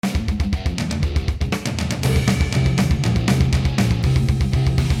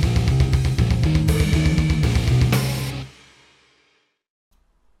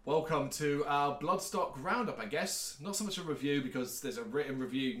welcome to our Bloodstock roundup, I guess. Not so much a review because there's a written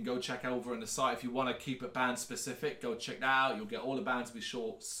review you can go check over on the site. If you want to keep it band specific, go check that out. You'll get all the bands we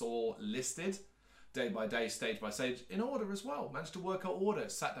saw listed, day by day, stage by stage, in order as well. Managed to work out order,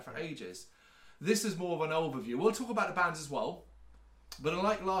 sat there for ages. This is more of an overview. We'll talk about the bands as well. But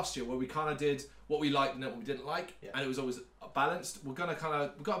unlike last year, where we kind of did what we liked and what we didn't like, and it was always balanced, we've got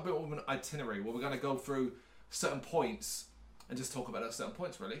a bit of an itinerary where we're going to go through certain points and just talk about those certain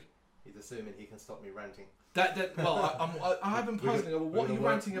points, really. He's assuming he can stop me ranting. Well, I have been puzzling over what are you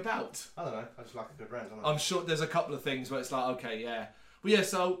ranting about? I don't know. I just like a good rant. I'm sure there's a couple of things where it's like, okay, yeah. But yeah,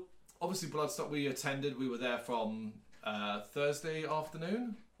 so obviously Bloodstock we attended. We were there from Thursday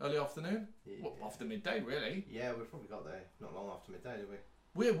afternoon, early afternoon, after midday, really. Yeah, we probably got there not long after midday, did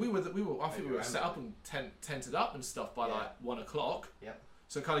we? We were. I think we were set up and tented up and stuff by like 1 o'clock. Yep.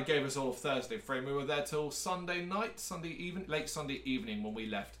 So it kind of gave us all of Thursday frame. We were there till Sunday night, late Sunday evening when we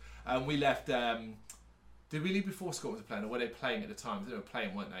left. We left. Did we leave before Scotland was playing, or were they playing at the time? They were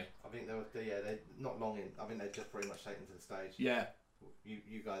playing, weren't they? I think they were. Yeah, they not long in. I think they just pretty much taken to the stage. Yeah.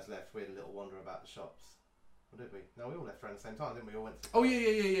 You guys left. We had a little wander about the shops. Or did we? No, we all left around the same time, didn't we? All went to. Oh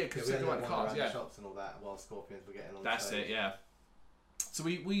yeah. Because we had the cars, the shops and all that while Scorpions were getting on. That's the stage. it. Yeah. So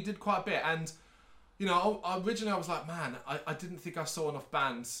we did quite a bit, and you know, originally I was like, man, I didn't think I saw enough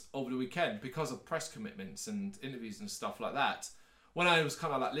bands over the weekend because of press commitments and interviews and stuff like that. When I was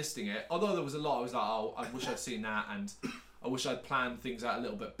kind of like listing it, although there was a lot, I was like, oh, I wish I'd seen that, and I wish I'd planned things out a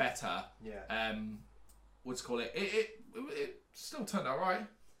little bit better. Yeah. What's call it? It still turned out right.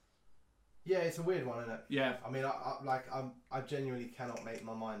 Yeah, it's a weird one, isn't it? Yeah. I mean, I genuinely cannot make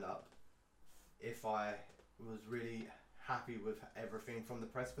my mind up if I was really happy with everything from the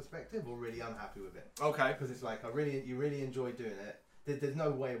press perspective or really unhappy with it. Okay. Because it's like you really enjoy doing it. There's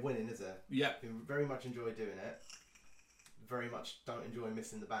no way of winning, is there? Yeah. You very much enjoy doing it. Very much don't enjoy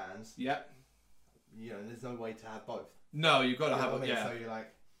missing the bands. Yeah. You know, and there's no way to have both. No, you've got to have it. Yeah. So you're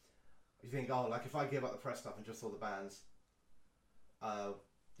like, you think, oh, like if I give up the press stuff and just saw the bands,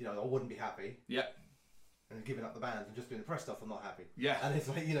 you know, I wouldn't be happy. Yeah. And giving up the bands and just doing the press stuff, I'm not happy. Yeah. And it's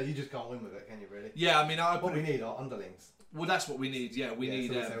like, you know, you just can't win with it, can you really? Yeah, I mean, what we need are underlings. Well, that's what we need. Yeah, we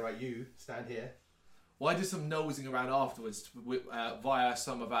need. So we say, right, you stand here. Well, I did some nosing around afterwards via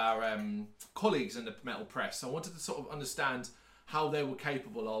some of our colleagues in the metal press. So I wanted to sort of understand how they were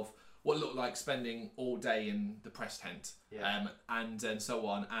capable of what looked like spending all day in the press tent, and so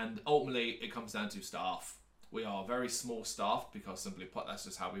on. And ultimately, it comes down to staff. We are very small staff because, simply put, that's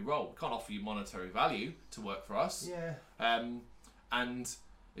just how we roll. We can't offer you monetary value to work for us. Yeah. And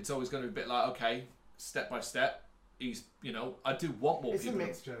it's always going to be a bit like, okay, step by step. You know, I do want more people. It's a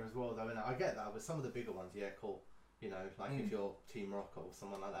mixture as well, though, and I get that. With some of the bigger ones, yeah, cool. You know, like if you're Team Rock or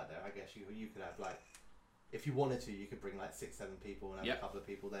someone like that, there, I guess you could have like, if you wanted to, you could bring like 6-7 people and have a couple of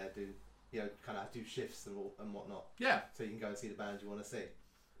people there do, you know, kind of do shifts and whatnot. Yeah. So you can go and see the bands you want to see. It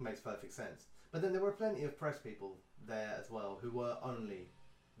makes perfect sense. But then there were plenty of press people there as well who were only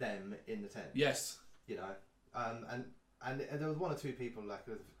them in the tent. Yes. You know, and there was 1 or 2 people like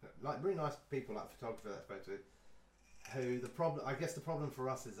really nice people, like photographers I spoke to, who I guess the problem for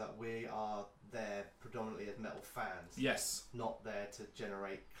us is that we are there predominantly as metal fans. Yes. Not there to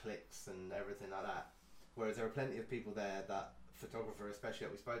generate clicks and everything like that. Whereas there are plenty of people there, that photographer especially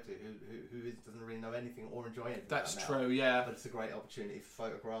that we spoke to, who doesn't really know anything or enjoy anything. That's about true, metal, yeah. But it's a great opportunity for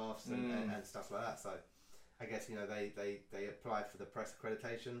photographs and stuff like that. So I guess, you know, they applied for the press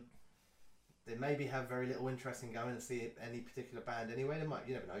accreditation. They maybe have very little interest in going to see any particular band anyway.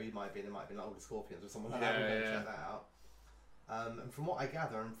 You never know, there might be like all the Scorpions or someone like that. We'll go check that out. And from what I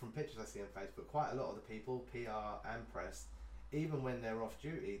gather and from pictures I see on Facebook, quite a lot of the people, PR and press, even when they're off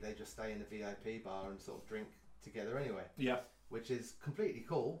duty, they just stay in the VIP bar and sort of drink together anyway. Yeah. Which is completely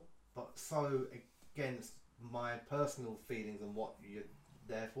cool, but so against my personal feelings and what you're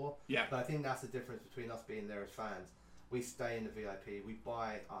there for. Yeah. But I think that's the difference between us being there as fans. We stay in the VIP, we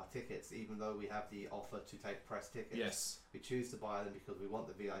buy our tickets, even though we have the offer to take press tickets. Yes. We choose to buy them because we want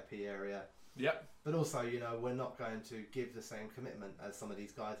the VIP area. Yep. But also, you know, we're not going to give the same commitment as some of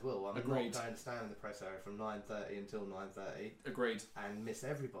these guys will. I'm Agreed. not going to stand in the press area from 9:30 until 9:30. Agreed. And miss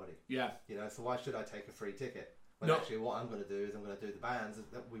everybody. Yeah. You know, so why should I take a free ticket? When actually what I'm going to do is I'm going to do the bands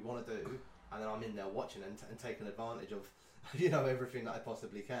that we want to do, and then I'm in there watching and taking advantage of, you know, everything that I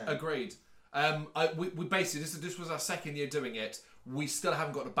possibly can. Agreed. We basically, this was our second year doing it. We still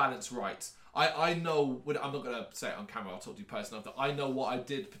haven't got the balance right. I know, I'm not going to say it on camera, I'll talk to you personally, that I know what I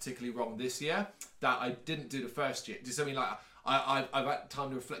did particularly wrong this year that I didn't do the first year. Just something like, I've had time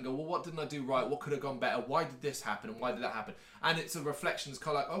to reflect and go, well, what didn't I do right? What could have gone better? Why did this happen? And why did that happen? And it's a reflection. It's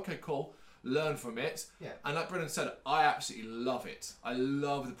kind of like, okay, cool. learn from it. Yeah. And like Brendan said, I absolutely love it. I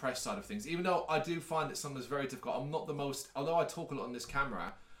love the press side of things. Even though I do find it sometimes very difficult. I'm not the most, although I talk a lot on this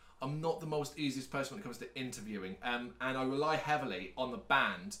camera, I'm not the most easiest person when it comes to interviewing. And I rely heavily on the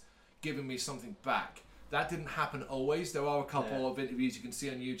band giving me something back. That didn't happen always. There are a couple of interviews you can see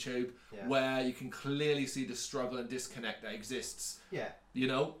on YouTube where you can clearly see the struggle and disconnect that exists. Yeah. You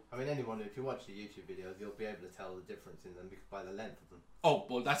know? I mean, anyone, if you watch the YouTube videos, you'll be able to tell the difference in them by the length of them. Oh,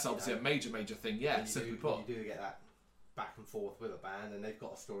 well, that's obviously a major thing. Yeah, simply put. You do get that back and forth with a band, and they've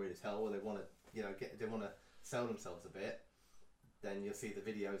got a story to tell, or they want to, they want to sell themselves a bit. Then you'll see the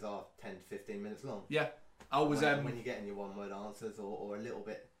videos are 10 to 15 minutes long. Yeah, I was when you're getting your one-word answers, or a little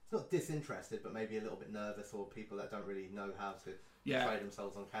bit. It's not disinterested, but maybe a little bit nervous, or people that don't really know how to portray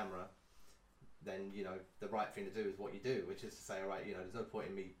themselves on camera. Then the right thing to do is what you do, which is to say, all right, there's no point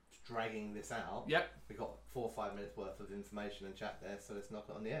in me dragging this out. Yep. We've got 4 or 5 minutes worth of information and chat there, so let's knock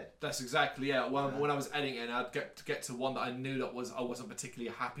it on the head. That's exactly when I was editing, I'd get to one that I knew that I wasn't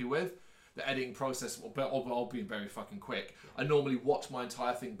particularly happy with. The editing process, but I'll be very fucking quick. I normally watch my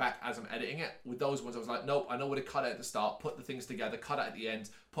entire thing back as I'm editing it. With those ones, I was like, nope, I know where to cut it at the start, put the things together, cut it at the end,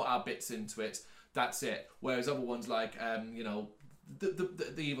 put our bits into it. That's it. Whereas other ones like, the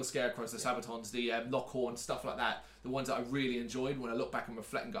Evil Scarecrows, the Sabatons, the Lockhorn, stuff like that, the ones that I really enjoyed, when I look back and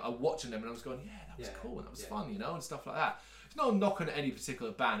reflect and I'm watching them and I was going, that was cool and that was fun, and stuff like that. It's not a knock on any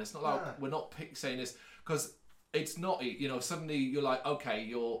particular band. It's not like we're not saying this because it's not, suddenly you're like, okay,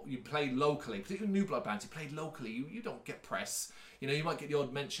 you play locally, particularly New Blood bands, you play locally, you don't get press. You might get the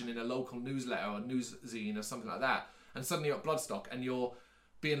odd mention in a local newsletter or news zine or something like that, and suddenly you're at Bloodstock and you're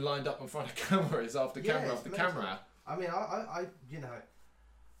being lined up in front of cameras after camera after camera. I mean,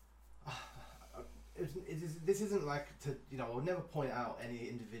 this isn't like to, I'll never point out any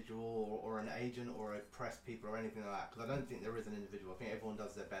individual or an agent or a press people or anything like that, because I don't think there is an individual. I think everyone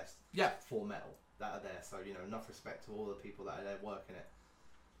does their best for metal that are there. So, enough respect to all the people that are there working it.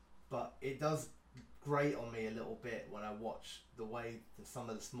 But it does grate on me a little bit when I watch the way that some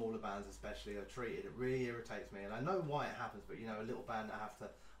of the smaller bands especially are treated. It really irritates me. And I know why it happens, but, a little band that have to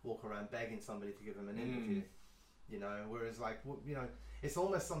walk around begging somebody to give them an interview. Whereas it's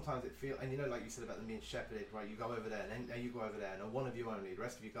almost sometimes it feels, and like you said about them being shepherded, right? You go over there and then you go over there and one of you only, the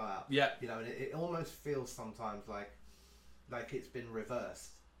rest of you go out. Yeah. And it almost feels sometimes like it's been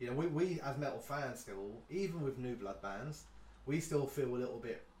reversed. We as metal fans still, even with New Blood bands, we still feel a little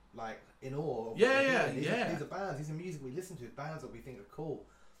bit like in awe of these are bands, these are music we listen to, bands that we think are cool.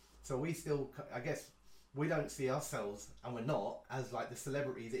 So we still, I guess, we don't see ourselves, and we're not, as like the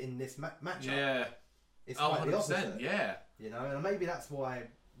celebrities in this matchup. Yeah. It's quite the opposite. Yeah. And maybe that's why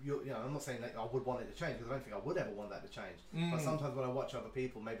I'm not saying that I would want it to change, because I don't think I would ever want that to change. But sometimes when I watch other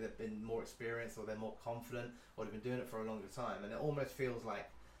people, maybe they've been more experienced or they're more confident or they've been doing it for a longer time, and it almost feels like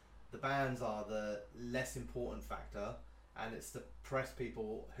the bands are the less important factor, and it's the press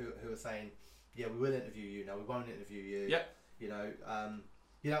people who are saying, yeah, we will interview you, no, we won't interview you. Yep.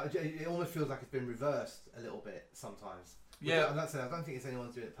 It almost feels like it's been reversed a little bit sometimes. Yeah, I don't think it's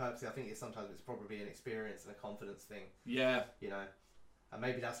anyone's doing it purposely. I think it's probably an experience and a confidence thing. Yeah, and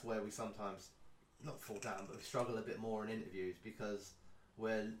maybe that's where we sometimes not fall down, but we struggle a bit more in interviews, because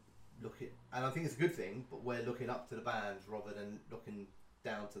we're looking, and I think it's a good thing, but we're looking up to the bands rather than looking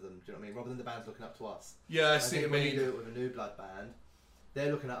down to them. Do you know what I mean? Rather than the bands looking up to us. Yeah, I see what you mean. When you do it with a New Blood band,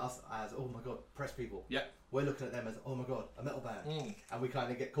 they're looking at us as, oh my god, press people. Yeah. We're looking at them as, oh my god, a metal band, and we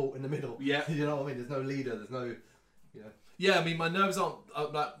kind of get caught in the middle. Yeah. You know what I mean? There's no leader. There's no. Yeah, I mean, my nerves aren't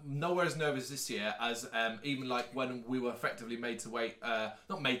nowhere as nervous this year as even like when we were effectively made to wait.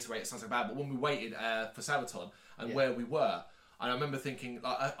 Not made to wait. It sounds like bad, but when we waited for Sabaton and where we were, and I remember thinking,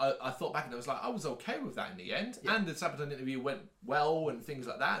 I thought back and I was like, I was okay with that in the end, and the Sabaton interview went well and things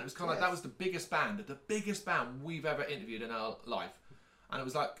like that. It was kind of like that was the biggest band we've ever interviewed in our life, and it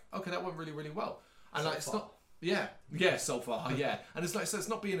was like, okay, that went really, really well, and so it's not. Yeah, so far, yeah. And it's like, so it's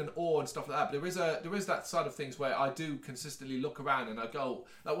not being an awe and stuff like that, but there is that side of things where I do consistently look around and I go,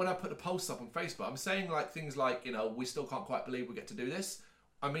 like when I put the posts up on Facebook, I'm saying like things like, we still can't quite believe we get to do this.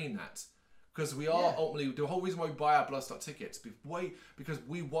 I mean that. Because we are ultimately, the whole reason why we buy our Bloodstock tickets, because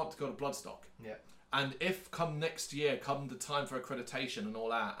we want to go to Bloodstock. Yeah. And if come next year, come the time for accreditation and all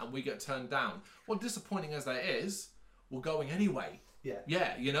that, and we get turned down, well, disappointing as that is, we're going anyway. Yeah.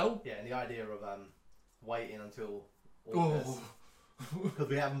 Yeah, Yeah, and the idea of waiting until August, because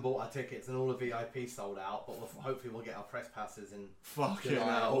we haven't bought our tickets and all the VIP sold out, but hopefully we'll get our press passes in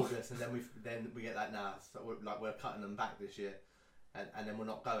July, August, and then we get that now. So we're cutting them back this year, and then we're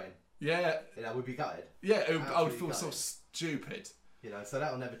not going. Yeah, we'd be gutted. Yeah, I would feel gutted. So stupid. So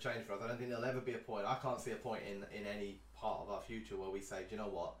that will never change for us. I don't think there'll ever be a point. I can't see a point in any part of our future where we say, do you know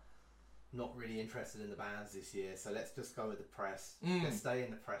what? not really interested in the bands this year, so let's just go with the press. Let's stay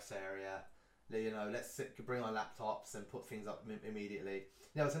in the press area. You know, bring our laptops and put things up immediately.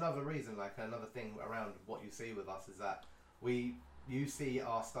 You know, it's another reason, like another thing around what you see with us is that you see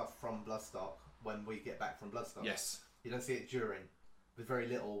our stuff from Bloodstock when we get back from Bloodstock. Yes. You don't see it during. With very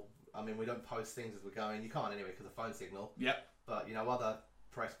little. I mean, we don't post things as we're going. You can't anyway because of phone signal. Yep. But, you know, other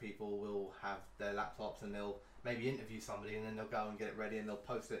press people will have their laptops and they'll maybe interview somebody and then they'll go and get it ready and they'll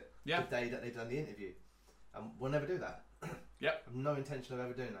post it the day that they've done the interview. And we'll never do that. Yep. I have no intention of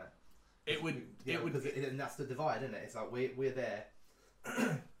ever doing that. It would, and that's the divide, isn't it? It's like we're there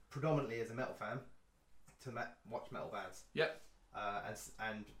predominantly as a metal fan to watch metal bands. Yep.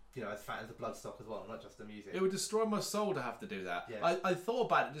 And you know, as fans of Bloodstock as well, not just the music. It would destroy my soul to have to do that. Yeah. I thought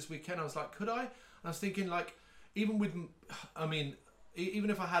about it this weekend. I was like, could I? And I was thinking, like, even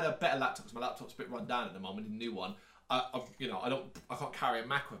if I had a better laptop, because my laptop's a bit run down at the moment, a new one. I can't carry a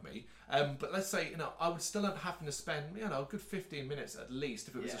Mac with me. But let's say, you know, I would still end up having to spend, you know, a good 15 minutes at least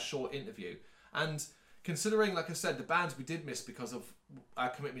if it was a short interview. And considering, like I said, the bands we did miss because of our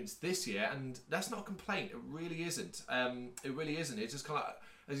commitments this year, and that's not a complaint. It really isn't. It really isn't. It's just kind of,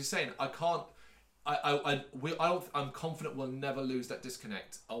 as you're saying, I'm confident we'll never lose that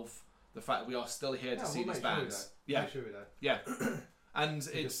disconnect of the fact that we are still here to see these bands. Make sure we don't. Yeah. And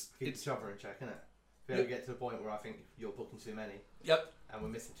keep each other in check, innit? If we ever get to the point where I think you're booking too many, and we're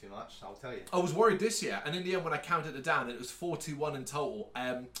missing too much, I'll tell you. I was worried this year, and in the end, when I counted it down, it was 41 in total.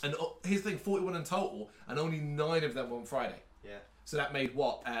 And here's the thing: 41 in total, and only 9 of them were on Friday. Yeah. So that made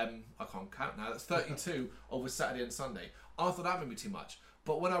what? I can't count now. That's 32 over Saturday and Sunday. I thought that made me too much.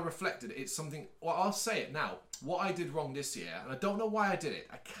 But when I reflected, it's something. Well, I'll say it now. What I did wrong this year, and I don't know why I did it.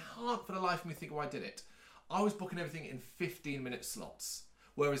 I can't for the life of me think why I did it. I was booking everything in 15-minute slots.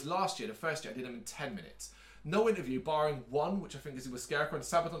 Whereas last year, the first year, I did them in 10 minutes. No interview, barring one, which I think is with Scarecrow and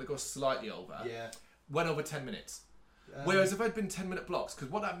Sabaton, it goes slightly over. Yeah. Went over 10 minutes. Whereas if I'd been 10-minute blocks, because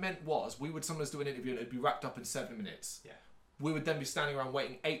what that meant was we would sometimes do an interview and it'd be wrapped up in 7 minutes. Yeah. We would then be standing around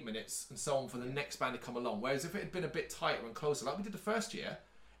waiting 8 minutes and so on for the next band to come along. Whereas if it had been a bit tighter and closer, like we did the first year,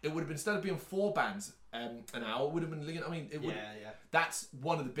 it would have been, instead of being 4 bands an hour, it would have been, I mean, it would. Yeah. That's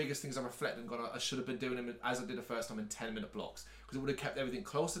one of the biggest things I reflect and gone, I should have been doing them as I did the first time in 10-minute blocks, because it would have kept everything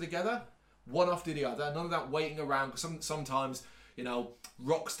closer together, one after the other. None of that waiting around, because sometimes, you know,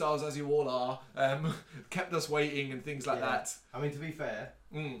 rock stars as you all are, kept us waiting and things like that. I mean, to be fair,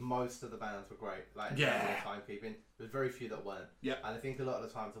 most of the bands were great. Like, in terms of timekeeping, there was very few that weren't. Yeah. And I think a lot of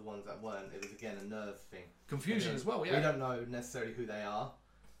the times the ones that weren't, it was again a nerve thing. Confusion as well. Yeah. We don't know necessarily who they are.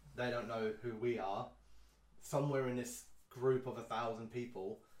 They don't know who we are. Somewhere in this group of 1,000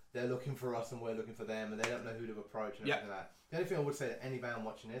 people, they're looking for us and we're looking for them, and they don't know who to approach and everything like that. The only thing I would say to any band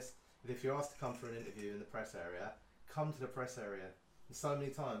watching this is, if you're asked to come for an interview in the press area, come to the press area. And so many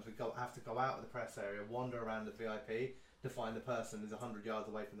times we have to go out of the press area, wander around the VIP to find the person who's 100 yards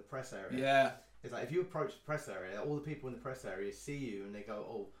away from the press area. Yeah. It's like, if you approach the press area, all the people in the press area see you and they go,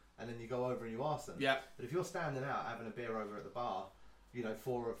 oh, and then you go over and you ask them. Yeah. But if you're standing out having a beer over at the bar, you know,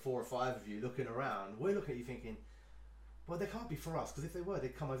 four or five of you looking around, we're looking at you thinking, well, they can't be for us, because if they were,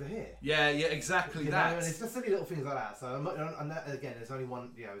 they'd come over here. Yeah, exactly that. And it's just silly little things like that. So, and that, again, there's only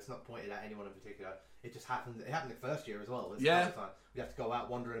one, you know, it's not pointed at anyone in particular. It just happened. It happened the first year as well. The time. We have to go out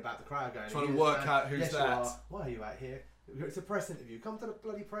wandering about the crowd, going, trying to work out who's yes, that. You are. Why are you out here? It's a press interview. Come to the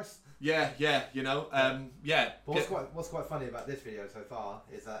bloody press. Yeah, you know, But what's quite funny about this video so far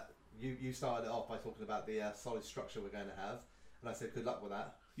is that you started it off by talking about the solid structure we're going to have, and I said good luck with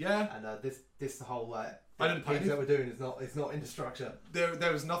that. Yeah. And this whole things that we're doing is not in the structure.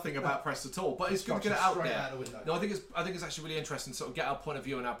 There was nothing about press at all, but it's good to get it out there. Out the window. No, I think it's actually really interesting to sort of get our point of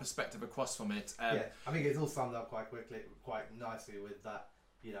view and our perspective across from it. I think it's all summed up quite quickly, quite nicely with that.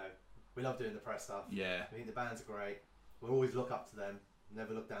 You know, we love doing the press stuff. Yeah. I think the bands are great. We'll always look up to them,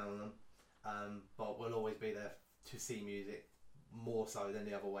 never look down on them. But we'll always be there to see music more so than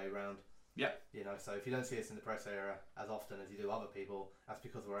the other way around. Yeah. You know, so if you don't see us in the press area as often as you do other people, that's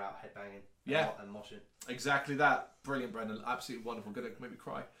because we're out headbanging and moshing. Exactly that. Brilliant, Brendan. Absolutely wonderful. Gonna make me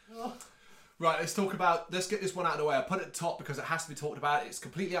cry. Oh. Right, let's get this one out of the way. I put it at the top because it has to be talked about. It's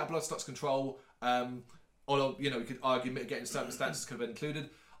completely out of Bloodstock's control. Although, you know, we could argue mitigating circumstances could have been included.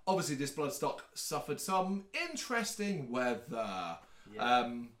 Obviously, this Bloodstock suffered some interesting weather. Yeah.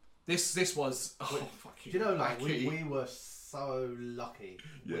 This was... fuck you. Do you know, like, we were so lucky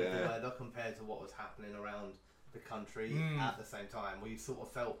with the weather compared to what was happening around the country at the same time. We sort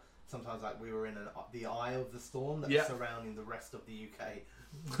of felt sometimes like we were in the eye of the storm that was surrounding the rest of the UK.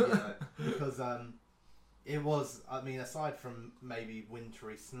 You know, because it was, I mean, aside from maybe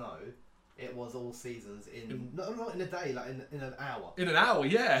wintry snow, it was all seasons in not in a day, like in an hour. In an hour,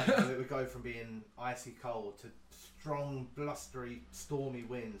 yeah. It would go from being icy cold to strong, blustery, stormy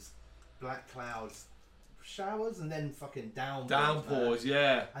winds, black clouds, showers, and then fucking downpours,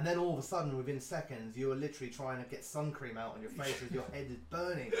 yeah. And then all of a sudden, within seconds, you are literally trying to get sun cream out on your face as your head is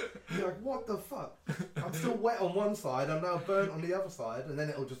burning. You're like, what the fuck? I'm still wet on one side, I'm now burnt on the other side, and then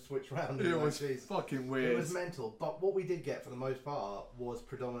it'll just switch around. It was fucking weird. It was mental. But what we did get for the most part was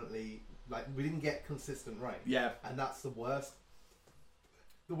predominantly, like, we didn't get consistent rain. Yeah. And that's the worst.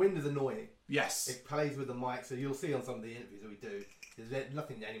 The wind is annoying. Yes. It plays with the mic, so you'll see on some of the interviews that we do, there's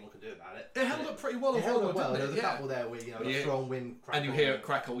nothing anyone can do about it. It held up pretty well. It held up well. Didn't There was a couple there where, you know, a strong wind crackle. And you hear it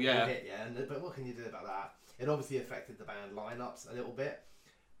crackle, yeah. Hit, yeah. But what can you do about that? It obviously affected the band lineups a little bit,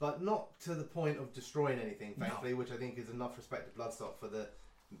 but not to the point of destroying anything, thankfully, which I think is enough respect to Bloodstock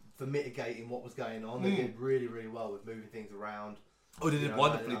for mitigating what was going on. They did really, really well with moving things around. Oh, they did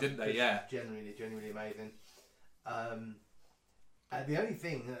wonderfully, didn't they? Yeah. Genuinely amazing. The only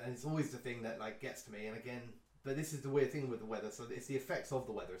thing, and it's always the thing that like gets to me, and again, but this is the weird thing with the weather. So it's the effects of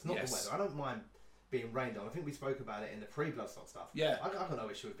the weather. It's not the weather. I don't mind being rained on. I think we spoke about it in the pre-Bloodstock stuff. Yeah. I got no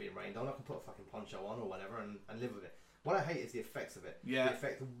issue with being rained on. I can put a fucking poncho on or whatever and live with it. What I hate is the effects of it. Yeah. The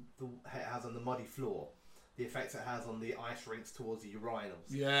effect it has on the muddy floor. The effects it has on the ice rinks towards the urinals.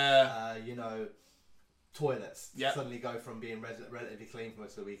 Yeah. You know, toilets yep. suddenly go from being relatively clean for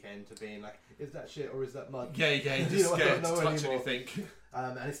most of the weekend to being like, is that shit or is that mud? Yeah, you just scared to touch anything.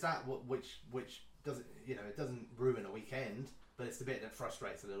 And it's that which doesn't, you know, it doesn't ruin a weekend, but it's the bit that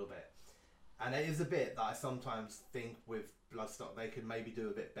frustrates a little bit. And it is a bit that I sometimes think with Bloodstock they could maybe do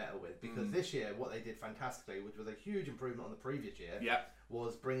a bit better with, because this year what they did fantastically, which was a huge improvement on the previous year,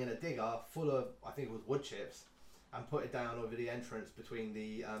 was bringing a digger full of, I think it was wood chips, and put it down over the entrance between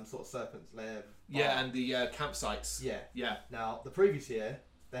the sort of Serpent's Lair. And the campsites. Yeah. Now the previous year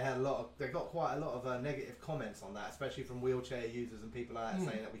they got quite a lot of negative comments on that, especially from wheelchair users and people like that,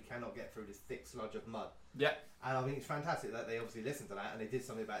 saying that we cannot get through this thick sludge of mud. Yeah. And I think it's fantastic that they obviously listened to that and they did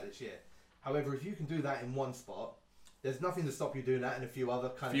something about it this year. However, if you can do that in one spot, there's nothing to stop you doing that in a few other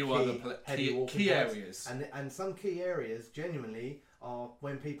key areas. And some key areas genuinely are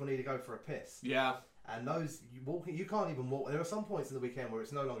when people need to go for a piss. Yeah. And those you can't even walk. There are some points in the weekend where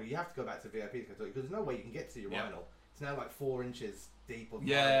it's no longer, you have to go back to VIP because there's no way you can get to your urinal. It's now like 4 inches deep of mud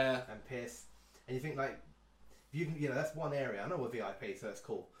and piss, and you think like, you can, you know, that's one area. I know we're VIP, so it's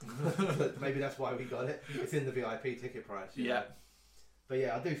cool. Maybe that's why we got it. It's in the VIP ticket price. You know? But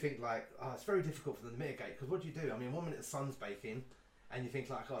yeah, I do think like, it's very difficult for them to mitigate, because what do you do? I mean, 1 minute the sun's baking, and you think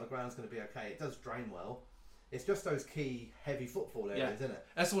like, the ground's going to be okay. It does drain well. It's just those key heavy footfall areas, isn't it?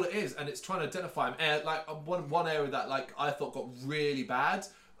 That's all it is, and it's trying to identify them. Like one area that like I thought got really bad.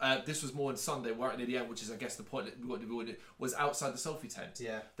 This was more on Sunday, right near the end, which is I guess the point that we wanted, was outside the selfie tent.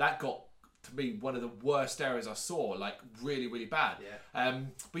 Yeah, that got to be one of the worst areas I saw, like really, really bad. Yeah.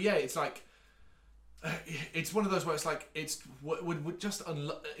 But yeah, it's like it's one of those where it's like it's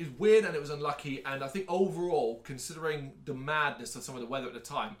weird and it was unlucky, and I think overall, considering the madness of some of the weather at the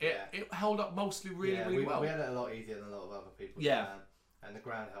time, it held up mostly really well. We had it a lot easier than a lot of other people. Yeah. And the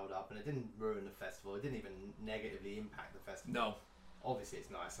ground held up, and it didn't ruin the festival. It didn't even negatively impact the festival. No. Obviously, it's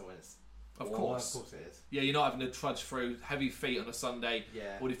nicer when it's Of course it is. Yeah, you're not having to trudge through heavy feet on a Sunday.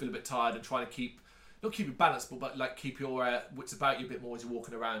 Yeah. Or you feel a bit tired and trying to not keep your balance, but like keep your wits about you a bit more as you're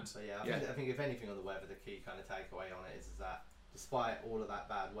walking around. So I think if anything on the weather, the key kind of takeaway on it is that despite all of that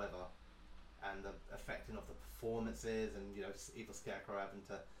bad weather and the affecting of the performances, and you know, Evil Scarecrow having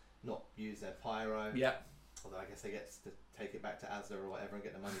to not use their pyro. Yeah. Although I guess they get to take it back to Asda or whatever and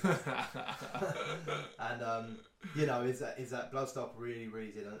get the money back. And you know, is that Bloodstock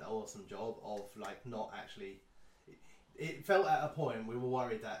really did an awesome job of like not actually. It felt at a point we were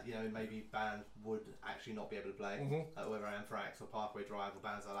worried that, you know, maybe bands would actually not be able to play, whether Anthrax or Parkway Drive or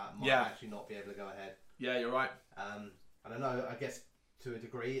bands like that might actually not be able to go ahead. Yeah, you're right. I don't know. I guess to a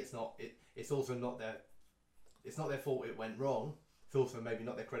degree, it's not. It's also not their. It's not their fault it went wrong. It's also maybe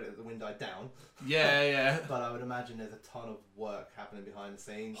not their credit that the wind died down. Yeah. But I would imagine there's a ton of work happening behind the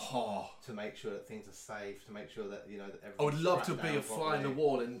scenes to make sure that things are safe, to make sure that, you know, that everything's I would love to be down a fly in the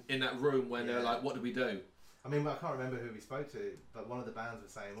wall in that room when they're like, what do we do? I mean, I can't remember who we spoke to, but one of the bands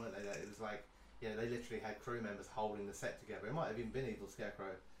was saying, weren't they, that it was like, you know, they literally had crew members holding the set together. It might have even been Evil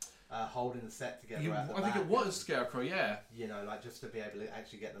Scarecrow holding the set together. I think it was Scarecrow, yeah. You know, like just to be able to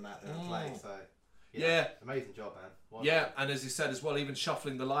actually get them out there and play. So, amazing job, man. And as you said as well, even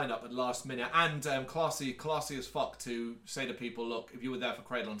shuffling the lineup at the last minute, and classy as fuck to say to people, look, if you were there for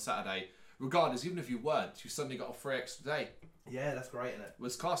Cradle on Saturday, regardless, even if you weren't, you suddenly got a free extra day. Yeah, that's great, isn't it? It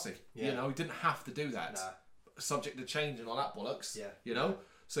was classy. Yeah. You know, you didn't have to do that. Nah. Subject to change and all that bollocks. Yeah. You know?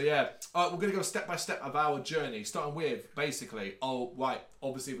 So yeah, we're going to go step by step of our journey, starting with basically,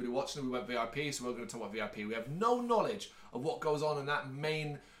 obviously if you're watching, we went VIP, so we're going to talk about VIP. We have no knowledge of what goes on in that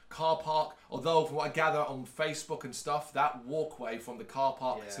main car park, although from what I gather on Facebook and stuff, that walkway from the car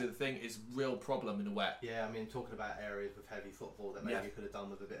park to the thing is real problem in a way. Yeah, I mean, talking about areas with heavy footfall that maybe you could have done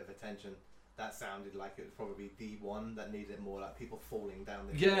with a bit of attention. That sounded like it was probably the one that needed it more, like people falling down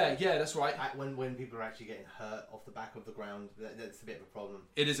the Yeah, that's right. When people are actually getting hurt off the back of the ground, that's a bit of a problem.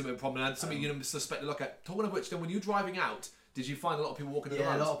 It is a bit of a problem, and something you suspect to look at. Talking of which, then when you're driving out, did you find a lot of people walking the road?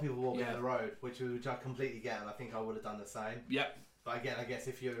 Yeah, a lot of people walking the road, which I completely get, and I think I would have done the same. Yep. But again, I guess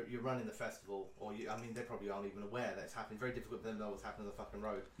if you're running the festival, they probably aren't even aware that it's happening. Very difficult for them to know what's happening on the fucking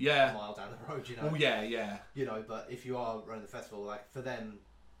road. Yeah. A mile down the road, you know. Oh yeah. You know, but if you are running the festival, like for them,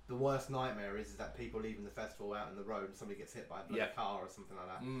 the worst nightmare is that people leaving the festival out in the road and somebody gets hit by a bloody car or something like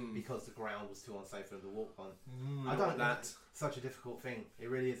that because the ground was too unsafe for them to walk on. I don't know. It's such a difficult thing. It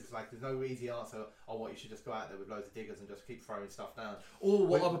really is. It's like there's no easy answer. You should just go out there with loads of diggers and just keep throwing stuff down. Or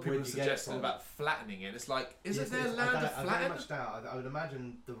what other people are suggesting about flattening it. It's like, isn't there land to flatten? I very much doubt. I would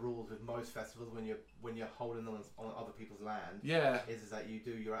imagine the rules with most festivals when you're holding them on other people's land. Is that you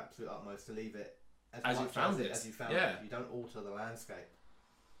do your absolute utmost to leave it as you found it. You don't alter the landscape.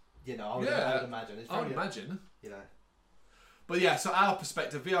 You know, I would imagine. I would imagine. You know. But yeah, so our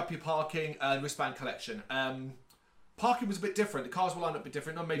perspective, VIP parking and wristband collection. Parking was a bit different. The cars were lined up a bit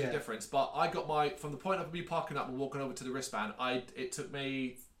different, no major difference. But I got from the point of me parking up and walking over to the wristband, it took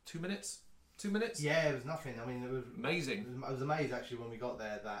me 2 minutes. 2 minutes? Yeah, it was nothing. I mean, it was amazing. I was amazed actually when we got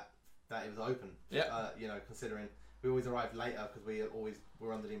there that it was open. Yeah. You know, considering we always arrived later because we always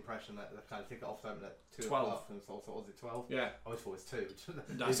were under the impression that the kind of ticket office opened at 2 o'clock, and so was it 12? Yeah. I always thought it was 2.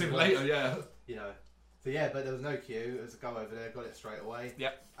 That's even later, yeah. You know. So yeah, but there was no queue. It was a go over there, got it straight away.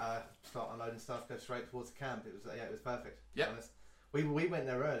 Yep. Start unloading stuff, go straight towards the camp. It was perfect. Yep. We went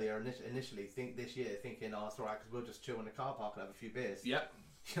there earlier initially, thinking, it's alright because we'll just chill in the car park and have a few beers. Yep.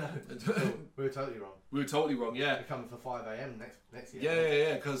 You know, so we were totally wrong. Yeah. We're coming for 5 a.m. next year.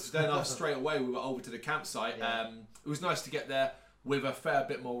 Yeah. Because then straight away we were over to the campsite. Yeah. It was nice to get there with a fair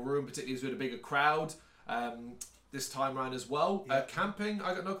bit more room, particularly as we had a bigger crowd this time around as well. Yeah. Camping,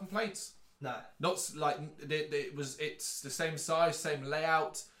 I got no complaints. No. Not like it's the same size, same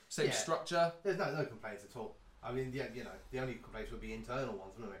layout, same structure. There's no complaints at all. I mean, the only complaints would be internal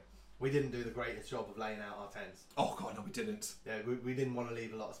ones, wouldn't we? We didn't do the greatest job of laying out our tents. Oh god, no, we didn't. Yeah, we didn't want to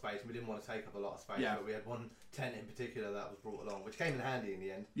leave a lot of space. We didn't want to take up a lot of space. Yeah. But we had one tent in particular that was brought along, which came in handy in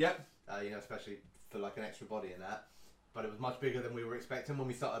the end. Yep. Especially for like an extra body in that. But it was much bigger than we were expecting when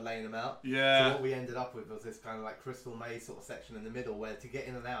we started laying them out. Yeah. So what we ended up with was this kind of like crystal maze sort of section in the middle where to get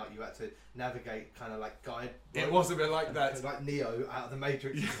in and out you had to navigate kind of like guide. It was a bit like that. Like Neo out of the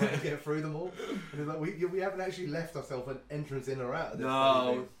Matrix trying to get through them all. And it was like we haven't actually left ourselves an entrance in or out of this.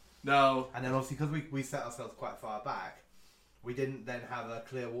 No. And then obviously because we set ourselves quite far back, we didn't then have a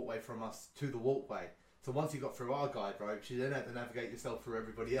clear walkway from us to the walkway. So once you got through our guide ropes, you then had to navigate yourself through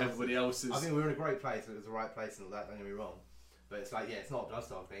everybody else. Everybody else's. I think we were in a great place. It was the right place and all that. Don't get me wrong. But it's like, it's not a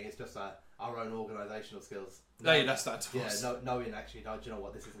Bloodstock thing. It's just our own organisational skills. That's that to us. Yeah, knowing actually, do you know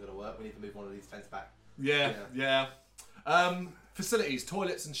what? This isn't going to work. We need to move one of these tents back. Yeah. Facilities,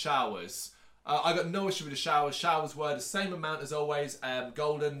 toilets and showers. I got no issue with the showers. Showers were the same amount as always.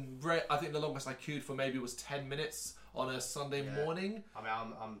 Golden. I think the longest I queued for maybe was 10 minutes on a Sunday morning. I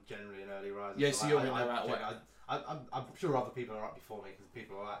mean, I'm generally an early riser. Yeah, so you're in there right away. I'm sure other people are up before me because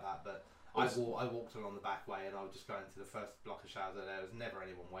people are like that, but I walked along the back way and I would just go into the first block of showers there. There was never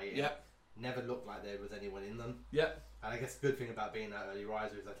anyone waiting. Yep. Never looked like there was anyone in them. Yep. And I guess the good thing about being that early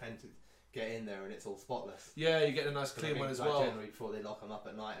riser is I tend to get in there and it's all spotless. Yeah, you get a nice clean one as well. Generally before they lock them up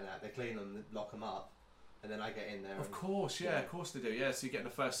at night and that, they clean them, lock them up, and then I get in there. Of course they do. Yeah, so you get the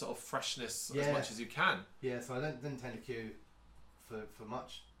first sort of freshness as much as you can. Yeah, so I didn't tend to queue for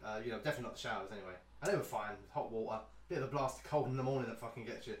much. Definitely not the showers anyway. And they were fine. Hot water. Bit of a blast of cold in the morning that fucking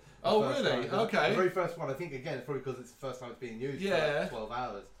gets you. Oh really? Okay. The very first one, I think again, it's probably because it's the first time it's being used for like 12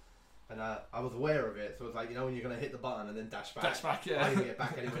 hours. And I was aware of it, so it was like, when you're going to hit the button and then dash back. Yeah. I didn't get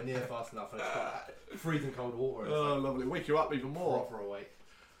back anywhere near fast enough, and it's got freezing cold water. Oh, lovely. Wake you up even more. Proper awake.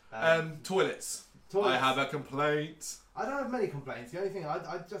 Toilets. I have a complaint. I don't have many complaints. The only thing,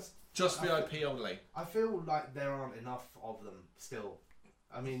 I just VIP only. I feel like there aren't enough of them still.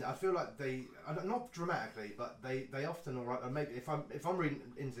 I mean, I feel like not dramatically, but they often, or maybe if I'm reading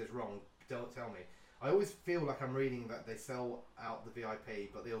into this wrong, don't tell me. I always feel like I'm reading that they sell out the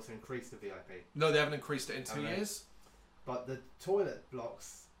VIP, but they also increase the VIP. No, they haven't increased it in 2 years. But the toilet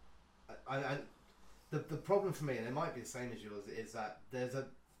blocks, and the problem for me, and it might be the same as yours, is that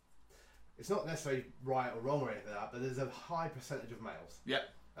it's not necessarily right or wrong or anything like that, but there's a high percentage of males. Yep.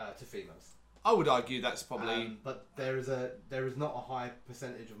 to females. I would argue that's probably... but there is not a high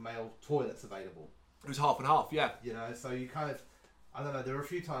percentage of male toilets available. It was half and half, yeah. You know, so you kind of, I don't know, there are a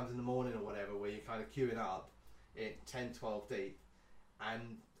few times in the morning or whatever where you're kind of queuing up in 10, 12 deep.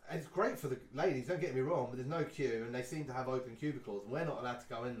 And it's great for the ladies, don't get me wrong, but there's no queue and they seem to have open cubicles and we're not allowed to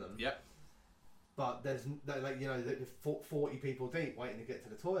go in them. Yep. But there's, like, you know, 40 people deep waiting to get to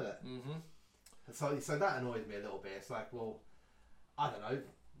the toilet. Mm-hmm. So that annoys me a little bit. It's like, well, I don't know,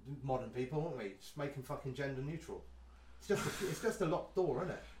 modern people, aren't we? Just make them fucking gender neutral. It's just a locked door,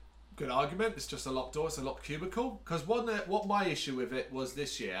 isn't it? Good argument. It's just a locked door. It's a locked cubicle. Because what my issue with it was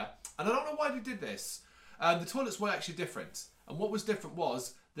this year, and I don't know why they did this. The toilets were actually different, and what was different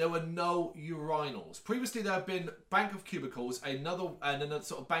was there were no urinals. Previously, there had been bank of cubicles, another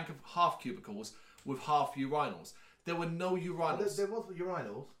sort of bank of half cubicles with half urinals. There were no urinals. There was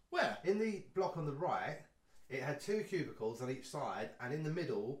urinals. Where? In the block on the right, it had 2 cubicles on each side, and in the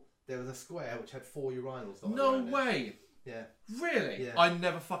middle there was a square which had 4 urinals. No way. Yeah. Really? Yeah. I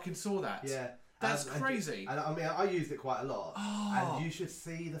never fucking saw that. Yeah. That's crazy. And I mean, I used it quite a lot. Oh. And you should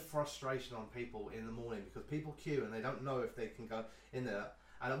see the frustration on people in the morning because people queue and they don't know if they can go in there.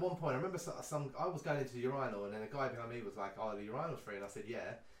 And at one point, I remember I was going into the urinal and then a guy behind me was like, "Oh, the urinal's free," and I said,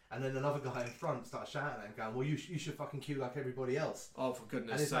 "Yeah." And then another guy in front started shouting at him, going, "Well, you should fucking queue like everybody else." Oh, for goodness'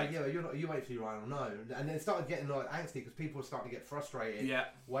 sake! And it's sake. like, "Yeah, you wait for the urinal, no." And then it started getting like angsty because people were starting to get frustrated. Yeah.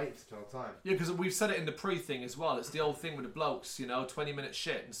 Waiting for such a long time. Yeah, because we've said it in the pre-thing as well. It's the old thing with the blokes, you know, 20-minute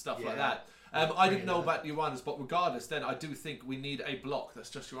shit and stuff like that. I didn't know about the urinals, but regardless, then I do think we need a block that's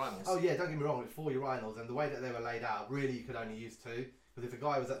just urinals. Oh yeah, don't get me wrong, it's 4 urinals, and the way that they were laid out, really you could only use 2. Because if a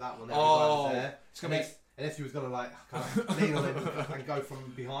guy was at that one, every guy was there. It's gonna unless you was gonna like kind of lean on him and go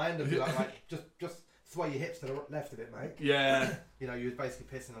from behind and be like just sway your hips to the left a bit, mate. Yeah. You know, you was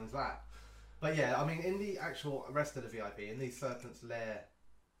basically pissing on his lap. But yeah, I mean, in the actual rest of the VIP, in the Serpent's Lair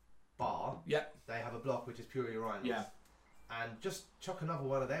bar, they have a block which is pure urinals. Yeah. And just chuck another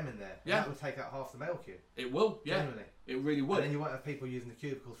one of them in there. Yeah. That would take out half the male queue. It will, yeah. Genuinely. It really would. And then you won't have people using the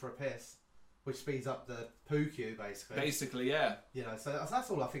cubicles for a piss, which speeds up the poo queue, basically. Basically, yeah. You know, so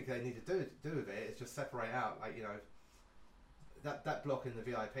that's all I think they need to do with it. Is just separate out, like, you know, that block in the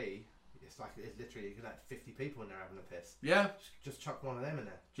VIP. It's like it's literally you can have 50 people in there having a piss. Yeah. Just chuck one of them in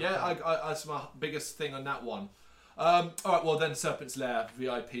there. Yeah, that's my biggest thing on that one. All right, well then, Serpent's Lair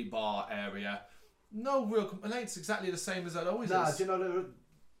VIP bar area. No real complaints. Exactly the same as that always is. Do you know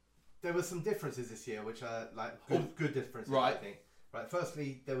there were some differences this year, which are like good differences. Right. I think. Right.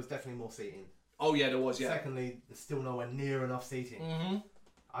 Firstly, there was definitely more seating. Oh yeah, there was. Yeah. Secondly, there's still nowhere near enough seating. Mm-hmm.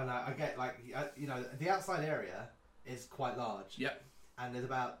 And I get like you know the outside area is quite large. Yep. And there's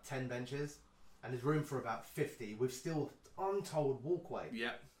about 10 benches, and there's room for about 50 with still untold walkway.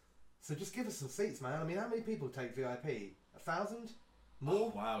 Yep. So just give us some seats, man. I mean, how many people take VIP? 1,000?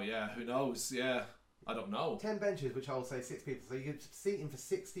 More? Oh, wow, yeah. Who knows? Yeah. I don't know. 10 benches, which I will say 6 people. So you get seating for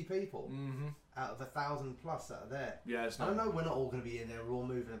 60 people out of 1,000 plus that are there. Yeah, it's not... I know we're not all going to be in there, we're all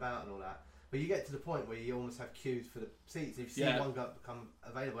moving about and all that. But you get to the point where you almost have queues for the seats. If you see one become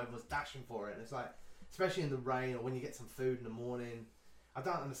available, everyone's dashing for it. And it's like, especially in the rain or when you get some food in the morning, I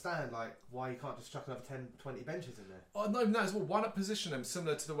don't understand like why you can't just chuck another 10, 20 benches in there. Oh, not even that as well. Why not position them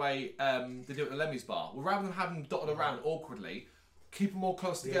similar to the way they do at the Lemmy's bar? Well, rather than having them dotted around awkwardly, keep them all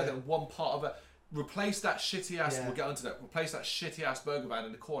close together in one part of it. Replace that shitty ass. We'll get onto that. Replace that shitty ass burger van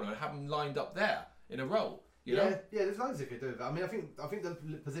in the corner and have them lined up there in a row. You know? Yeah. There's loads you could do with that. I mean, I think the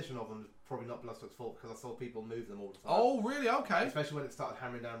position of them is probably not Bloodstock's fault because I saw people move them all the time. Oh, really? Okay. Especially when it started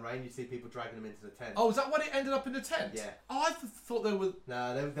hammering down rain, you see people dragging them into the tent. Oh, is that when it ended up in the tent? Yeah. Oh, I thought they were.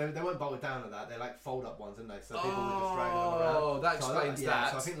 No, they weren't bolted down at that. They're like fold up ones, aren't they? So people were just dragging them around. Oh, that explains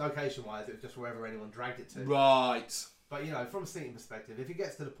that. So I think location wise, it was just wherever anyone dragged it to. Right. But you know, from a seating perspective, if it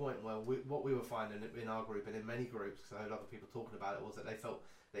gets to the point where what we were finding in our group and in many groups, because I heard other people talking about it, was that they felt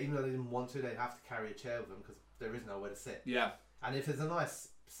that even though they didn't want to, they'd have to carry a chair with them because there is nowhere to sit. Yeah. And if there's a nice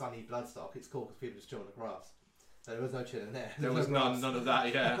sunny Bloodstock, it's cool because people just chill on the grass. So there was no chilling there. There was none of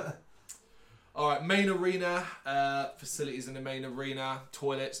that. Yeah. All right, main arena, facilities in the main arena,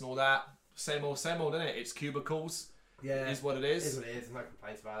 toilets and all that. Same old, isn't it? It's cubicles. Yeah. Is what it is. It is what it is. There's no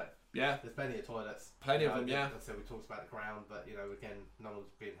complaints about it. Yeah. There's plenty of toilets. Plenty of them, yeah. So we talked about the ground, but you know, again, no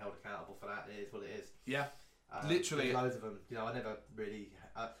one's being held accountable for that. It is what it is. Yeah. Literally. There's loads of them. You know, I never really.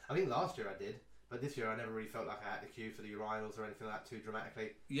 I think last year I did, but this year I never really felt like I had to queue for the urinals or anything like that too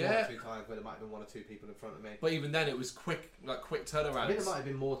dramatically. Yeah. 1 or 2 times where there might have been 1 or 2 people in front of me. But even then, it was quick turnarounds. I think there might have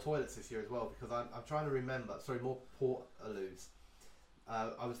been more toilets this year as well because I'm trying to remember. Sorry, more portaloos.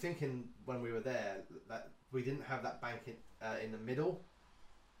 I was thinking when we were there that we didn't have that bank in the middle.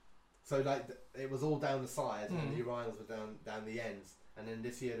 So like it was all down the sides and the urinals were down the ends. and then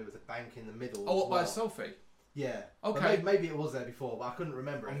this year there was a bank in the middle. Oh, as what, by well. Sophie? Yeah. Okay. But maybe it was there before, but I couldn't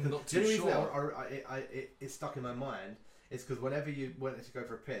remember it. I'm not The too only reason sure. it stuck in my mind is because whenever you went to go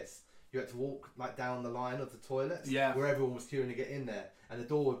for a piss, you had to walk like down the line of the toilets, where everyone was queuing to get in there, and the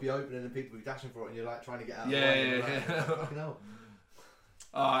door would be opening and people would be dashing for it, and you're like trying to get out. Yeah. Fucking hell.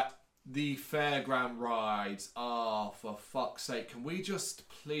 The fairground rides. Oh, for fuck's sake! Can we just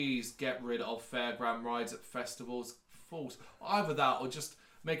please get rid of fairground rides at festivals? Fools. Either that or just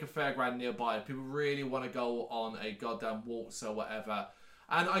make a fairground nearby. If people really want to go on a goddamn waltz or whatever.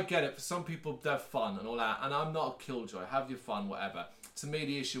 And I get it, for some people they're fun and all that, and I'm not a killjoy, have your fun, whatever. To me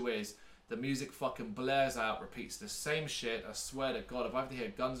the issue is, the music fucking blares out, repeats the same shit. I swear to God, if I have to hear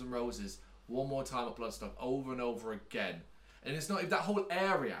Guns N' Roses one more time at Bloodstock over and over again, and it's not even that whole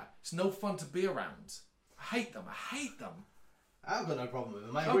area, it's no fun to be around. I hate them. I've got no problem with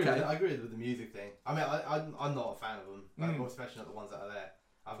them. I agree with the music thing. I mean, I'm not a fan of them, like, especially not the ones that are there.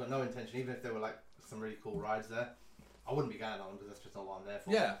 I've got no intention, even if there were like some really cool rides there, I wouldn't be going on because that's just not what I'm there for.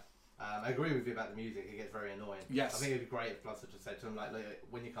 Yeah. I agree with you about the music. It gets very annoying. Yes. I think it'd be great if Bloodstock just said to them, like, look,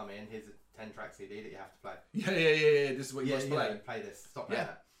 when you come in, here's a 10-track CD that you have to play. Yeah. This is what you must play. Play this. Stop playing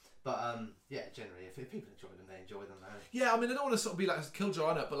that. But generally, if people enjoy them, they enjoy them. Yeah, I mean, I don't want to sort of be like a killjoy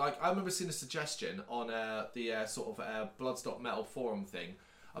on it, but like I remember seeing a suggestion on the sort of Bloodstock Metal forum thing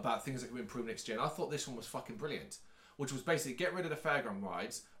about things that can be improved next year, and I thought this one was fucking brilliant, which was basically get rid of the fairground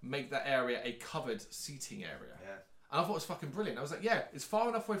rides, make that area a covered seating area. Yeah. And I thought it was fucking brilliant. I was like, yeah, it's far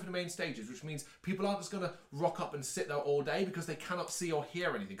enough away from the main stages, which means people aren't just going to rock up and sit there all day because they cannot see or hear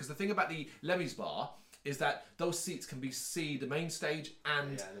anything. Because the thing about the Lemmy's Bar is that those seats can see the main stage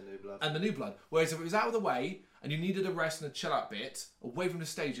and the new blood. Whereas if it was out of the way and you needed a rest and a chill out bit away from the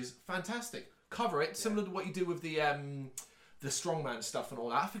stages, fantastic. Cover it, similar to what you do with the strongman stuff and all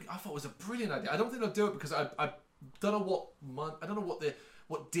that. I thought it was a brilliant idea. I don't think they'll do it because I don't know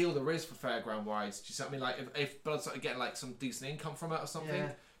what deal there is for fairground rides. Do you see what I mean? Like if Bloodstock are getting like some decent income from it or something,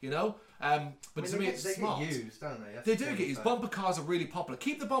 you know. But to me, it's smart. They get used, don't they? They do get used. Bumper cars are really popular.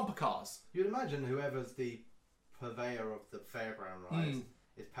 Keep the bumper cars. You'd imagine whoever's the purveyor of the fairground rides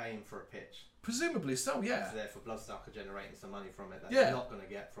is paying for a pitch. Presumably so, yeah. So therefore, Bloodstock are generating some money from it that they're not going to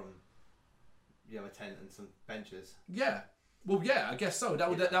get from, a tent and some benches. Yeah. Well, yeah, I guess so.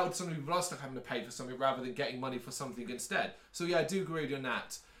 That would suddenly be Bloodstock having to pay for something rather than getting money for something instead. So yeah, I do agree with you on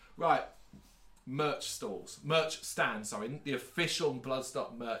that. Right, merch stands. The official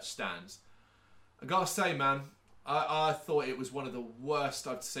Bloodstock merch stands. I gotta say, man, I thought it was one of the worst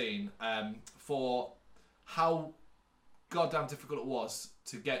I've seen for how goddamn difficult it was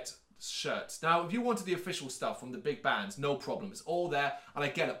to get shirts. Now, if you wanted the official stuff from the big bands, no problem. It's all there, and I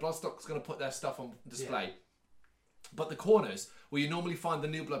get it. Bloodstock's going to put their stuff on display. Yeah. But the corners, where you normally find the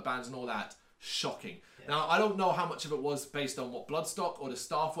New Blood bands and all that, shocking. Yeah. Now, I don't know how much of it was based on what Bloodstock or the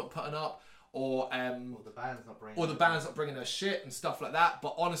staff were putting up, or the band's not bringing their shit and stuff like that.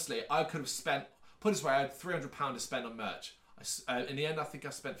 But honestly, I could have spent, put it this way, I had £300 to spend on merch. In the end, I think I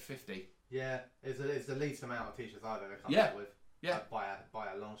spent 50. Yeah, it's the least amount of t-shirts I've ever come up with. Yeah, by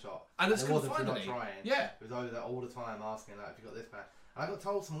a long shot. And it's wasn't for not trying. Yeah, it was over there all the time asking, like, "Have you got this band?" And I got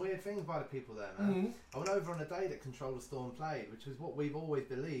told some weird things by the people there, man. Mm-hmm. I went over on a day that Control the Storm played, which is what we've always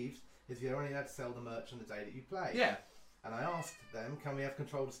believed is you're only allowed to sell the merch on the day that you play. Yeah. And I asked them, "Can we have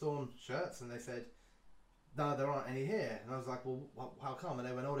Control the Storm shirts?" And they said, "No, there aren't any here." And I was like, "Well, how come?" And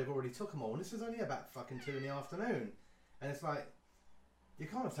they went, "Oh, they've already took them all." And this was only about fucking 2 PM. And it's like, you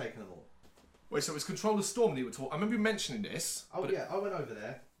can't have taken them all. Wait, so it was Control the Storm that you were talking. I remember you mentioning this. Oh yeah, I went over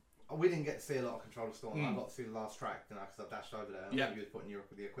there. We didn't get to see a lot of Control the Storm. I got to see the last track, because I dashed over there. And you was putting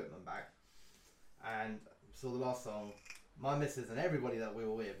the equipment back, and saw the last song. My missus and everybody that we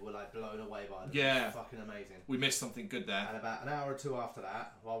were with were like blown away by it. Yeah, it was fucking amazing. We missed something good there. And about an hour or two after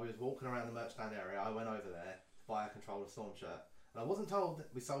that, while we was walking around the merch stand area, I went over there to buy a Control the Storm shirt. And I wasn't told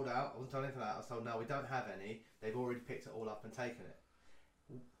that we sold out. I wasn't told anything like that. I was told, no, we don't have any. They've already picked it all up and taken it.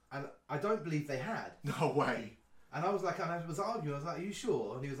 And I don't believe they had. No way. And I was like, and I was arguing, I was like, "Are you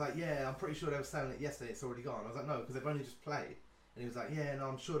sure?" And he was like, "Yeah, I'm pretty sure they were selling it yesterday, it's already gone." I was like, "No, because they've only just played." And he was like, "Yeah, no,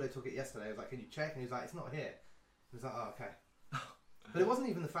 I'm sure they took it yesterday." I was like, "Can you check?" And he was like, "It's not here." He was like, "Oh, okay." But it wasn't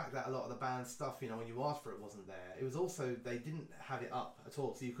even the fact that a lot of the band stuff, when you asked for it, wasn't there. It was also, they didn't have it up at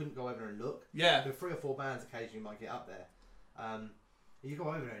all, so you couldn't go over and look. Yeah. There were 3 or 4 bands occasionally you might get up there. You go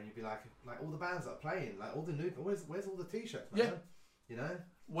over there and you'd be like all the bands that are playing, like all the new, where's all the t-shirts, man? Yeah.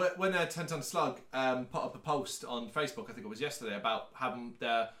 When 10 Ton Slug put up a post on Facebook, I think it was yesterday, about having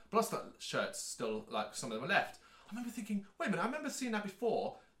their Bloodstock shirts still, like some of them are left. I remember thinking, wait a minute, I remember seeing that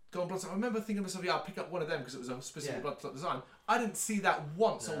before. Go on Bloodstock. I remember thinking to myself, I'll pick up one of them because it was a specific Bloodstock design. I didn't see that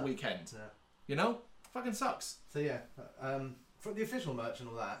once all weekend. Yeah. Fucking sucks. So yeah, for the official merch and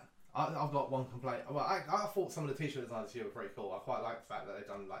all that, I've got one complaint. Well, I thought some of the t-shirt designs this year were pretty cool. I quite like the fact that they've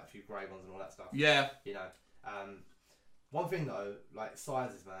done like a few grey ones and all that stuff. Yeah. You know, one thing though, like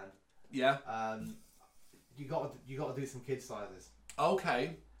sizes, man. Yeah. You got to do some kids sizes.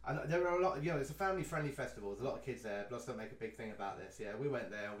 Okay. And there are a lot. You know, it's a family-friendly festival. There's a lot of kids there. Bloodstock make a big thing about this. Yeah, we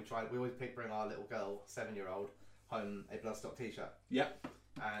went there and we tried. We always bring our little girl, 7-year-old, home a Bloodstock t-shirt. Yep.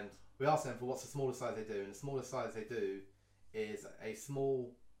 And we asked them for what's the smallest size they do, and the smallest size they do is a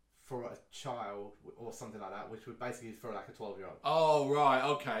small for a child or something like that, which would basically be for like a 12-year-old. Oh right,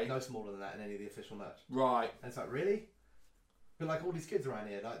 okay. No smaller than that in any of the official merch. Right. And it's like, really? But like all these kids around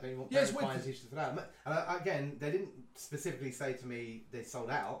here, like they want Yeah, it's buying weird. t-shirts for that. And again, they didn't specifically say to me they sold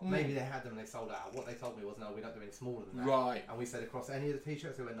out. Maybe they had them and they sold out. What they told me was, no, we don't do any smaller than that. Right. And we said across any of the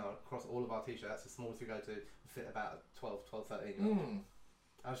t-shirts, we went, no, across all of our t-shirts, the smallest we go to fit about a 12, 13-year-old.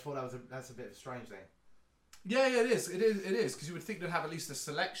 I just thought that's a bit of a strange thing. Yeah, it is. It is because you would think they'd have at least a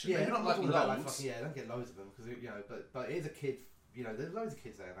selection. Yeah, maybe not like loads. Like fucking, don't get loads of them because you know. But it is a kid. You know, there's loads of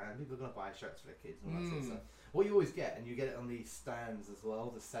kids there, man. People are gonna buy shirts for their kids and all that sort of stuff. What you always get, and you get it on these stands as well,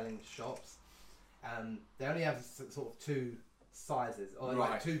 the selling shops. They only have sort of two sizes or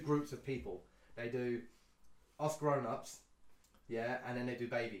like two groups of people. They do us grown-ups, yeah, and then they do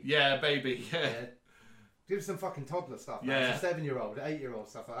baby. Yeah, baby. Yeah. Give some fucking toddler stuff. Yeah. Man. Some 7-year-old, 8-year-old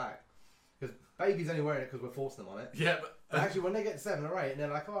stuff like that. Because baby's only wearing it because we're forcing them on it. Yeah, but actually, when they get 7 or 8, and they're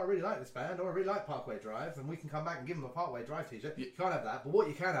like, "Oh, I really like this band," or "I really like Parkway Drive," and we can come back and give them a Parkway Drive t-shirt. You can't have that, but what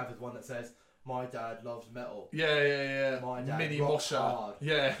you can have is one that says, "My dad loves metal." Yeah. My dad Mini rocks Mosher. hard.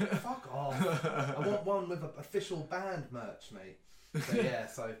 Yeah. Fuck off. I want one with official band merch, mate. So yeah,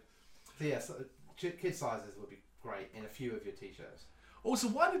 so kid sizes would be great in a few of your t-shirts. Also,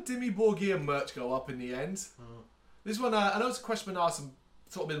 why did Dimmy Borgir merch go up in the end? This one, I know it's a question been asked and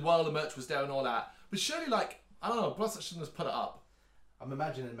sort of while the merch was there and all that, but surely, like, I don't know, Bloodstock shouldn't have put it up. I'm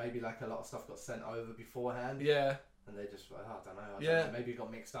imagining maybe like a lot of stuff got sent over beforehand. Yeah. And they just, I don't know. Maybe it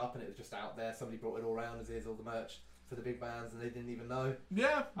got mixed up and it was just out there. Somebody brought it all around as is, all the merch for the big bands, and they didn't even know.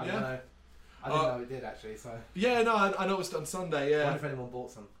 Yeah. I don't know. I didn't know it did actually. So. Yeah, no, I noticed on Sunday. Yeah. I wonder if anyone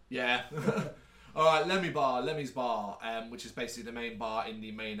bought some. Yeah. All right, Lemmy's Bar, which is basically the main bar in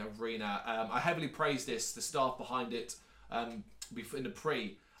the main arena. I heavily praised this, the staff behind it, before in the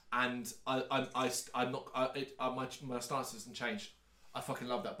pre, and my stance hasn't changed. I fucking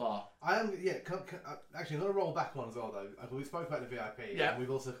love that bar. I am, yeah. Actually, I'm gonna roll back one as well though. We spoke about the VIP, and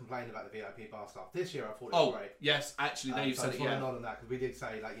we've also complained about the VIP bar staff. This year, I thought it was great. Yes, actually, now you've said it. Yeah, not on that because we did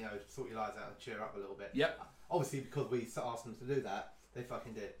say like sort your lives out and cheer up a little bit. Yep. Obviously, because we asked them to do that. They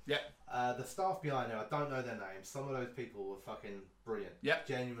fucking did. Yep. The staff behind there, I don't know their names. Some of those people were fucking brilliant. Yep.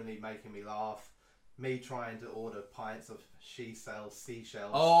 Genuinely making me laugh. Me trying to order pints of seashells.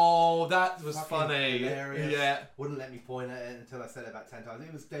 Oh, that was fucking funny. Hilarious. Yeah. Wouldn't let me point at it until I said it about 10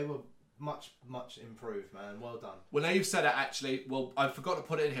 times. They were much improved, man. Well done. Well, now you've said it, actually. Well, I forgot to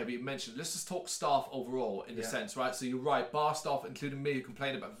put it in here, but you mentioned. Let's just talk staff overall in the sense, right? So you're right. Bar staff, including me, who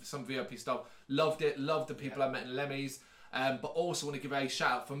complained about some VIP stuff, loved it. Loved the people I met in Lemmy's. But also want to give a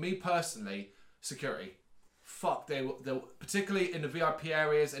shout out for me personally, security. Fuck, they were particularly in the VIP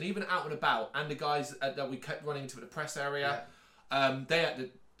areas and even out and about, and the guys that we kept running into at the press area. They had to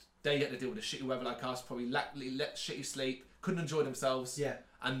deal with the shitty weather like us, probably let shitty sleep, couldn't enjoy themselves. Yeah,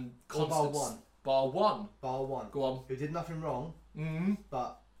 and constant. Bar one. Go on. Who did nothing wrong.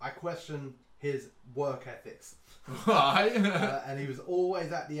 But I question his work ethics. Right. And he was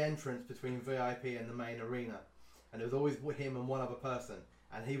always at the entrance between VIP and the main arena. And it was always him and one other person.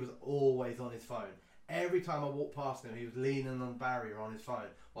 And he was always on his phone. Every time I walked past him, he was leaning on the barrier on his phone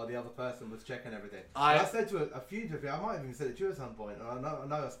while the other person was checking everything. I said to a few people, I might have even said it to you at some point, and I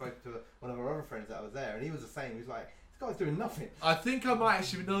know I spoke to one of our other friends that was there, and he was the same. He was like, this guy's doing nothing. I think I might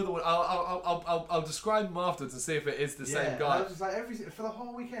actually know the one. I'll describe him afterwards and see if it is the same guy. I was just like, for the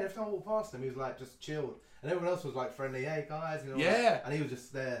whole weekend, every time I walked past him, he was like just chilled. And everyone else was like friendly, hey guys, you know. Yeah. And he was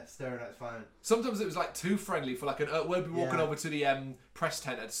just there staring at his phone. Sometimes it was like too friendly for like we'd be walking over to the press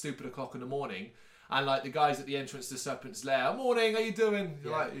tent at stupid o'clock in the morning, and like the guys at the entrance to Serpent's Lair, morning, how you doing?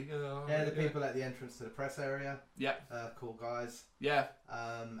 Yeah. Like, the people at the entrance to the press area. Yeah. Cool guys. Yeah.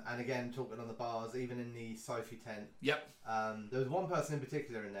 And again, talking on the bars, even in the Sophie tent. Yep. There was one person in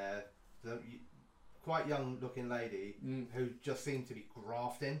particular in there, quite young looking lady, who just seemed to be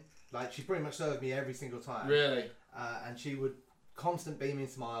grafting. Like, she pretty much served me every single time. Really? And she would constant beaming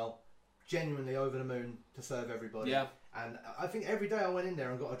smile, genuinely over the moon to serve everybody. Yeah. And I think every day I went in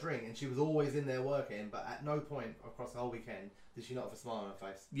there and got a drink, and she was always in there working, but at no point across the whole weekend did she not have a smile on her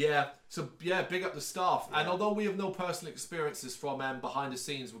face. Yeah, so yeah, big up the staff. Yeah. And although we have no personal experiences from behind the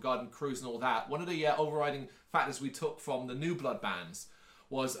scenes regarding crews and all that, one of the overriding factors we took from the New Blood bands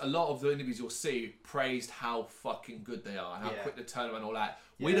was a lot of the interviews you'll see praised how fucking good they are and how quick they turn around and all that.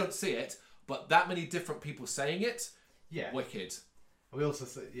 Yeah. We don't see it, but that many different people saying it, wicked. We also,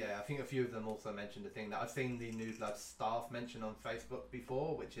 I think a few of them also mentioned a thing that I've seen the New Blood staff mention on Facebook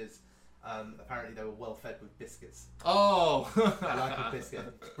before, which is apparently they were well fed with biscuits. Oh, I like a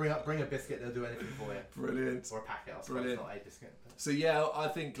biscuit. Bring a biscuit; they'll do anything for you. Brilliant. Or a packet. I suppose, not a biscuit. But. So I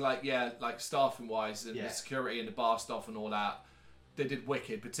think like staffing wise and the security and the bar staff and all that, they did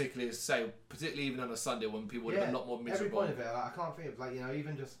wicked. Particularly even on a Sunday when people would have been a lot more miserable. Every point of it, I can't think of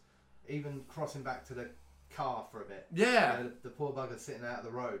even crossing back to the car for a bit. Yeah. The poor bugger's sitting out of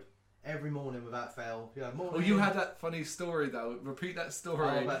the road every morning without fail. Morning. Oh, you had that funny story though. Repeat that story.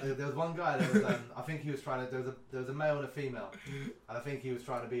 Oh, but there was one guy that was I think he was trying to. There was a male and a female, and I think he was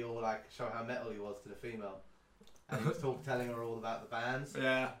trying to be all like show how metal he was to the female, and he was telling her all about the bands.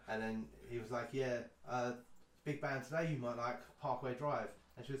 Yeah. And then he was like, big band today you might like Parkway Drive,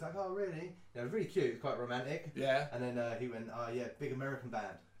 and she was like, oh really? It was really cute, quite romantic. Yeah. And then he went, oh yeah, big American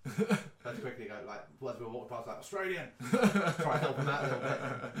band. Let's quickly go, like, as we were walking past, like, Australian! Try and help him out a little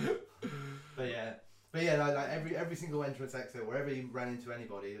bit. But yeah, like every single entrance exit, wherever he ran into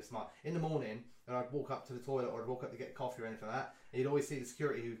anybody, he was smart. In the morning, and I'd walk up to the toilet or I'd walk up to get coffee or anything like that, and you'd always see the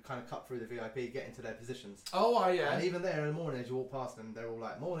security who kind of cut through the VIP, get into their positions. Oh, yeah. And even there in the morning, as you walk past them, they're all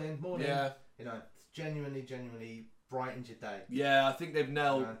like, morning. Yeah. It's genuinely brightens your day. Yeah, I think they've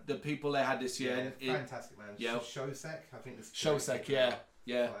nailed the people they had this year. Yeah, fantastic, man. Yeah. Showsec, I think this Showsec, yeah.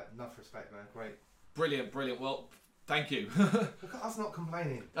 Like, enough respect, man. Great. Brilliant. Well, thank you. Look at us not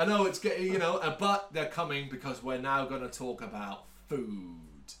complaining. I know it's getting, but they're coming because we're now going to talk about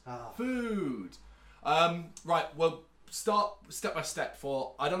food. Food. Right. Well, start step by step.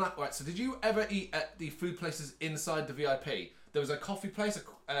 I don't know. Right. So, did you ever eat at the food places inside the VIP? There was a coffee place,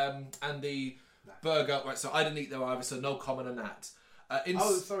 and the burger. Right. So I didn't eat there either. So no comment on that.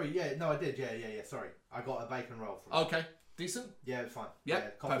 Sorry. Yeah. No, I did. Yeah. Sorry. I got a bacon roll from Okay. Decent? Yeah, it was fine.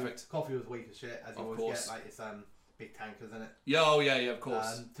 Perfect. Coffee was weak as shit, as you always get. Like, it's big tankers in it. Yeah, of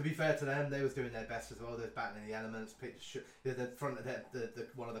course. To be fair to them, they was doing their best as well. They was battling the elements. The front of the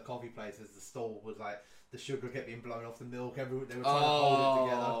one of the coffee places, the stall was like the sugar kept being blown off the milk. They were trying to hold it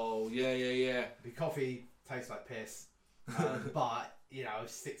together. Oh, yeah. The coffee tastes like piss, but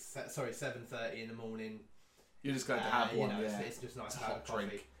 7:30 in the morning. You're just going to have one. It's just nice to have a coffee.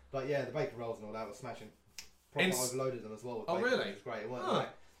 Drink. But yeah, the bacon rolls and all that was smashing. Probably overloaded them as well. Oh, really? It was great. It wasn't like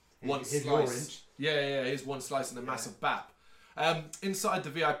one slice. Yeah. Here's one slice and a massive bap. Inside the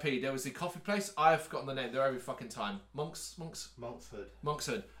VIP, there was the coffee place. I've forgotten the name. They're every fucking time.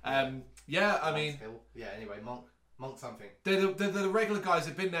 Monkshood. I mean. Anyway, Monk something. They're the regular guys.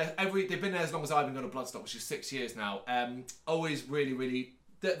 They've been there as long as I've been going to Bloodstock, which is 6 years now. Always really.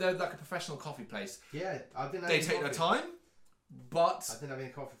 They're like a professional coffee place. Yeah, I didn't. They take their time. But I didn't have any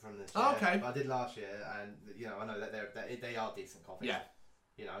coffee from this year. Okay. But I did last year, and I know that they are decent coffee. Yeah.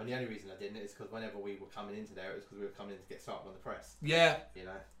 And the only reason I didn't is because whenever we were coming into there, it was because we were coming in to get started on the press. Yeah.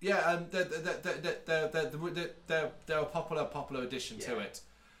 Yeah, and they're a popular addition to it.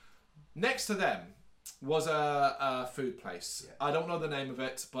 Next to them was a food place. Yeah. I don't know the name of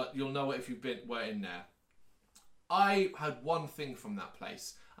it, but you'll know it if were in there. I had one thing from that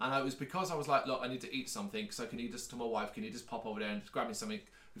place. And it was because I was like, look, I need to eat something because I can eat this to my wife. Can you just pop over there and grab me something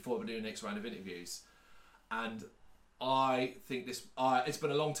before we do the next round of interviews? And I think it's been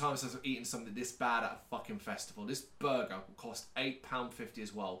a long time since I've eaten something this bad at a fucking festival. This burger cost £8.50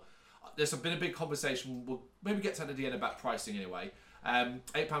 as well. There's been a big conversation. We'll maybe get to the end about pricing anyway.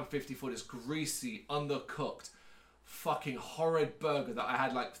 £8.50 for this greasy, undercooked, fucking horrid burger that I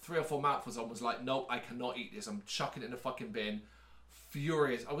had like 3 or 4 mouthfuls on. Was like, nope, I cannot eat this. I'm chucking it in a fucking bin.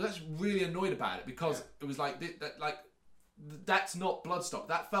 Furious. I was actually really annoyed about it because it was like that's not Bloodstock.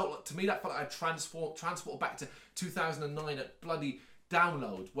 That felt like I transported back to 2009 at bloody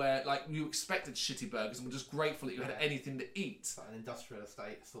Download, where like you expected shitty burgers and were just grateful that you had anything to eat. It's like an industrial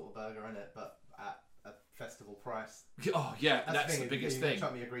estate sort of burger, isn't it? But at a festival price. Oh yeah, that's the biggest thing. You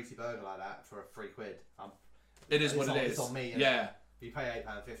chuck me a greasy burger like that for £3. It is what it is. It's on me. Yeah. You pay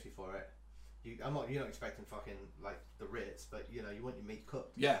 £8.50 for it. You're not expecting fucking like the Ritz, but you want your meat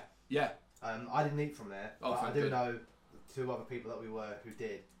cooked. Yeah. I didn't eat from there, but I do know 2 other people that we were who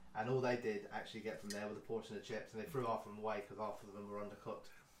did, and all they did actually get from there was a portion of chips, and they threw half of them away because half of them were undercooked.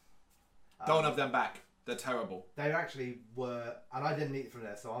 Don't have them back. They're terrible. They actually were, and I didn't eat from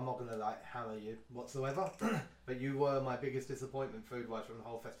there, so I'm not gonna like hammer you whatsoever. But you were my biggest disappointment food-wise from the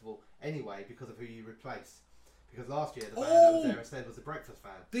whole festival, anyway, because of who you replaced. Because last year the band that was there instead was the Breakfast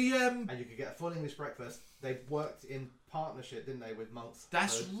Band. And you could get a full English breakfast. They worked in partnership, didn't they, with Monk's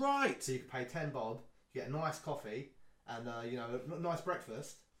That's Food. right. So you could pay 10 bob, you get a nice coffee, and you know, a nice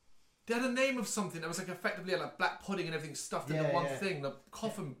breakfast. They had a name of something that was like effectively like black pudding and everything stuffed into one thing, the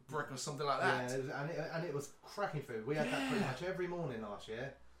coffin brick or something like that. Yeah, and it was cracking food. We had that pretty much every morning last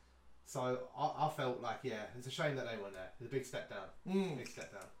year. So I felt like, it's a shame that they weren't there. It's a big step down. Big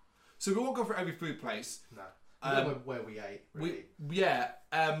step down. So we won't go for every food place. No. Where we ate, really.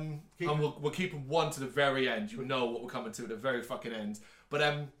 And we'll keep one to the very end. You know what we're coming to at the very fucking end. But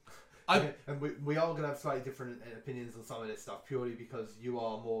and we are going to have slightly different opinions on some of this stuff, purely because you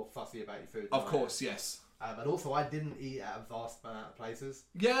are more fussy about your food. Of course, yes. But also, I didn't eat at a vast amount of places.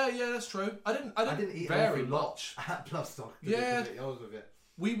 Yeah, that's true. I didn't eat very much at Bloodstock. Yeah. To be honest with you.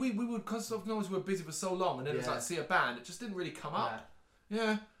 We would, because of we were busy for so long, and then it was like see a band. It just didn't really come up.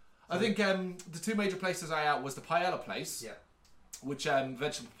 Yeah. I think the two major places I ate was the paella place, which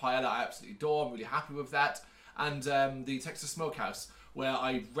vegetable paella I absolutely adore. I'm really happy with that, and the Texas Smokehouse, where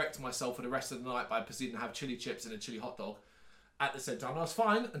I wrecked myself for the rest of the night by proceeding to have chili chips and a chili hot dog at the same time. And I was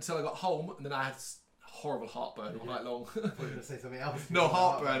fine until I got home, and then I had horrible heartburn all night long. I thought you were going to say something else. No,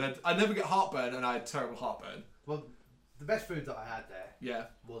 heartburn. I never get heartburn, and I had terrible heartburn. Well, the best food that I had there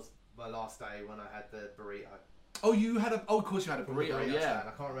was my last day when I had the burrito. Oh, you had a... Oh, of course you had a burrito, stand. yeah.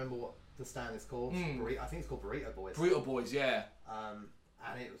 I can't remember what the stand is called. I think it's called Burrito Boys. Burrito Boys, yeah.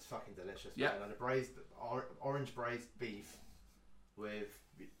 And it was fucking delicious. Yeah. And the orange braised beef with,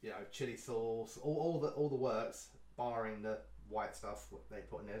 you know, chili sauce, all the works, barring the white stuff they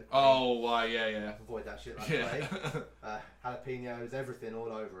put in there. Oh, why, yeah. Avoid that shit like the plague. Jalapenos, everything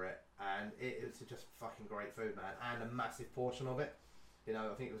all over it. And it was just fucking great food, man. And a massive portion of it. You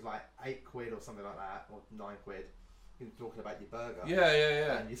know, I think it was like £8 or something like that, or £9. You were talking about your burger.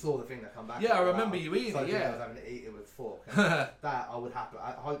 Yeah. And you saw the thing that come back. Yeah, I remember you eating it, I was having to eat it with a fork. That I would happen.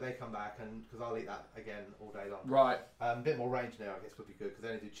 I hope they come back, and because I'll eat that again all day long. Right. A bit more range now, I guess, would be good, because they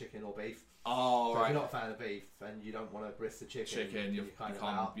only do chicken or beef. Oh, so right. if you're not a fan of beef, and you don't want to risk the chicken, you kind of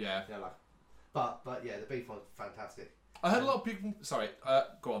can't, out. yeah. You know, like, but yeah, the beef one's fantastic. I heard a lot of people... Sorry,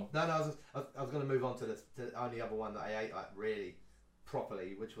 go on. No, I was going to move on to the only other one that I ate like really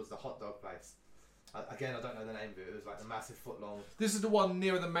properly, which was the hot dog place. Again, I don't know the name of it. It was like a massive foot long. This is the one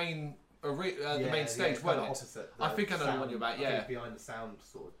near the main main stage, wasn't it? Opposite. I think I know the one you're about. Yeah, I think it's behind the sound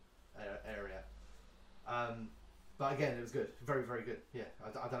sort of area. But again, it was good. Very, very good. Yeah,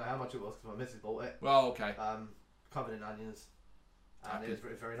 I don't know how much it was because my missus bought it. Well, okay. Covered in onions. And it was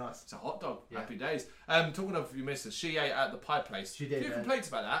very, very nice. It's a hot dog. Yeah. Happy days. Talking of your missus, she ate at the pie place. She did. A few complaints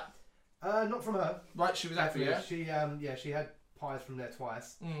about that. Not from her. Right, she was happy. Yeah. She had pies from there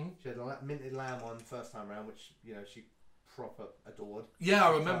twice. She had a minted lamb one first time round, which she proper adored. Yeah,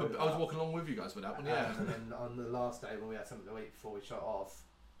 I remember. I was walking along with you guys with that one. Yeah. And then on the last day when we had something to eat before we shut off,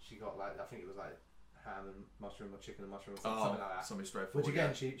 she got like, I think it was like ham and mushroom or chicken and mushroom or something like that. Something straightforward. Which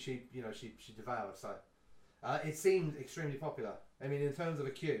again, she devoured. So it seemed extremely popular. I mean, in terms of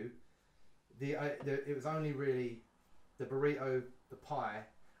a queue, it was only really the burrito, the pie.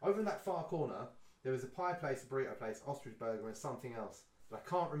 Over in that far corner, there was a pie place, a burrito place, ostrich burger, and something else. But I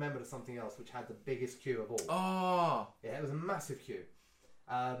can't remember the something else, which had the biggest queue of all. Oh. Yeah, it was a massive queue.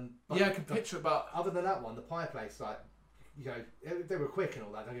 I can picture it, but other than that one, the pie place, like, they were quick and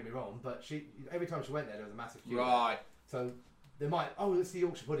all that. Don't get me wrong, but every time she went there was a massive queue. Right. So they might. Oh, it's the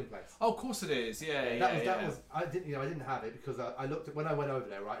Yorkshire pudding place. Oh, of course it is. Yeah. That was. I didn't have it because I looked at when I went over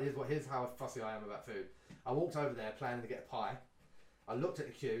there. Right. Here's how fussy I am about food. I walked over there planning to get a pie. I looked at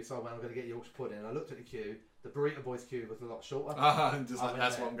the queue, so I went, I'm going to get Yorkshire pudding. And I looked at the queue. The Burrito Boys queue was a lot shorter. Just like,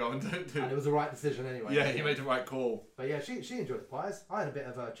 that's what I'm going to do. And it was the right decision anyway. Yeah, you made the right call. But yeah, she enjoyed the pies. I had a bit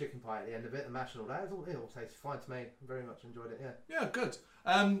of a chicken pie at the end of it, the mash and all that. It all tasted fine to me. Very much enjoyed it, yeah. Yeah, good.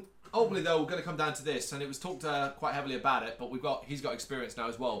 Ultimately, though, we're going to come down to this, and it was talked quite heavily about it, but he's got experience now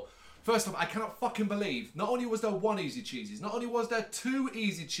as well. First off, I cannot fucking believe, not only was there one Easy Cheesies, not only was there two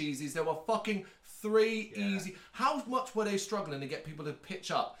Easy Cheesies, there were fucking three Easy. How much were they struggling to get people to pitch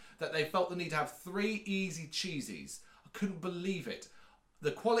up that they felt the need to have three Easy Cheesies? I couldn't believe it.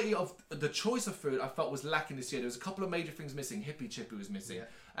 The quality of the choice of food I felt was lacking this year. There was a couple of major things missing. Hippie Chippy was missing.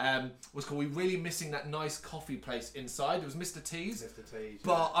 Yeah. We're really missing that nice coffee place inside. There was Mr. T's. Mr. T's.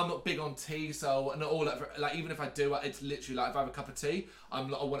 But I'm not big on tea, so and all that. Like even if I do, it's literally like if I have a cup of tea, I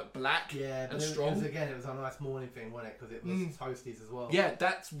want it black and strong. It was a nice morning thing, wasn't it? Because it was toasties as well. Yeah,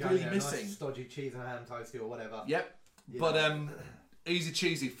 that's really missing. Nice stodgy cheese and ham toasty or whatever. Yep. But Easy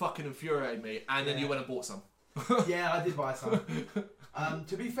cheesy fucking infuriated me, and then you went and bought some. Yeah, I did buy some.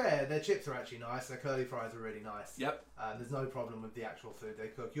 To be fair, their chips are actually nice. Their curly fries are really nice. Yep. There's no problem with the actual food they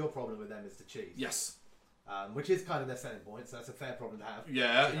cook. Your problem with them is the cheese. Yes. Which is kind of their selling point, so that's a fair problem to have.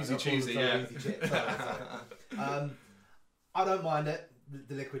 Yeah, easy cheesy, yeah. Easy chips, I don't mind it,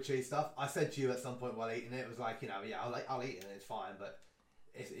 the liquid cheese stuff. I said to you at some point while eating it, was like, I'll eat it and it's fine, but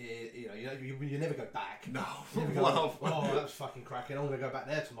you never go back. No. You never go, oh, that was fucking cracking. I'm gonna go back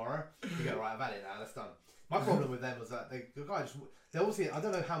there tomorrow. You go, right, I've had it now. That's done. My problem with them was that the guy they obviously, I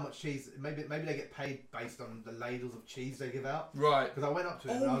don't know how much cheese. Maybe they get paid based on the ladles of cheese they give out. Right. Because I went up to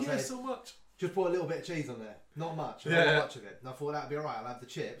him and I was like, so much. Just put a little bit of cheese on there. Not much. Not much of it. And I thought that'd be alright. I'll have the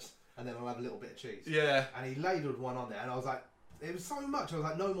chips and then I'll have a little bit of cheese. Yeah. And he ladled one on there and I was like, it was so much. I was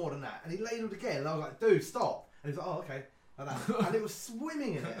like, no more than that. And he ladled again and I was like, dude, stop. And he was like, oh, okay. Like that. And it was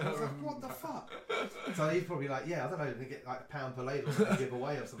swimming in it. And I was like, what the fuck? So he's probably like, yeah, I don't know, you get like £1 per ladle to give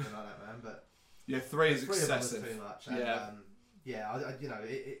away or something like that, man. But yeah, 3 is three excessive. Of them was too much. And,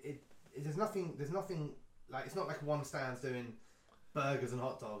 there's nothing like, it's not like one stand's doing burgers and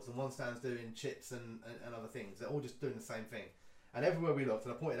hot dogs and one stand's doing chips and other things. They're all just doing the same thing. And everywhere we looked,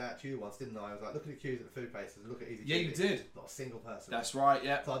 and I pointed out to you once, didn't I? I was like, look at the queues at the food places, look at Easy Yeah, you did. Not a single person. That's right,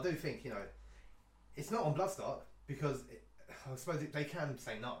 yeah. So I do think, it's not on Bloodstock because I suppose they can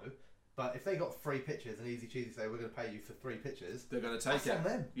say no, but if they got 3 pitchers and Easy Cheesy say, we're going to pay you for 3 pitchers, they're going to take it. That's on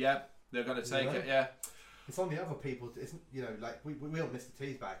them. Yeah, they're going to take it, yeah. It's on the other people. It's, like we want Mr.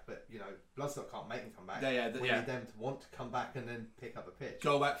 T's back, but Bloodstock can't make them come back. We need them to want to come back and then pick up a pitch.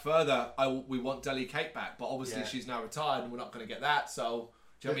 Go back further. We want Deli Cake back, but obviously she's now retired, and we're not going to get that. So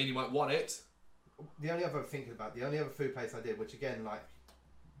do you know what I mean? You might want it. The only other food place I did, which again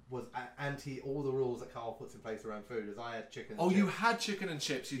was anti all the rules that Carl puts in place around food, is I had chicken. You had chicken and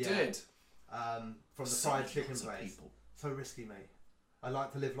chips. You did. From the fried chicken place. So risky, mate. I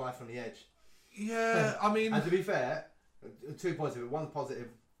like to live life on the edge. Yeah, I mean... And to be fair, 2 points of it. One positive,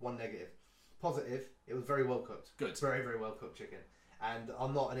 one negative. Positive, it was very well cooked. Good. Very, very well cooked chicken. And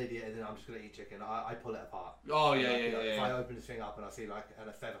I'm not an idiot and I'm just going to eat chicken. I pull it apart. Oh, yeah, If I open this thing up and I see and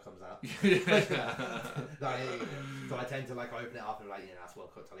a feather comes out. So I tend to open it up and that's well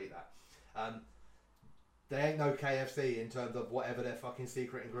cooked, I'll eat that. There ain't no KFC in terms of whatever their fucking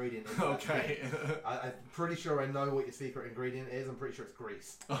secret ingredient is. Okay. I'm pretty sure I know what your secret ingredient is. I'm pretty sure it's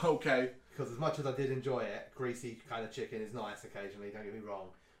grease. Okay. Because as much as I did enjoy it, greasy kind of chicken is nice occasionally, don't get me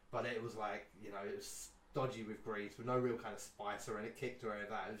wrong. But it was it was dodgy with grease, with no real kind of spice or any kick or any of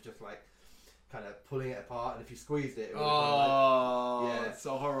that. It was just kind of pulling it apart, and if you squeezed it, it would it's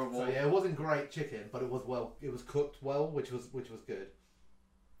so horrible. So yeah, it wasn't great chicken, but it was cooked well, which was good.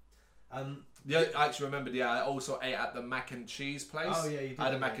 Yeah, I actually remembered. Yeah, I also ate at the mac and cheese place. Oh yeah, you did. I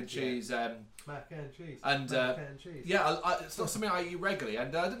had a mac and cheese. Mac and cheese. And mac and cheese. Yeah, it's not something I eat regularly,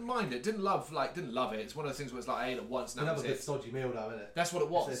 and I didn't mind it. Didn't love it. It's one of those things where it's I ate it once. Now Another good stodgy meal, though, isn't it? That's what it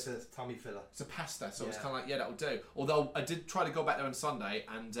was. It's a tummy filler. It's a pasta, so it's kind of that'll do. Although I did try to go back there on Sunday,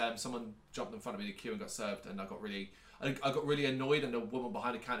 and someone jumped in front of me in the queue and got served, and I got really annoyed, and the woman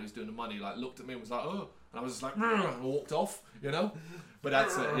behind the counter who's doing the money looked at me and was like, oh, and I was just and walked off, But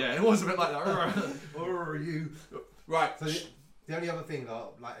that's it. Yeah, it was a bit like that. Or you. Right. So the only other thing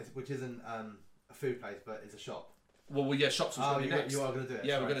though, which isn't a food place, but is a shop. Well, yeah, shops was going to be next. You are going to do it.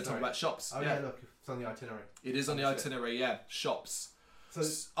 Yeah, we're going to talk about shops. Oh yeah, look, it's on the itinerary. It is on the itinerary. Yeah, shops. So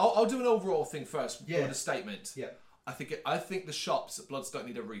I'll do an overall thing first. Yeah. With a statement. Yeah. I think the shops at Bloodstock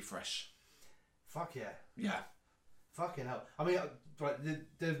need a refresh. Fuck yeah. Yeah. Fucking hell. I mean, right,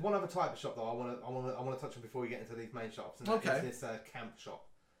 there's one other type of shop though I want to touch on before we get into these main shops. And it's this camp shop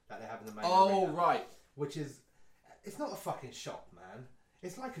that they have in the main arena, right. Which is, it's not a fucking shop, man.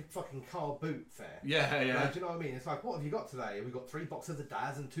 It's like a fucking car boot fair. Yeah, yeah. Do you know what I mean? It's like, what have you got today? We've got 3 boxes of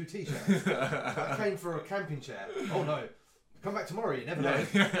Daz and 2 t-shirts. I came for a camping chair. Oh no. Come back tomorrow, you never know.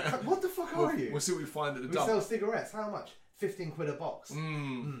 What the fuck are you? We'll see what we find at the dump. We sell cigarettes. How much? 15 quid a box.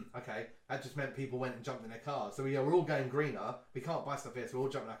 Okay, that just meant people went and jumped in their cars. So we're all going greener. We can't buy stuff here, so we all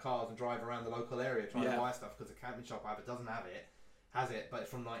jump in our cars and drive around the local area trying to buy stuff because the camping shop either doesn't have it, has it, but it's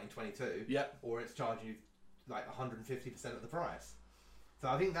from 1922. Yep. Or it's charging you 150% of the price. So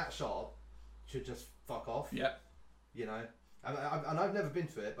I think that shop should just fuck off. Yep. And I've never been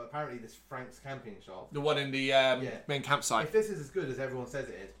to it, but apparently this Frank's camping shop, the one in the main campsite. If this is as good as everyone says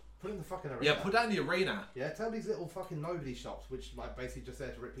it is, put it in the fucking arena. Yeah, put that in the arena. Yeah, tell these little fucking nobody shops, which basically just there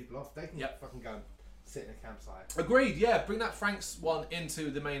to rip people off, they can fucking go and sit in a campsite. Agreed, yeah. Bring that Frank's one into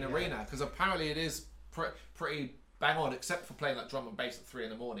the main arena, because apparently it is pretty bang on, except for playing drum and bass at 3 in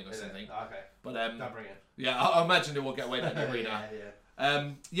the morning or something. Okay. But don't bring it. Yeah, I imagine it will get away in the arena. Yeah.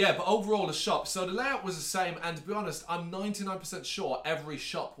 Yeah, but overall the shop, so the layout was the same, and to be honest, I'm 99% sure every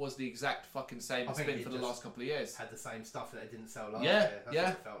shop was the exact fucking same it's been for the last couple of years. Had the same stuff that they didn't sell last year. That's what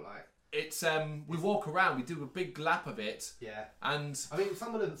it felt like. It's we walk around, we do a big lap of it. Yeah. And I mean,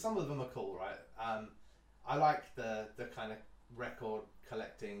 some of them are cool, right? I like the kind of record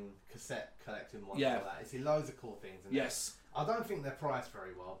collecting, cassette collecting ones like that. You see loads of cool things in there. I don't think they're priced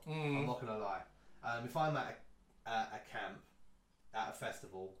very well. I'm not gonna lie. If I'm at a camp, at a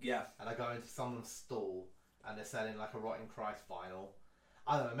festival, and I go into someone's stall and they're selling like a Rotting Christ vinyl,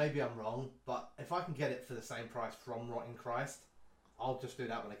 I don't know, maybe I'm wrong, but if I can get it for the same price from Rotting Christ, I'll just do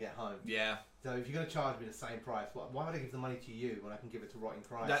that when I get home. Yeah. So if you're going to charge me the same price, why would I give the money to you when I can give it to Rotting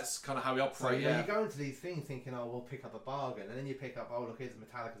Christ? That's kind of how we operate. So, you go into these things thinking, oh, we'll pick up a bargain, and then you pick up, oh, look, here's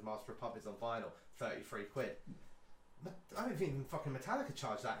Metallica's Master of Puppets on vinyl, 33 quid. I don't think even fucking Metallica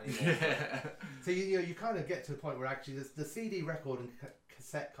charge that anymore. So you kind of get to the point where actually the CD record and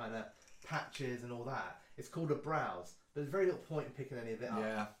cassette kind of patches and all that, it's called a browse. There's very little point in picking any of it up.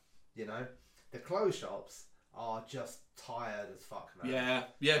 Yeah. You know? The clothes shops are just tired as fuck, man.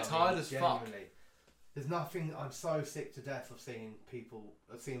 Tired as fuck. There's nothing. I'm so sick to death of seeing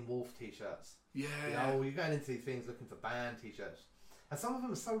Wolf t-shirts. Yeah. You know, you're going into these things looking for band t-shirts, and some of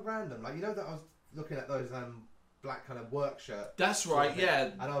them are so random. Like, you know, that I was looking at those black kind of work shirt. That's right. Yeah.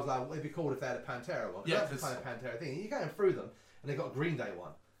 And I was like, well, it'd be cool if they had a Pantera one. Yeah, that's the kind of Pantera thing. And you're going through them, and they got a Green Day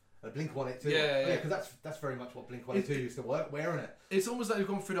one. A Blink-182. Yeah, because that's very much what Blink-182 used to wear, isn't it? It's almost like you've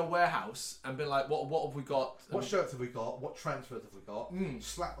gone through their warehouse and been like, what have we got? What shirts have we got? What transfers have we got?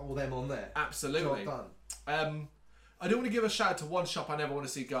 Slap all them on there. Absolutely. Job done. I do want to give a shout out to one shop I never want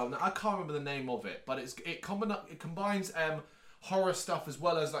to see go. Now, I can't remember the name of it, but it combines horror stuff as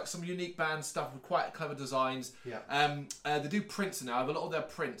well as like some unique band stuff with quite clever designs. Yeah. They do prints now. I have a lot of their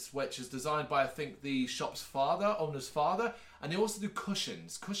prints, which is designed by I think the shop's owner's father, and they also do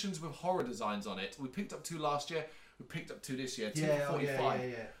cushions with horror designs on it. We picked up 2 last year. We picked up 2 this year. 2 for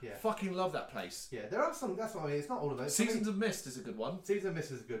 45. Yeah. Fucking love that place. Yeah, there are some. That's what I mean. It's not all of those. Seasons of Mist is a good one. Seasons of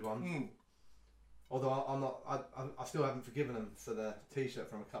Mist is a good one. Although I'm not, I still haven't forgiven them for the T-shirt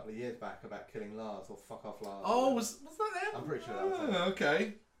from a couple of years back about killing Lars or fuck off Lars. Oh, was that them? I'm pretty sure that was them.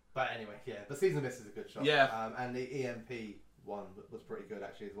 Okay. But anyway, yeah. But Season of Mist is a good shop. Yeah. And the EMP one was pretty good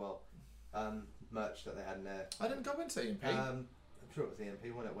actually as well. Merch that they had in there. I didn't go into EMP. I'm sure it was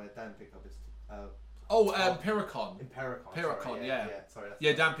EMP, wasn't it? Where Dan picked up his. Pyrrhicon. In Pyrrhicon. Pyrrhicon, yeah. Sorry.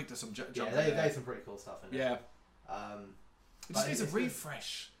 Yeah, Dan picked up some junk. Yeah, they had some pretty cool stuff in there. Yeah. It just needs a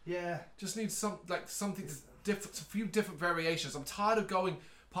refresh. Yeah. Just needs something different, a few different variations. I'm tired of going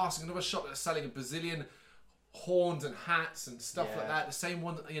passing another shop that's selling a bazillion horns and hats and stuff like that. The same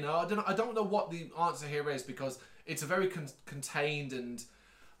one, you know. I don't know what the answer here is because it's a very contained and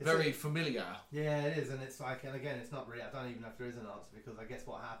very familiar. Yeah, it is, and it's like, and again, it's not really. I don't even know if there is an answer because I guess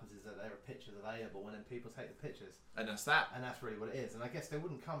what happens is that there are pictures available, and then people take the pictures, and that's that. And that's really what it is. And I guess they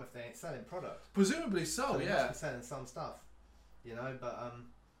wouldn't come if they ain't selling product. Presumably so, they yeah. Must be selling some stuff, you know. But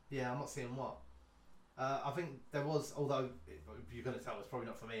yeah, I'm not seeing what. I think there was, although you're going to tell it's probably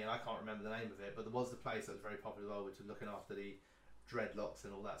not for me, and I can't remember the name of it, but there was the place that was very popular as well, which was looking after the dreadlocks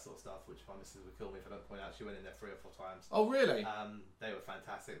and all that sort of stuff, which my missus would kill me if I don't point out. She went in there 3 or 4 times. Oh, really? They were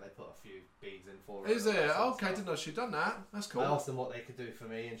fantastic. They put a few beads in for her. Is it? Okay, I didn't know she'd done that. That's cool. I asked them what they could do for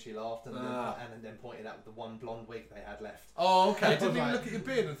me, and she laughed and then pointed out the one blonde wig they had left. Oh, okay. Didn't even look at your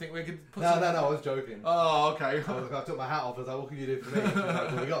beard and think we could put No, I was joking. Oh, okay. I took my hat off. I was like, what can you do for me? Like,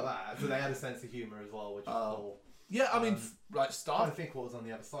 well, we got that. So they had a sense of humour as well, which was cool. Yeah, I mean, like stuff. I'm trying to think what was on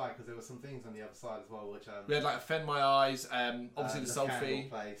the other side because there were some things on the other side as well, which we had like Offend My Eyes, obviously the Sophie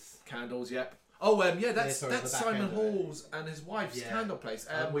place. Candles. Yep. Oh, yeah, that's Simon Hall's and his wife's candle place.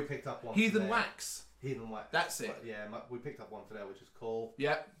 We picked up one. Heathen Wax. Heathen Wax. That's it. But, yeah, we picked up one for there, which was cool.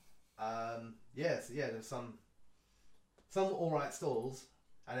 Yep. There's some alright stalls.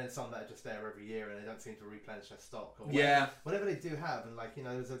 And then some that are just there every year and they don't seem to replenish their stock. Or whatever they do have. And like, you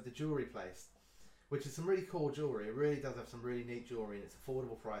know, there's the jewellery place, which is some really cool jewellery. It really does have some really neat jewellery and it's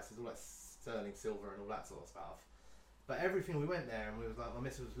affordable prices, all that sterling silver and all that sort of stuff. But everything, we went there and we was like, my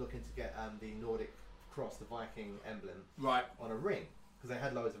missus was looking to get the Nordic cross, the Viking emblem, on a ring. Because they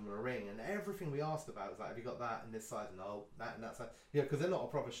had loads of them on a ring. And everything we asked about was like, have you got that and this size? No, that and that size. Yeah, because they're not a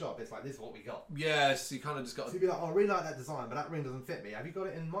proper shop. It's like, this is what we got. Yes, you kind of just got So you'd be like, oh, I really like that design, but that ring doesn't fit me. Have you got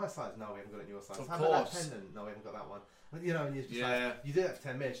it in my size? No, we haven't got it in your size. Of How course. about that pendant? No, we haven't got that one. You know, and you just like, you do that for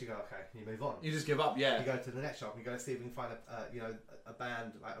 10 minutes, you go, okay, and you move on. You just give up, yeah. You go to the next shop and you go see if we can find a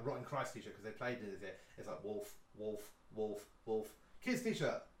band, like a Rotten Christ t-shirt, because they played it. It's like Wolf, Wolf, Wolf, Wolf. Kids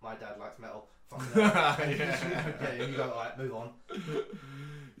t-shirt. My dad likes metal. And you go, alright, move on.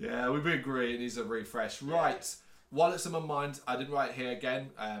 Yeah, we agree. It needs a refresh. Right. while it's in my mind, I didn't write it here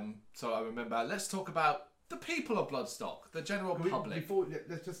again, so I remember. Let's talk about the people of Bloodstock, the general public.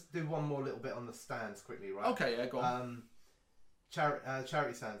 Let's just do one more little bit on the stands quickly, right? Okay, yeah, go on.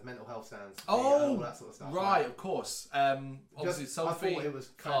 Charity stands, mental health stands, all that sort of stuff. Right, of course. Obviously, Sophie. I thought it was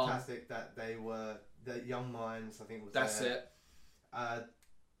fantastic that they were the Young Minds. I think was that's there. it.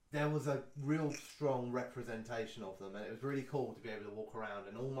 There was a real strong representation of them, and it was really cool to be able to walk around.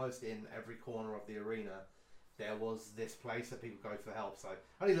 And almost in every corner of the arena, there was this place that people go for help. So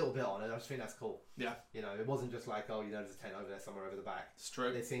only a little bit on it. I just think that's cool. Yeah. You know, it wasn't just like, oh, you know, there's a tent over there somewhere over the back. It's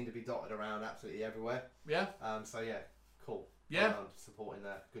true. They seemed to be dotted around absolutely everywhere. Yeah. So yeah, cool. Yeah. Supporting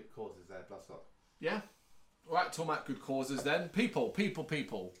their good causes there, Bloodstock. Yeah. All right, talking about good causes then. People.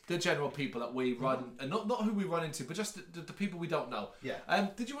 The general people that we run, and not who we run into, but just the people we don't know. Yeah.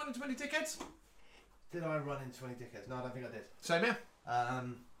 Did you run into any dickheads? Did I run into any dickheads? No, I don't think I did. Same here.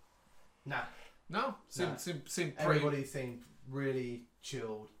 Nah. No? Seemed pretty... Everybody seemed really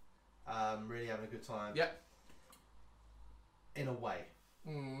chilled, really having a good time. Yeah. In a way.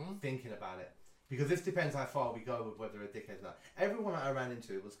 Thinking about it. Because this depends how far we go with whether a dickhead's not. Everyone that I ran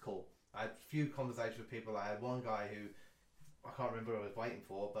into was cool. I had a few conversations with people. I had one guy who, I can't remember who I was waiting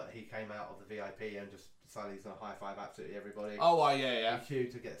for, but he came out of the VIP and just decided he's going to high five absolutely everybody. Oh, yeah. He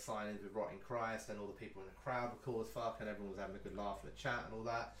queued to get signed-ins with Rotting Christ, and all the people in the crowd were cool as fuck, and everyone was having a good laugh and a chat and all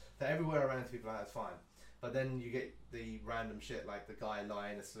that. So everywhere around people like that's fine. But then you get the random shit like the guy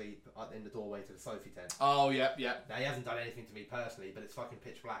lying asleep in the doorway to the Sophie tent. Oh, yeah. Now, he hasn't done anything to me personally, but it's fucking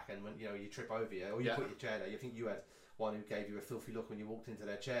pitch black, and when you trip over you, or you put your chair there, you think you had one who gave you a filthy look when you walked into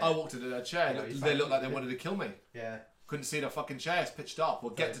their chair. I walked into their chair. They looked like they wanted to kill me. Yeah. Couldn't see their fucking chairs, pitched up.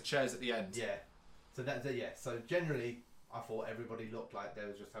 We'll get to chairs at the end. Yeah. So So generally, I thought everybody looked like they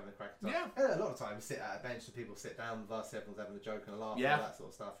were just having a crack at Yeah. And a lot of times, you sit at a bench and people sit down with us, everyone's having a joke and a laugh and all that sort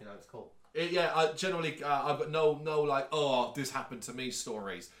of stuff. You know, it's cool. I generally, I've got no like, oh, this happened to me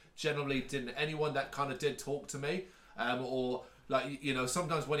stories. Generally, didn't anyone that kind of did talk to me, or like,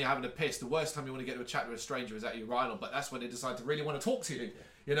 sometimes when you're having a piss, the worst time you want to get to a chat with a stranger is at your urinal, but that's when they decide to really want to talk to you,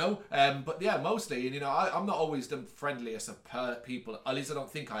 But yeah, mostly, and I'm not always the friendliest of people, at least I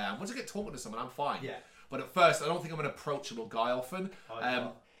don't think I am. Once I get talking to someone, I'm fine. Yeah. But at first, I don't think I'm an approachable guy often.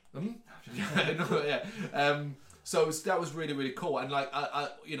 So that was really, really cool. And like,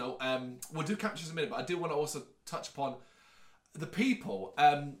 we'll do captures in a minute, but I do want to also touch upon the people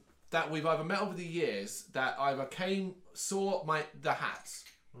that we've either met over the years that either saw the hats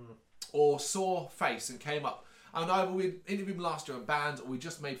or saw face and came up. And either we interviewed them last year in bands or we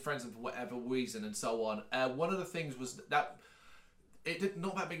just made friends with them for whatever reason and so on. One of the things was that it did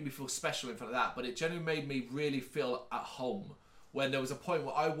not about making me feel special in front of that, but it generally made me really feel at home. When there was a point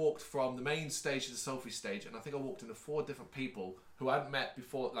where I walked from the main stage to the Sophie stage, and I think I walked into 4 different people who I hadn't met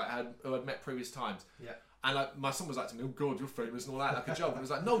before, who I'd met previous times. Yeah. And like, my son was like to me, "Oh God, you're famous," and all that, like a joke. And it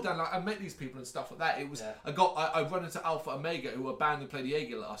was like, "No, Dan, like I met these people and stuff like that." It was I run into Alpha Omega, who were a band who played the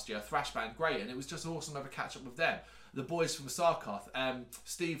Jaeger last year, a thrash band, great, and it was just awesome to have a catch up with them. The boys from Sarkoth,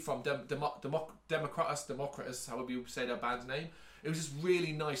 Steve from Democritus, however you say their band's name. It was just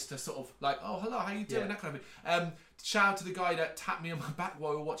really nice to sort of like, "Oh, hello, how you doing?" That kind of thing. Shout out to the guy that tapped me on my back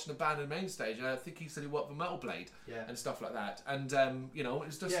while we were watching the band in the main stage. And I think he said he worked for Metal Blade and stuff like that. And, it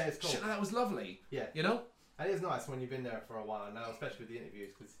was just, it's cool. Shit, that was lovely. Yeah. And it is nice when you've been there for a while now, especially with the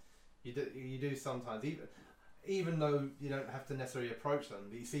interviews, because you do sometimes, even though you don't have to necessarily approach them,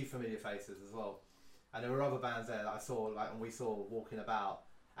 but you see familiar faces as well. And there were other bands there that I saw, and we saw walking about.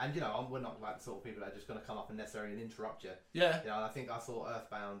 And we're not like the sort of people that are just going to come up and necessarily interrupt you. Yeah. And I think I saw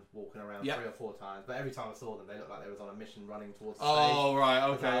Earthbound walking around 3 or 4 times, but every time I saw them, they looked like they was on a mission running towards the stage. Oh right,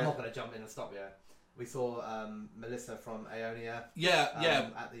 okay. I'm not going to jump in and stop you. We saw Melissa from Aeonia.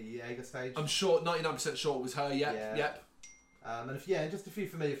 At the Jaeger stage. I'm sure, 99% sure it was her. Yep. And just a few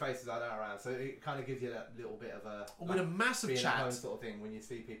familiar faces like that around, so it kind of gives you that little bit of a with a massive chat home sort of thing when you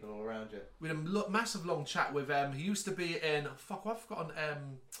see people all around you. We had a massive long chat with he used to be in I've forgotten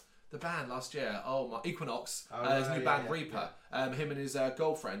the band last year. Oh my, Equinox, his new band Reaper. Him and his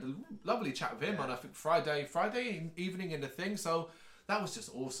girlfriend. A lovely chat with him on I think Friday evening in the thing. So that was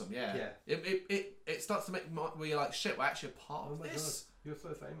just awesome. Yeah. It starts to make where you're like, shit, we're actually a part of this. God, you're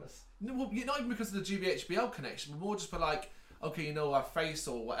so famous. No, well, not even because of the GBHBL connection, but more just for like, okay, our face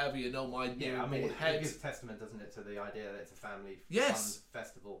or whatever, my new head. It gives testament, doesn't it, to the idea that it's a family fun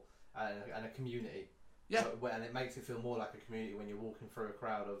festival and a community. Yeah. And it makes it feel more like a community when you're walking through a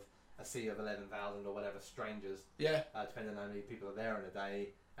crowd of a sea of 11,000 or whatever strangers. Yeah. Depending on how many people are there in a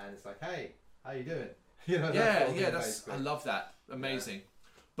day, and it's like, hey, how you doing? I love that. Amazing. Yeah.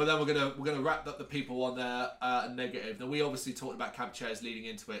 But then we're gonna wrap up the people on their negative. Now we obviously talked about camp chairs leading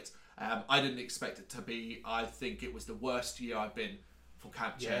into it. I didn't expect it to be. I think it was the worst year I've been for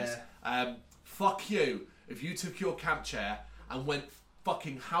camp chairs. Fuck you. If you took your camp chair and went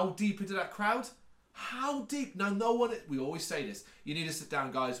fucking how deep into that crowd? How deep? Now, no one... We always say this. You need to sit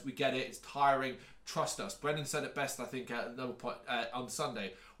down, guys. We get it. It's tiring. Trust us. Brendan said it best, I think, at another point on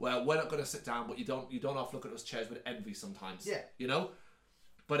Sunday, where we're not going to sit down, but you don't have to look at those chairs with envy sometimes. Yeah. You know?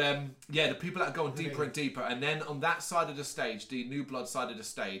 But, the people that are going deeper and deeper, and then on that side of the stage, the new blood side of the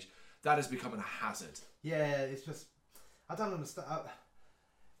stage, that is becoming a hazard. Yeah, it's just... I don't understand...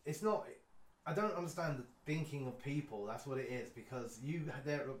 It's not... I don't understand the thinking of people. That's what it is, because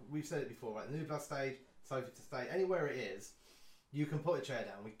we've said it before, right? The new blood stage, sofa to stage, anywhere it is, you can put a chair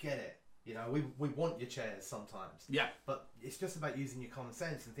down. We get it. You know, we want your chairs sometimes. Yeah. But it's just about using your common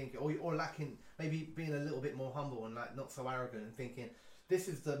sense and thinking, or lacking, maybe being a little bit more humble and like not so arrogant and thinking, this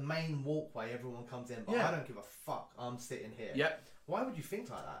is the main walkway everyone comes in, but I don't give a fuck. I'm sitting here. Yep. Why would you think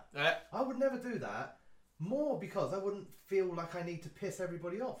like that? Yeah. I would never do that. More because I wouldn't feel like I need to piss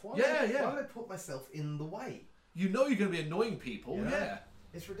everybody off. Why would I put myself in the way? You know you're going to be annoying people. You know? Yeah.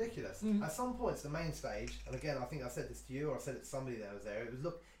 It's ridiculous. At some points, the main stage, and again, I think I said this to you, or I said it to somebody that was there. It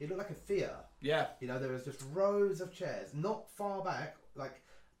looked like a theatre. Yeah. You know, there was just rows of chairs, not far back, like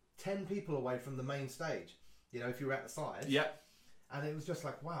 10 people away from the main stage. You know, if you were at the side. Yeah. And it was just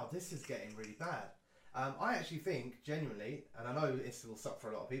like, wow, this is getting really bad. I actually think, genuinely, and I know this will suck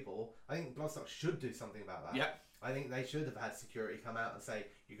for a lot of people, I think Bloodstock should do something about that. Yeah. I think they should have had security come out and say,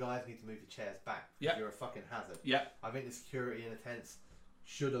 you guys need to move the chairs back because you're a fucking hazard. Yeah. I think the security in the tents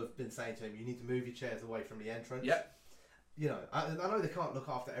should have been saying to him, you need to move your chairs away from the entrance. Yeah. You know, I know they can't look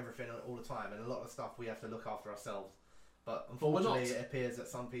after everything all the time, and a lot of stuff we have to look after ourselves. But unfortunately, it appears that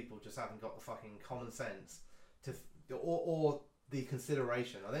some people just haven't got the fucking common sense to, or the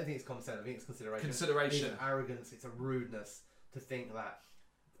consideration. I don't think it's common sense. I think it's consideration. It's an arrogance. It's a rudeness to think that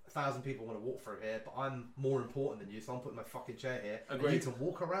 1,000 people want to walk through here, but I'm more important than you, so I'm putting my fucking chair here. Agreed. And you can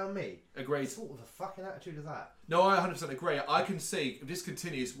walk around me. Agreed. What sort of a fucking attitude is that? No, I 100% agree. I can see if this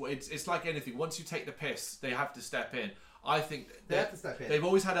continues. It's like anything. Once you take the piss, they have to step in. I think they have to step in. They've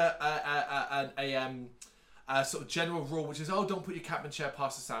always had a sort of general rule, which is, don't put your captain chair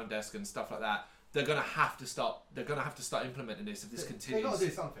past the sound desk and stuff like that. They're gonna have to start implementing this if this continues. They've got to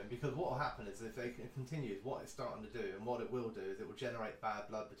do something, because what will happen is if they continue what it's starting to do, and what it will do is it will generate bad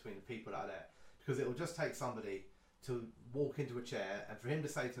blood between the people that are there, because it will just take somebody to walk into a chair and for him to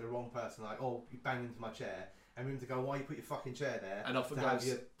say to the wrong person like, "Oh, you banged into my chair," and for him to go, "Why you put your fucking chair there?" and off it to goes. Have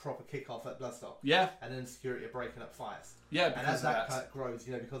your proper kick off at Bloodstock. Yeah. And then security are breaking up fights. Yeah. And as that grows,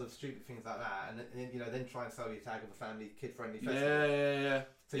 you know, because of stupid things like that, and you know, then try and sell you a tag of a family, kid-friendly festival. Yeah.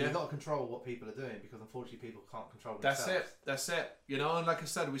 So you've got to control what people are doing, because unfortunately people can't control themselves. That's it. You know, and like I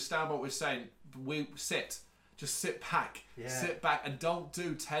said, we stand by what we're saying. We just sit back. Yeah. Sit back and don't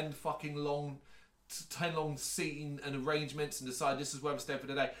do 10 long seating and arrangements and decide this is where I'm staying for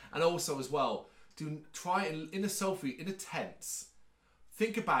the day. And also as well, try in the tents.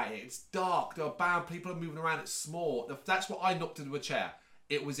 Think about it. It's dark. There are bad people are moving around. It's small. That's what I knocked into a chair.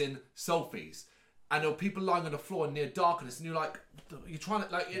 It was in Selfies. And there were people lying on the floor in near darkness, and you're trying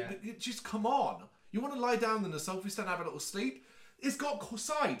to just come on. You want to lie down in the sofa stand and have a little sleep? It's got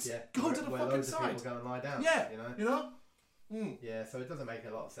sides. Yeah. Go to the fucking side. People go and lie down. Yeah. You know. Yeah. So it doesn't make a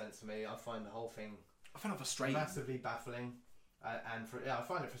lot of sense to me. I find the whole thing. I find it frustrating. Massively baffling, I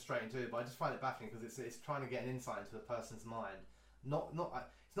find it frustrating too. But I just find it baffling because it's trying to get an insight into a person's mind. It's not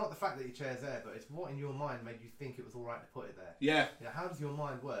the fact that your chair's there, but it's what in your mind made you think it was all right to put it there. Yeah. You know, how does your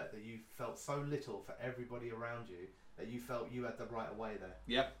mind work that you felt so little for everybody around you that you felt you had the right of way there?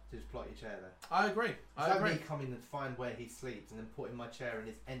 Yep. To just plot your chair there. I agree. I agree. Me coming and find where he sleeps and then putting my chair in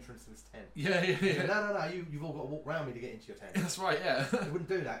his entrance to his tent. Yeah. No. You've all got to walk around me to get into your tent. That's right. Yeah. You wouldn't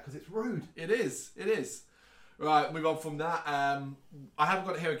do that because it's rude. It is. Right, move on from that. I haven't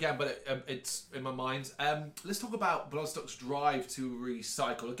got it here again, but it's in my mind. Let's talk about Bloodstock's drive to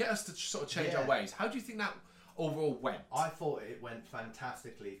recycle. Get us to sort of change our ways. How do you think that overall went? I thought it went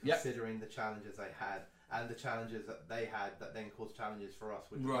fantastically, considering the challenges they had and the challenges that they had that then caused challenges for us,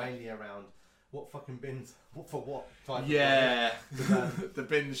 which were mainly around what fucking bins, for what type of the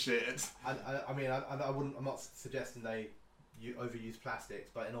bin shit. I'm not suggesting you overuse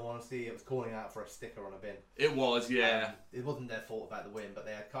plastics, but in all honesty, it was calling out for a sticker on a bin. It was, yeah. It wasn't their fault about the wind, but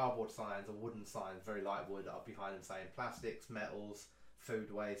they had cardboard signs or wooden signs, very light wood, up behind them saying plastics, metals,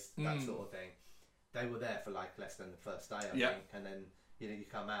 food waste, that sort of thing. They were there for like less than the first day, I think, and then you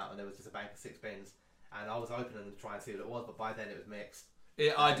come out and there was just a bank of 6 bins, and I was opening them to try and see what it was, but by then it was mixed.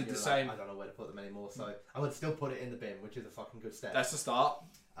 I did the same. I don't know where to put them anymore, so I would still put it in the bin, which is a fucking good step. That's the start.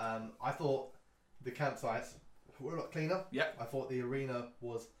 I thought the campsites were a lot cleaner. Yep. I thought the arena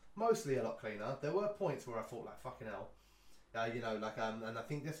was mostly a lot cleaner. There were points where I thought like fucking hell. You know, like and I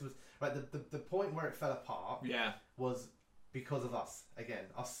think this was like the point where it fell apart. Yeah. Was because of us again,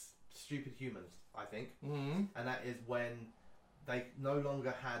 us stupid humans. I think, Mm-hmm. and that is when they no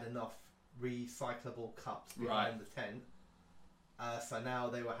longer had enough recyclable cups behind the tent. So now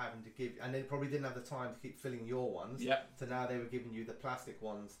they were having to give, and they probably didn't have the time to keep filling your ones. Yep. So now they were giving you the plastic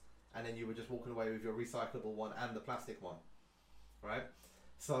ones, and then you were just walking away with your recyclable one and the plastic one, right?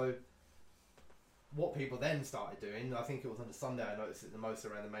 So what people then started doing, I think it was on the Sunday I noticed it the most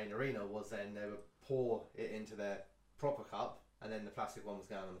around the main arena, was then they would pour it into their proper cup, and then the plastic one was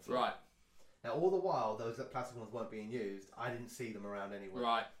going on the floor. Right. Now all the while those plastic ones weren't being used, I didn't see them around anywhere.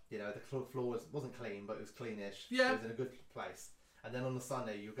 Right. You know, the floor wasn't clean, but it was cleanish. Yeah. It was in a good place. And then on the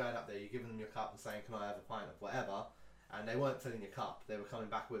Sunday, you're going up there, you're giving them your cup and saying, "Can I have a pint of whatever?" And they weren't filling your cup. They were coming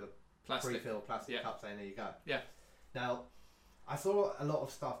back with a pre-filled plastic cup saying, "There you go." Yeah. Now, I saw a lot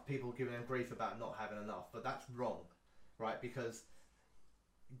of stuff, people giving them grief about not having enough, but that's wrong, right? Because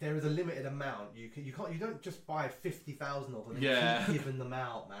there is a limited amount. You don't just buy 50,000 of them and keep giving them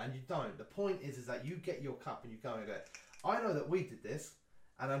out, man. You don't. The point is that you get your cup and you go and go. I know that we did this,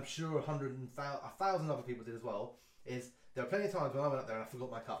 and I'm sure 1,000 other people did as well. There were plenty of times when I went up there and I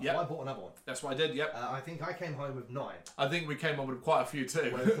forgot my cup. Yep. So I bought another one. That's what I did, yep. I think I came home with 9. I think we came on with quite a few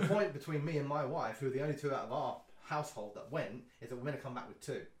too. Whereas the point between me and my wife, who are the only 2 out of our household that went, is that we're going to come back with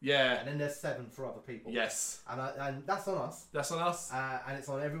 2. Yeah. And then there's 7 for other people. Yes. And that's on us. That's on us. And it's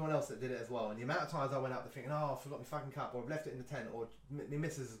on everyone else that did it as well. And the amount of times I went up there thinking, "Oh, I forgot my fucking cup," or "I've left it in the tent," or "My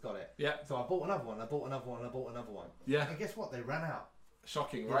missus has got it." Yeah. So I bought another one, I bought another one, I bought another one. Yeah. And guess what? They ran out.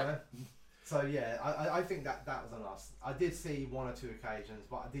 Shocking, right? You know? So yeah, I think that was on us. I did see 1 or 2 occasions,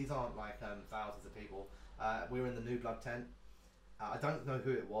 but these aren't like thousands of people. We were in the New Blood tent. I don't know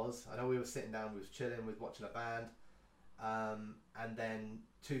who it was. I know we were sitting down, we was chilling, we was watching a band, and then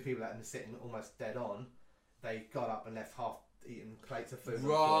 2 people that had been sitting almost dead on, they got up and left half-eaten plates of food on the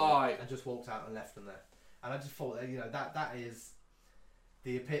floor and just walked out and left them there. And I just thought that, you know, that is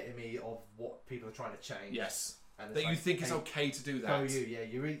the epitome of what people are trying to change. Yes. And that you think it's okay to do that.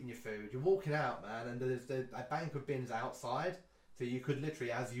 You're eating your food, you're walking out, man, and there's a bank of bins outside, so you could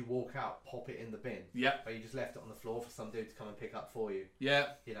literally, as you walk out, pop it in the bin. Yeah. But you just left it on the floor for some dude to come and pick up for you.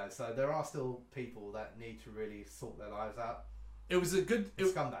 Yeah. You know, so there are still people that need to really sort their lives out. It was a good...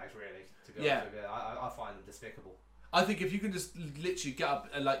 Scumbags, really, to be honest with you. I find them despicable. I think if you can just literally get up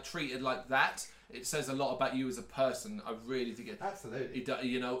and like treat it like that, it says a lot about you as a person. I really think it. Absolutely.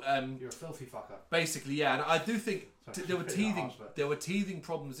 You know, you're a filthy fucker. Basically, yeah, and I do think there were teething. Harsh, there were teething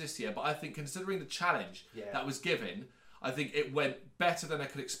problems this year, but I think considering the challenge that was given, I think it went better than I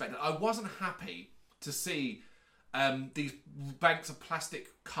could expect. I wasn't happy to see these banks of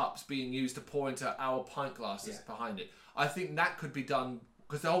plastic cups being used to pour into our pint glasses behind it. I think that could be done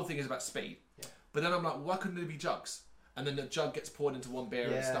because the whole thing is about speed. Yeah. But then I'm like, why couldn't there be jugs? And then the jug gets poured into one beer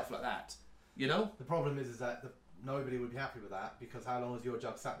and stuff like that. You know? The problem is that nobody would be happy with that, because how long has your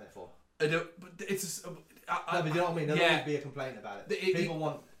jug sat there for? But it's no, but you know what I mean? There'll always be a complaint about it. People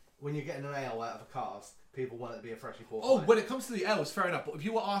want, when you're getting an ale out of a cask, people want it to be a freshly poured wine. When it comes to the ales, fair enough. But if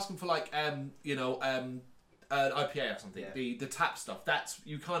you were asking for like, you know, an IPA or something, the tap stuff, that's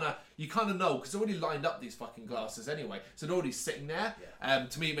you kind of know, because they're already lined up these fucking glasses anyway, so they're already sitting there.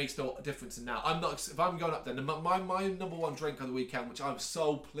 To me, it makes no difference. And now I'm not, if I'm going up there, my number one drink of the weekend, which I'm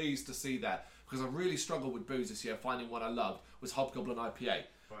so pleased to see there, because I really struggled with booze this year, finding one I loved, was Hobgoblin IPA.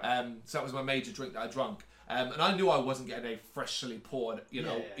 Right. So that was my major drink that I drunk, and I knew I wasn't getting a freshly poured, you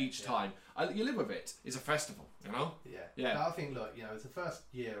know, each time. You live with it. It's a festival, you know. Yeah. No, I think, look, you know, it's the first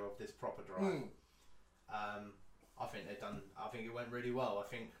year of this proper drive. I think I think it went really well. I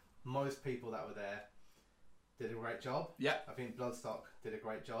think most people that were there did a great job. Yeah. I think Bloodstock did a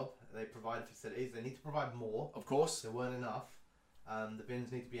great job. They provided facilities. They need to provide more. Of course. There weren't enough. The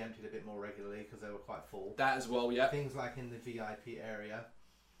bins need to be emptied a bit more regularly because they were quite full. That as well, yeah. Things like in the VIP area,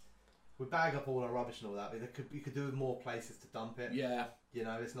 we bag up all our rubbish and all that, but you could do with more places to dump it. Yeah. You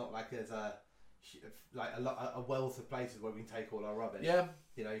know, it's not like there's a wealth of places where we can take all our rubbish. Yeah.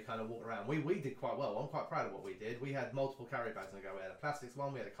 You know, you kind of walk around. We did quite well. I'm quite proud of what we did. We had multiple carry bags and go. We had a plastics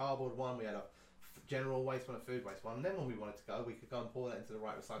one, we had a cardboard one, we had a general waste one, a food waste one. And then when we wanted to go, we could go and pour that into the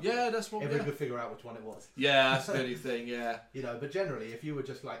right recycling. Yeah, that's what. If we could figure out which one it was. Yeah, that's the only thing. Yeah. You know, but generally, if you were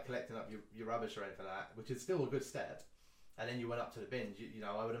just like collecting up your rubbish or anything like that, which is still a good step, and then you went up to the bins, you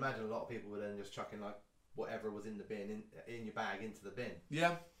know, I would imagine a lot of people would then just chucking like whatever was in the bin in your bag into the bin.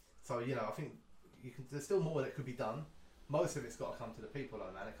 Yeah. So you know, I think there's still more that could be done. most of it's got to come to the people,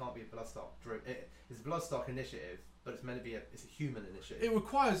 though, man. It can't be a Bloodstock. It's a Bloodstock initiative, but it's meant to be it's a human initiative. It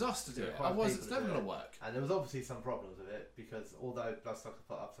requires us to do it. Otherwise, it's never going to work. And there was obviously some problems with it because although Bloodstock have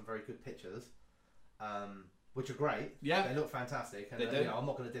put up some very good pictures, which are great, they look fantastic, and they do. You know, I'm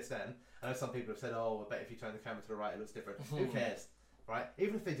not going to diss them. I know some people have said, "Oh, I bet if you turn the camera to the right, it looks different." Who cares? Right?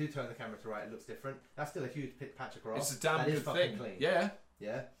 Even if they do turn the camera to the right, it looks different. That's still a huge patch of grass. It's a damn good thing. Clean. Yeah.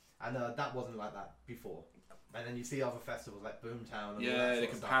 Yeah. And that wasn't like that before. And then you see other festivals like Boomtown. And all Yeah, that the sort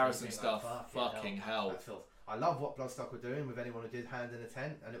of comparison stuff. stuff. Like, fucking hell. That's filth. I love what Bloodstock were doing with anyone who did hand in a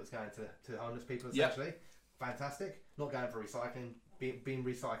tent, and it was going to homeless people essentially. Fantastic. Not going for recycling, being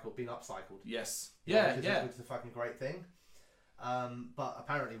recycled, being upcycled. Yes. Which is a fucking great thing. But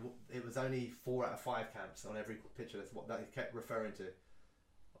apparently it was only 4 out of 5 camps on every picture. That's what they kept referring to.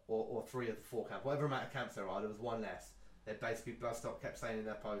 Or 3 of the 4 camps. Whatever amount of camps there are, there was one less. They basically, Bloodstock kept saying in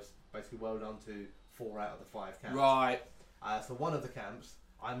their post, basically well done to 4 out of the 5 camps. Right. So one of the camps,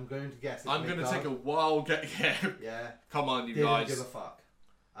 I'm going to guess. I'm going to take a wild guess. Yeah. Come on, you didn't guys. Give a fuck.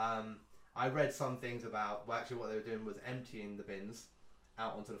 I read some things about. Well, actually, what they were doing was emptying the bins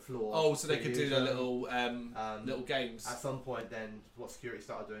out onto the floor. Oh, so they could do their little games. At some point, then what security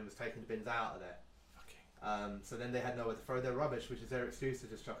started doing was taking the bins out of there. So then they had nowhere to throw their rubbish, which is their excuse to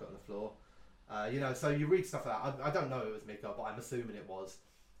just chuck it on the floor. You know, so you read stuff like that. I don't know it was Mika, but I'm assuming it was.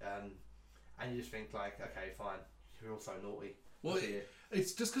 And you just think like, okay, fine, you're all so naughty. Well,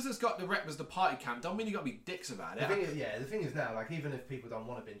 it's just because it's got the rep as the party camp, don't mean you got to be dicks about it. The thing is now, like, even if people don't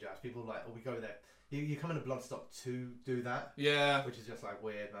want to binge out, people are like, oh, we go there. You come into Bloodstock to do that. Yeah. Which is just like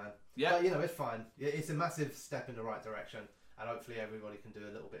weird, man. Yeah. But, you know, it's fine. It's a massive step in the right direction. And hopefully everybody can do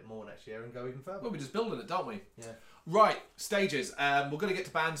a little bit more next year and go even further. Well, we're just building it, don't we? Yeah. Right, stages. We're going to get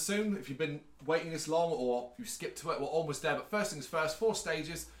to bands soon. If you've been waiting this long or you skipped to it, we're almost there. But first things first, 4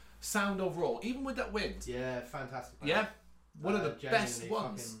 stages, sound overall. Even with that wind. Yeah, fantastic. Man. Yeah. One of the best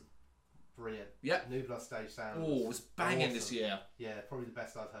ones. Brilliant. Yeah. New Blood stage sound. Oh, it was banging awesome this year. Yeah, probably the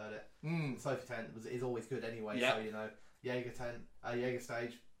best I've heard it. Sophie tent is always good anyway. Yeah. So, you know, Jaeger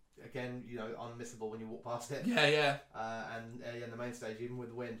stage, again, you know, unmissable when you walk past it. Yeah. And the main stage, even with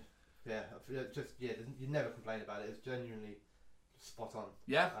the wind. Yeah, you never complain about it. It's genuinely spot on.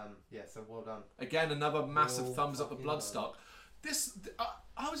 Yeah. So well done. Again, another massive thumbs up of Bloodstock.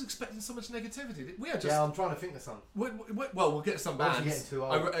 I was expecting so much negativity. We are just. Yeah, I'm trying to think of some. We'll get some bands.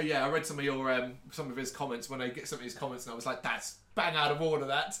 I read some of your some of his comments when I get some of his comments, and I was like, "That's bang out of order."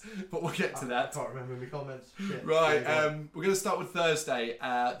 That, but we'll get to that. I can't remember my comments. Shit. Right. We're going to start with Thursday.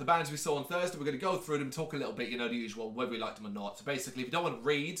 The bands we saw on Thursday, we're going to go through them, talk a little bit. You know, the usual, whether we liked them or not. So basically, if you don't want to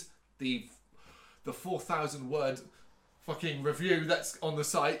read the 4,000 word fucking review that's on the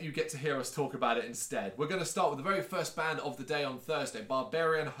site, you get to hear us talk about it instead. We're going to start with the very first band of the day on Thursday,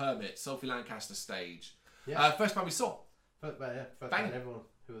 Barbarian Hermit, Sophie Lancaster stage. Yeah. First band we saw. First band everyone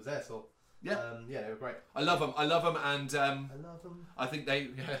who was there saw. Yeah. They were great. I love them, and I love them. I think they.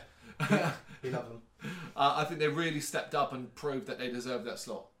 We love them. I think they really stepped up and proved that they deserve that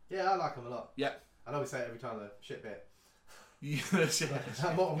slot. Yeah, I like them a lot. Yeah. I know we say it every time though. Shit beer. Yes.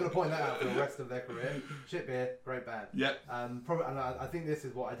 I'm going to point that out for the rest of their career. Shit beer, great band. Yep. Probably, and I think this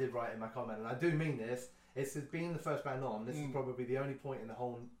is what I did write in my comment, and I do mean this. It's being the first band on. This is probably the only point in the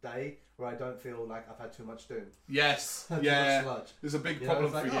whole day where I don't feel like I've had too much doom. Yes. Too yeah. much sludge. There's a big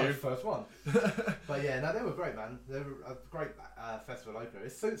problem for you. First one. But yeah, no, they were great, man. They were a great festival opener.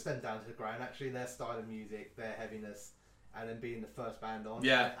 It suits them down to the ground. Actually, their style of music, their heaviness. And then being the first band on,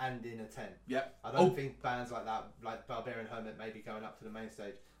 and in a tent. Yeah. I don't think bands like that, like Barbarian Hermit, maybe going up to the main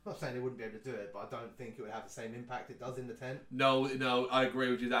stage. I'm not saying they wouldn't be able to do it, but I don't think it would have the same impact it does in the tent. No, I agree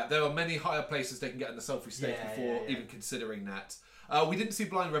with you that there are many higher places they can get on the Sophie stage before even considering that. We didn't see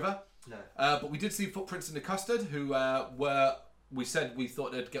Blind River, no, but we did see Footprints in the Custard, who were. We said we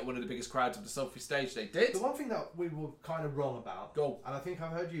thought they'd get one of the biggest crowds of the Sophie stage. They did. The one thing that we were kind of wrong about, and I think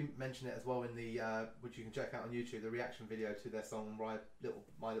I've heard you mention it as well in the which you can check out on YouTube, the reaction video to their song My Little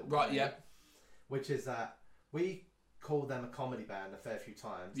Right, yeah. Which is that we called them a comedy band a fair few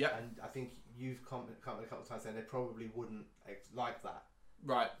times. Yeah. And I think you've commented a couple of times saying they probably wouldn't like that.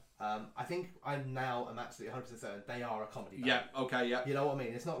 Right. I think I now am absolutely 100% certain they are a comedy band. Yeah. Okay. Yeah. You know what I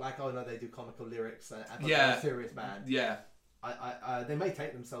mean? It's not like, oh no, they do comical lyrics and they're a serious band. Yeah. They may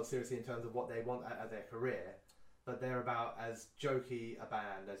take themselves seriously in terms of what they want out of their career, but they're about as jokey a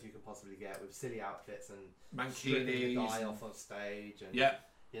band as you can possibly get, with silly outfits and stripping the guy off on stage and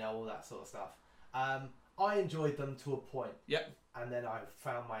you know, all that sort of stuff. I enjoyed them to a point. Yep. And then I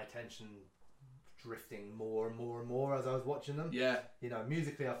found my attention drifting more and more and more as I was watching them. Yeah. You know,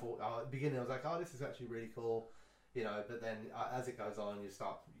 musically I thought, at the beginning I was like, oh, this is actually really cool. You know, but then as it goes on, you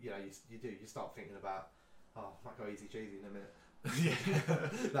start, you know, you start thinking about oh, might go easy cheesy in a minute. Yeah.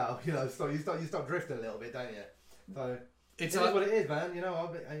 No, you know, so you start drifting a little bit, don't you? So It's it like, is what it is, man. You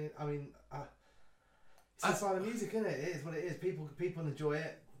know, I mean, it's the sign of music, isn't it? It is what it is. People enjoy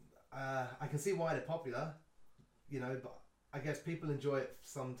it. I can see why they're popular, you know, but I guess people enjoy it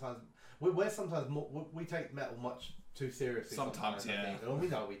sometimes. We're sometimes more, we take metal much too seriously. Sometimes, yeah. I think, and we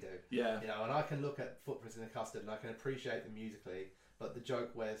know we do. yeah. You know, and I can look at Footprints in the Custard and I can appreciate them musically, but the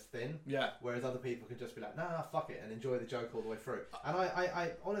joke wears thin. Yeah. Whereas other people can just be like, nah, fuck it, and enjoy the joke all the way through. And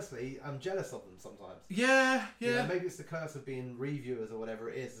I honestly, I'm jealous of them sometimes. Yeah, yeah. You know, maybe it's the curse of being reviewers or whatever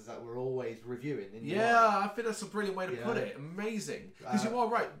it is that we're always reviewing. I think that's a brilliant way to put it. Amazing. Because you are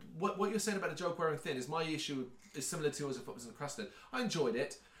right. What you're saying about the joke wearing thin is my issue is similar to yours of Footprints in the Custard. I enjoyed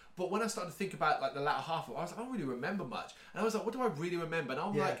it. But when I started to think about like the latter half of it, I was like, I don't really remember much. And I was like, what do I really remember? And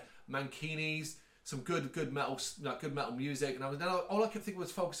I'm like, Mankinis, some good metal, like good metal music. And all I kept thinking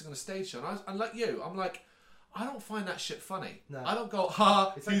was focusing on the stage show. And like you, I'm like, I don't find that shit funny. No. I don't go,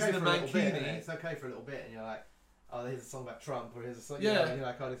 it's he's okay in a Mankini. Bit, it's okay for a little bit, and you're like, oh, here's a song about Trump, or here's a song, and you're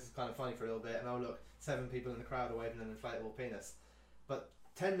like, oh, this is kind of funny for a little bit. And oh, look, 7 people in the crowd are waving an inflatable penis. But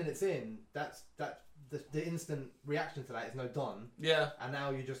 10 minutes in, the instant reaction to that is no done. Yeah. And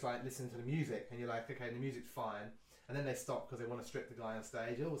now you're just like listening to the music, and you're like, okay, the music's fine. And then they stop because they want to strip the guy on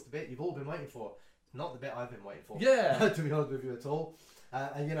stage. Oh, it's the bit you've all been waiting for. Not the bit I've been waiting for. Yeah. To be honest with you at all.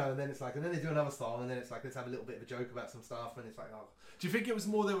 And you know, and then it's like, and then they do another song, and then it's like, let's have a little bit of a joke about some stuff, and it's like, oh. Do you think it was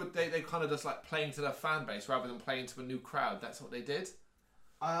more they kind of just like playing to their fan base rather than playing to a new crowd? That's what they did.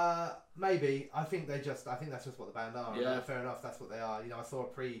 Maybe. I think that's just what the band are. Yeah. Fair enough. That's what they are. You know, I saw a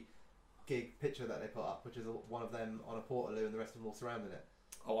pre-gig picture that they put up, which is one of them on a Portaloo, and the rest of them all surrounding it.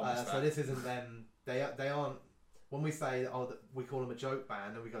 Oh, I missed that. So this isn't them. They aren't. When we say, that we call them a joke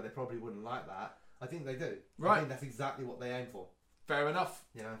band, and we go, they probably wouldn't like that. I think they do. Right. I think that's exactly what they aim for. Fair enough.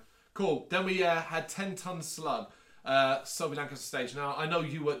 You know. Cool. Then we had 10 Ton Slug, Soviet Lancaster stage. Now I know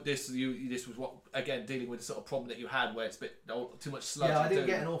you were this was what again dealing with the sort of problem that you had where it's a bit too much sludge. Yeah, I didn't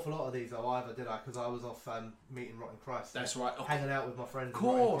get an awful lot of these though either, did I? Because I was off meeting Rotten Christ. That's right. Hanging out with my friends. Of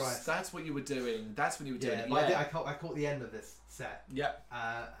course, that's what you were doing. That's when you were doing it. Yeah, I caught the end of this set. Yeah.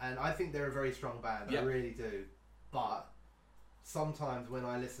 And I think they're a very strong band. Yep. I really do. But sometimes when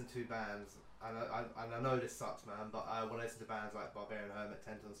I listen to bands, and I know this sucks, man, but when I listen to bands like Barbarian Hermit,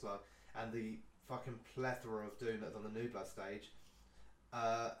 10 Ton Slug, and the fucking plethora of doom that's on the New Blood stage,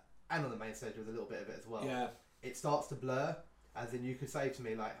 and on the main stage with a little bit of it as well, it starts to blur. As in, you could say to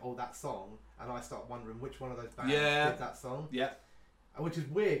me like, "Oh, that song," and I start wondering which one of those bands did that song. Yeah. Which is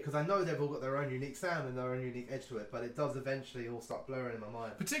weird because I know they've all got their own unique sound and their own unique edge to it, but it does eventually all start blurring in my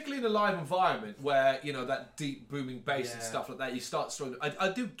mind. Particularly in a live environment where, you know, that deep booming bass and stuff like that, you start struggling. I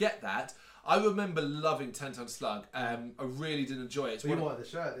do get that. I remember loving 10 Ton Slug. I really did enjoy it. You wanted the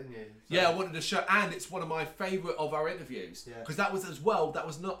shirt, didn't you? So yeah, I wanted the shirt, and it's one of my favourite of our interviews. Because that was as well. That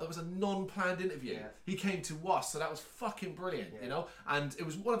was a non-planned interview. Yeah. He came to us, so that was fucking brilliant, you know. And it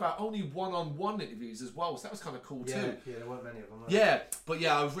was one of our only one-on-one interviews as well, so that was kind of cool too. Yeah, there weren't many of them. But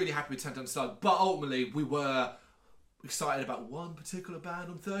I was really happy with 10 Ton Slug. But ultimately, we were excited about one particular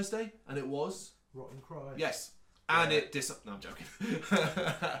band on Thursday, and it was Rotten Christ. Yes. And no, I'm joking.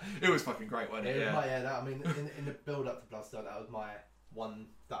 It was fucking great, wasn't it? I mean, in the build up to Bloodstock, that was my one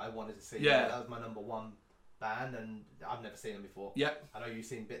that I wanted to see. Yeah. That was my number one band, and I've never seen them before. Yep. I know you've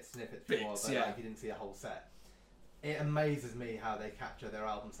seen snippets before, but like, you didn't see a whole set. It amazes me how they capture their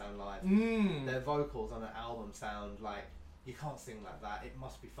album sound live. Their vocals on an album sound like, you can't sing like that. It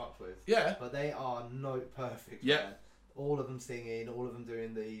must be fucked with. Yeah. But they are note perfect. Yeah. Man. All of them singing, all of them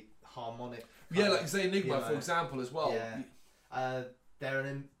doing the harmonic. Like say Enigma, for example, as well. Yeah. They're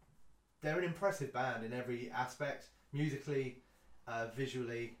an impressive band in every aspect. Musically,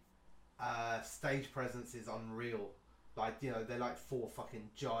 visually, stage presence is unreal. Like, you know, they're like 4 fucking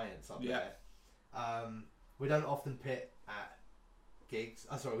giants up there. We don't often pit at gigs.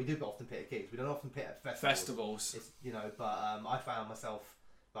 We do often pit at gigs. We don't often pit at festivals. It's, you know, but I found myself,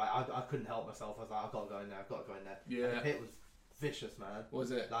 like, I couldn't help myself. I was like, I've got to go in there. Yeah. And the pit was vicious, man.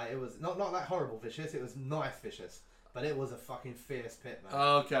 Was it? Like, it was not that horrible vicious. It was nice vicious, but it was a fucking fierce pit, man.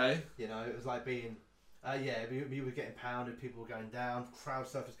 Okay. You know, it was like being, we were getting pounded. People were going down. Crowd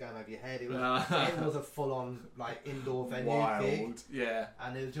stuff was going over your head. It was a full on like indoor venue gig. Yeah.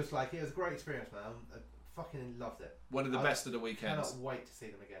 And it was just like, it was a great experience, man. I fucking loved it. One of the best of the weekends. Cannot wait to see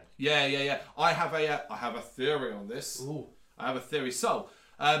them again. Yeah. I have a theory on this. Ooh. I have a theory. So.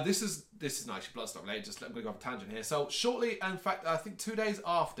 This is not actually Bloodstock related, just I'm going to go off a tangent here. So shortly, in fact, I think 2 days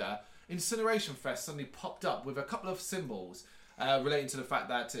after, Incineration Fest suddenly popped up with a couple of cymbals relating to the fact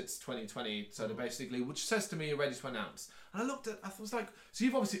that it's 2020, so they're basically, which says to me you're ready to announce. And I was like, so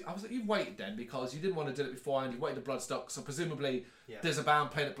you've obviously, I was like, you've waited then because you didn't want to do it beforehand, you waited the Bloodstock, so presumably there's a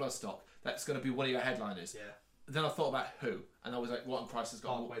band playing at Bloodstock that's going to be one of your headliners. Yeah. Then I thought about who, and I was like, Rotten Christ has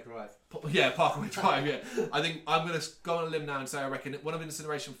got Parkway Drive. Yeah, Parkway Drive. Yeah, I think I'm going to go on a limb now and say I reckon one of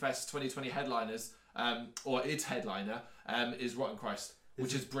Incineration Fest's 2020 headliners, or its headliner, is Rotten Christ,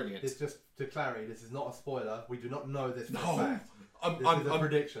 which is brilliant. It's just to clarity. This is not a spoiler. We do not know this for a fact. I'm a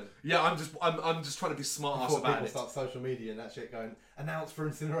prediction. Yeah, I'm just trying to be smart ass about people it. Start social media and that shit going announce for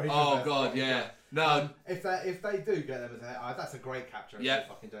Incineration. Oh Fest, god, yeah. No, if they do get them as a that's a great capture. If they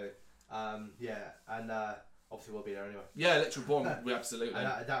fucking do. And obviously we'll be there anyway. Yeah, Electric Born, we absolutely.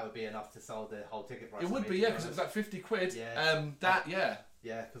 And that would be enough to sell the whole ticket price. It would be, yeah, because it was like 50 quid. Yeah.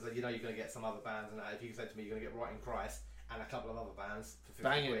 Yeah, because you know you're going to get some other bands, and if you said to me you're going to get Rotten Christ and a couple of other bands for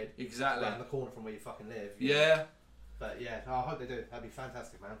 50 quid, exactly, around the corner from where you fucking live. Yeah. But yeah, I hope they do. That'd be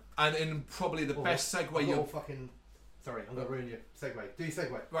fantastic, man. And in probably the best segue you fucking. Sorry, I'm gonna ruin your segue. Do your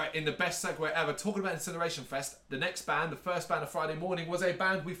segue. Right, in the best segue ever. Talking about Incineration Fest, the next band, the first band of Friday morning, was a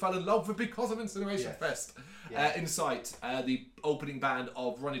band we fell in love with because of Incineration Fest. Insight, the opening band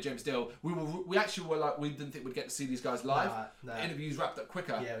of Ronnie James Dio. We actually were like, we didn't think we'd get to see these guys live. No. Interviews wrapped up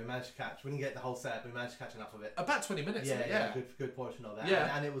quicker. Yeah, we managed to catch. We didn't get the whole set, but we managed to catch enough of it. About 20 minutes. Yeah. Good portion of that.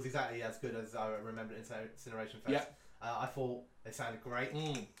 Yeah. And it was exactly as good as I remembered Incineration Fest. Yeah. I thought they sounded great.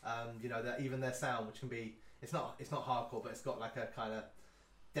 You know, even their sound, which can be, it's not hardcore, but it's got like a kind of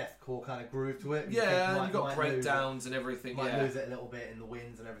deathcore kind of groove to it. Yeah, you've got breakdowns and everything. Might lose it a little bit in the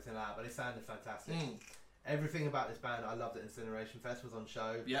winds and everything like that, but it sounded fantastic. Everything about this band I loved at Incineration Fest was on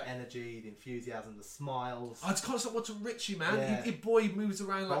show. The energy, the enthusiasm, the smiles. I just can't stop watching Richie, man. Yeah. He boy moves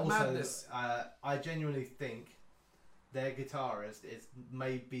around like madness. I genuinely think their guitarist is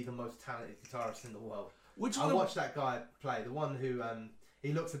maybe the most talented guitarist in the world. I watched that guy play. The one who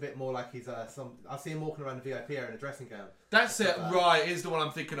he looks a bit more like he's I see him walking around the VIP area in a dressing gown. That's it, right? Is the one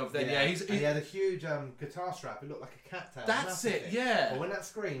I'm thinking of. Then he had a huge guitar strap. It looked like a cat tail. That's it. Yeah. But when that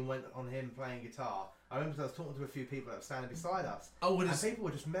screen went on him playing guitar, I remember I was talking to a few people that were standing beside us. And people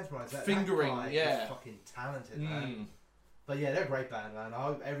were just mesmerised. Fingering, that guy is fucking talented, man. But yeah, they're a great band, man. I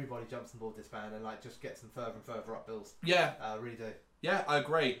hope everybody jumps on board this band and like just gets them further and further up bills. Yeah. Really do. Yeah, I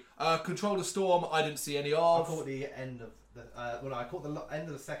agree. Control the Storm, I didn't see any of. I caught the end of the I caught the end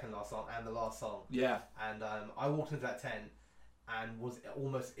of the second last song and the last song. Yeah. And I walked into that tent and was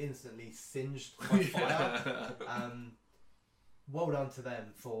almost instantly singed by fire. Well done to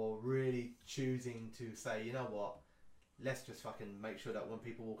them for really choosing to say, you know what, let's just fucking make sure that when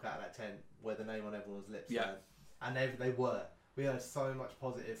people walk out of that tent, we're the name on everyone's lips. Yeah. And they were. We heard so much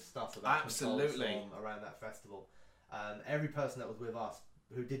positive stuff about Control the Storm around that festival. Every person that was with us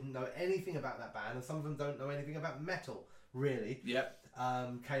who didn't know anything about that band, and some of them don't know anything about metal, really,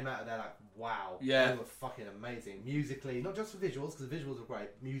 came out of there like, wow, they were fucking amazing. Musically, not just for visuals, because the visuals were great,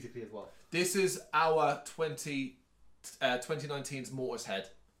 musically as well. This is our 2019's Mortishead,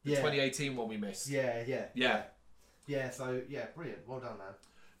 the 2018 one we missed. Yeah, so, brilliant. Well done, man.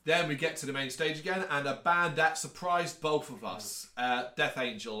 Then we get to the main stage again, and a band that surprised both of us, Death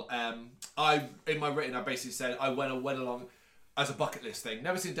Angel. In my written, I basically said I went along as a bucket list thing.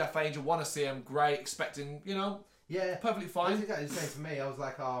 Never seen Death Angel, want to see them, great, expecting, perfectly fine. I think that was the same for me. I was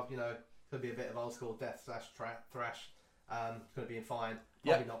like, could be a bit of old school death thrash. Could be fine.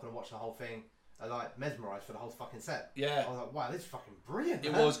 Probably not going to watch the whole thing. I like mesmerised for the whole fucking set. Yeah. I was like, wow, this is fucking brilliant.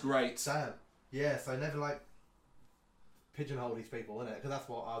 It was great. Damn. Yeah. So never like pigeonhole these people, innit? Because that's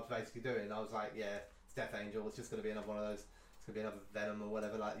what I was basically doing. I was like, yeah, it's Death Angel. It's just going to be another one of those. It's going to be another Venom or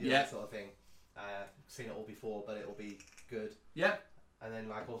whatever, like that sort of thing. Seen it all before, but it'll be good. Yeah. And then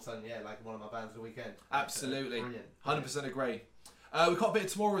like all of a sudden, like one of my bands of the weekend. Absolutely. Brilliant. 100% agree. We got a bit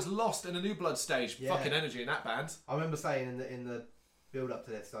of Tomorrow's Lost in a New Blood stage. Yeah. Fucking energy in that band. I remember saying in the build up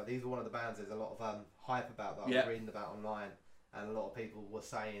to this, like these are one of the bands there's a lot of hype about that I was reading about online, and a lot of people were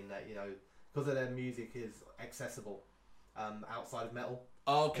saying that because of their music is accessible outside of metal.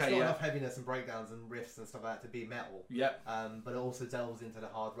 Okay, it's got enough heaviness and breakdowns and riffs and stuff like that to be metal. Yeah. But it also delves into the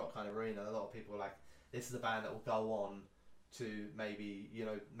hard rock kind of arena. A lot of people are like, this is a band that will go on to maybe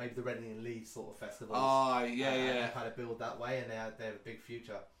the Reading and Leeds sort of festivals. And kind of build that way, and they have a big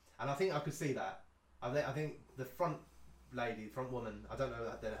future. And I think I could see that. I think the front woman, I don't know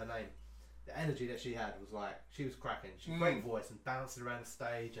her name, the energy that she had was like, she was cracking. She had a great voice and bouncing around the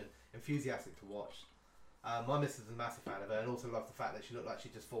stage and enthusiastic to watch. My missus is a massive fan of her, and also loved the fact that she looked like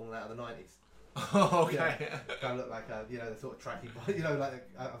she'd just fallen out of the 90s. Oh, okay. Kind of looked like the sort of tracky, like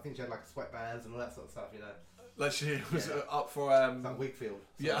I think she had like sweatbands and all that sort of stuff, Like she was up for like Wakefield.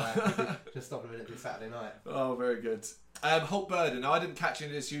 Yeah. Just stop a minute to Saturday night. Oh, very good. Hope Burden. Now, I didn't catch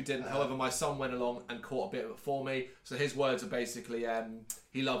any of this, you didn't. However, my son went along and caught a bit of it for me. So his words are basically,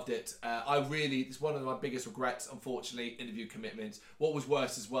 he loved it. It's one of my biggest regrets, unfortunately, interview commitments. What was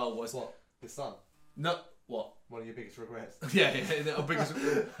worse as well was... What? His son? No, what? One of your biggest regrets? Yeah,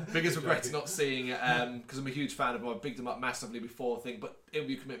 biggest regrets not seeing it, because I'm a huge fan of him. I bigged him up massively before thing, but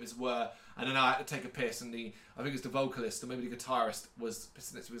interview commitments were, and then I had to take a piss, and I think it was the vocalist or maybe the guitarist was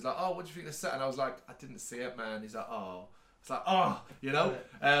pissing it to me. He was like, "Oh, what do you think of the set?" And I was like, "I didn't see it, man." He's like, "Oh." It's like, oh, you know.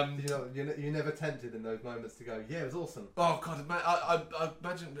 You're never tempted in those moments to go, yeah, it was awesome. Oh God, man, I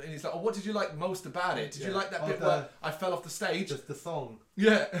imagine. And he's like, oh, what did you like most about it? Did you like that bit where I fell off the stage? Just the song.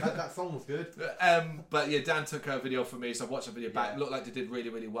 Yeah, that song was good. But yeah, Dan took a video for me, so I watched the video back. It looked like they did really,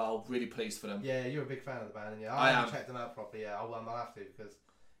 really well. Really pleased for them. Yeah, you're a big fan of the band, and I haven't checked them out properly. Yeah, I'll have to because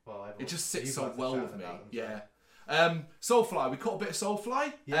it just sits so well with me. Yeah. Soulfly, we caught a bit of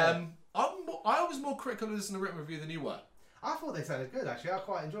Soulfly. Yeah. I was more critical of this in the written review than you were. I thought they sounded good, actually. I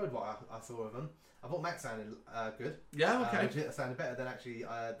quite enjoyed what I saw of them. I thought Max sounded good. Yeah, okay. It sounded better than actually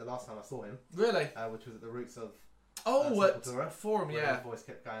the last time I saw him. Really? Which was at the Roots of at Forum, yeah. His voice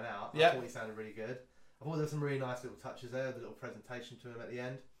kept going out. I thought he sounded really good. I thought there were some really nice little touches there, the little presentation to him at the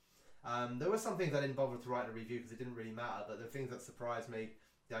end. There were some things I didn't bother to write in a review because it didn't really matter, but the things that surprised me,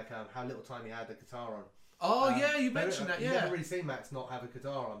 like how little time he had the guitar on. Oh yeah, you mentioned that. Yeah, you never really seen Max not have a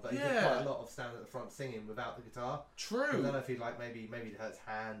guitar on, but he did quite a lot of standing at the front singing without the guitar. True. I don't know if he maybe it hurt his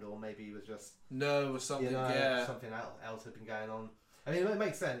hand or maybe he was just or something. Something else had been going on. I mean, it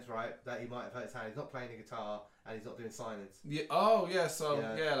makes sense, right? That he might have hurt his hand. He's not playing the guitar and he's not doing signings. Yeah. Oh yeah. So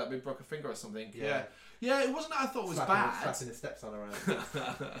like maybe broke a finger or something. Yeah. Yeah. It wasn't that I thought it was bad. Slapping his stepson around.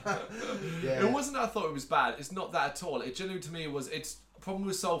 It wasn't that I thought it was bad. It's not that at all. It genuinely to me was. It's problem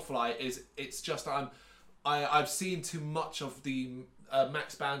with Soulfly is it's just I've seen too much of the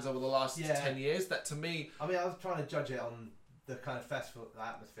Max bands over the last 10 years that to me... I mean, I was trying to judge it on the kind of festival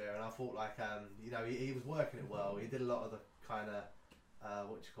atmosphere and I thought like, he was working it well. He did a lot of the kind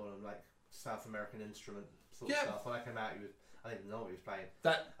of, like South American instrument sort of stuff. When I came out, I didn't know what he was playing.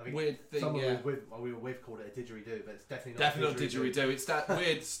 That weird thing, someone we were with called it a didgeridoo, but it's definitely not didgeridoo. It's that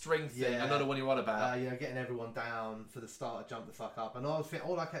weird string thing. I don't know what you're on about. Getting everyone down for the start to jump the fuck up. And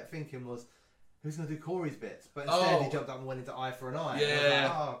all I kept thinking was, who's going to do Corey's bits? But instead he jumped up and went into eye for an eye. Yeah. And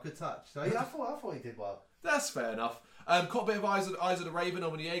I was like, good touch. So yeah, I thought he did well. That's fair enough. Caught a bit of Eyes of the Raven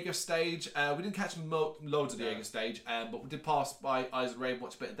over the Jaeger stage. We didn't catch loads of the Jaeger stage, but we did pass by Eyes of the Raven,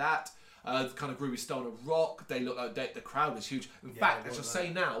 watch a bit of that. Kind of groovy stoner rock. They look like the crowd was huge. In fact, as I say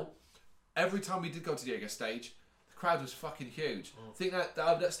now, every time we did go to the Jaeger stage, the crowd was fucking huge. I think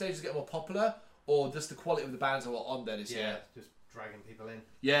that stage is getting more popular, or just the quality of the bands that were on there this year. Yeah, just dragging people in.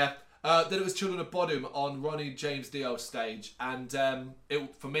 Yeah. Then it was Children of Bodom on Ronnie James Dio's stage, and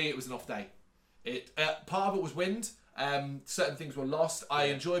for me it was an off day. Part of it was wind. Certain things were lost. I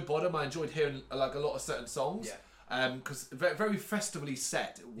enjoyed Bodom. I enjoyed hearing like a lot of certain songs. Yeah. Because very, very festively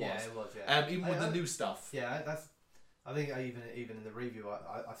set it was. Yeah, it was. Yeah. Even with the new stuff. Yeah, I think even in the review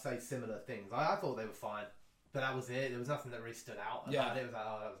I say similar things. I thought they were fine, but that was it. There was nothing that really stood out. It was like, that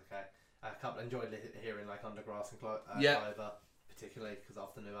was okay. I enjoyed hearing like Undergrass and Clover. Particularly because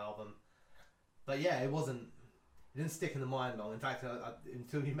of the new album, but yeah, it didn't stick in the mind long. In fact,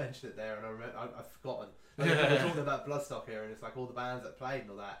 until you mentioned it there, and I've forgotten. We're talking about Bloodstock here, and it's like all the bands that played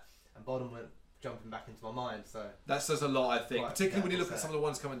and all that, and Bodom went jumping back into my mind. So that says a lot, I think, particularly when you look at some of the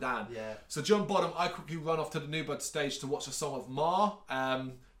ones coming down. Yeah. So John Bodom, I quickly run off to the New Bud stage to watch a song of Ma.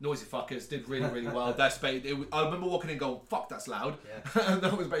 Noisy Fuckers did really, really well. I remember walking in going, "Fuck, that's loud." Yeah. And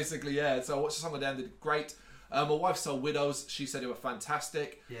that was basically So I watched a song of them. They did great. My wife saw Widows. She said they were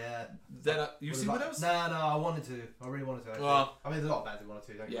fantastic. Yeah. Then you see Widows? No, I wanted to. I really wanted to. Actually. Well, I mean, there's a lot of bands who wanted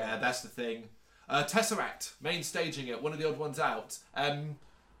to. Don't you? Yeah, that's the thing. Tesseract, main staging it. One of the odd ones out.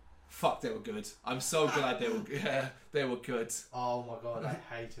 Fuck, they were good. I'm so glad they were. Yeah, they were good. Oh my god,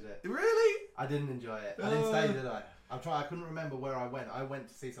 I hated it. Really? I didn't enjoy it. I didn't stay, did I? I couldn't remember where I went. I went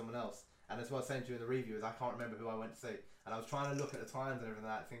to see someone else, and that's what I was saying to you in the review. Is I can't remember who I went to see. And I was trying to look at the times and everything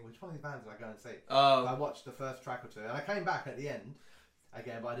like that, thinking, which one of these bands did I go and see? Oh. I watched the first track or two, and I came back at the end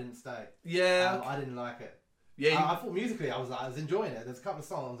again, but I didn't stay. Yeah. I didn't like it. Yeah. I thought musically I was enjoying it. There's a couple of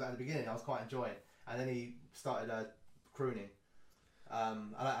songs at the beginning I was quite enjoying, and then he started crooning,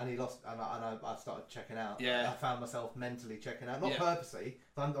 and he lost, and I started checking out. Yeah. I found myself mentally checking out, not purposely.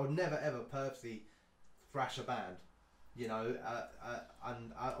 I would never ever purposely thrash a band. You know,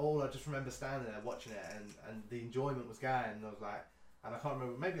 I just remember standing there watching it, and the enjoyment was going, and I was like, and I can't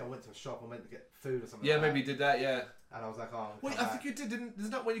remember, maybe I went to a shop or went to get food or something. Yeah, maybe you did that. Yeah. And I was like, oh. Wait, I think you did.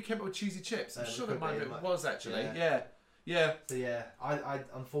 Isn't that when you came up with cheesy chips? I'm sure it was actually. Yeah. So yeah, I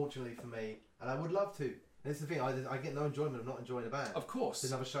unfortunately for me, and I would love to This is the thing. I get no enjoyment of not enjoying a band. Of course.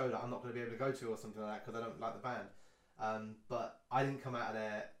 It's another show that I'm not going to be able to go to or something like that because I don't like the band. But I didn't come out of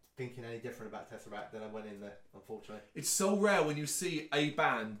there thinking any different about Tesseract than I went in there, unfortunately. It's so rare when you see a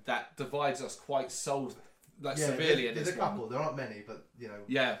band that divides us quite severely in this there's a couple. There aren't many, but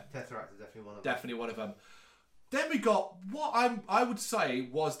Tesseract is definitely one of them. Definitely one of them. Then we got what I would say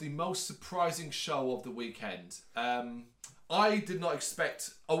was the most surprising show of the weekend. I did not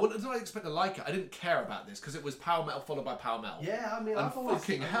expect. I did not expect to like it. I didn't care about this because it was power metal followed by power metal. Yeah, I mean, and I've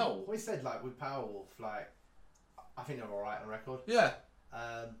always said like with Powerwolf, like I think they're alright on record. Yeah.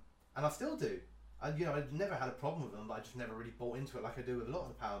 And I still do. I've never had a problem with them, but I just never really bought into it like I do with a lot of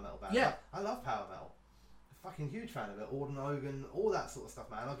the power metal bands. Yeah. I love power metal. Fucking huge fan of it. Orden Hogan, all that sort of stuff,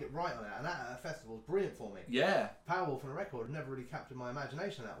 man. I'll get right on it, and that at a festival is brilliant for me. Yeah. Powerwolf on a record never really captured my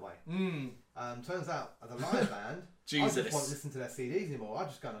imagination that way. Turns out, as a live band, Jesus. I just won't listen to their CDs anymore. I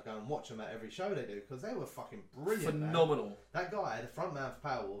just gonna go and watch them at every show they do because they were fucking brilliant. Phenomenal. Man. That guy, the front man for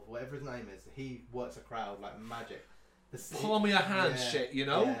Powerwolf, whatever his name is, he works a crowd like magic. Palm of your hand shit, you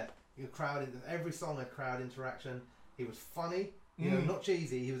know. Yeah. Every song had crowd interaction. He was funny. Not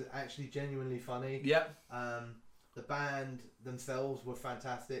cheesy. He was actually genuinely funny. Yep. The band themselves were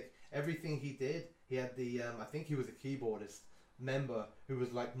fantastic. Everything he did, he had the I think he was a keyboardist member who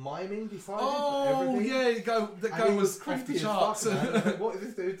was like miming beside him for everything. Yeah, the guy was off the charts. Like, what is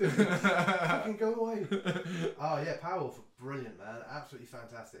this dude doing? Fucking go away. Oh yeah, Powerwolf, brilliant man, absolutely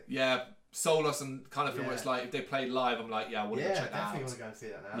fantastic. Yeah. Soulless and kind of thing where it's like if they played live, I'm like, I want to check that out. Yeah, definitely want to go and see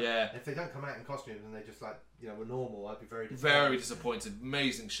that now. Yeah. And if they don't come out in costumes and they just like were normal, I'd be very disappointed. Very disappointed.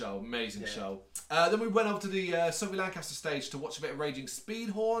 Amazing show. Show. Then we went over to the Sophie Lancaster stage to watch a bit of Raging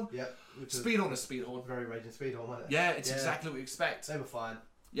Speedhorn. Yep. Speedhorn. Very Raging Speedhorn, wasn't it? Yeah, it's exactly what we expect. They were fine.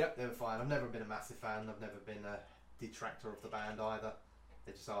 Yep. They were fine. I've never been a massive fan. I've never been a detractor of the band either.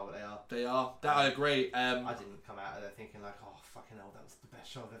 They just are what they are. They are. That I agree. I didn't come out of there thinking like, oh fucking hell, that was the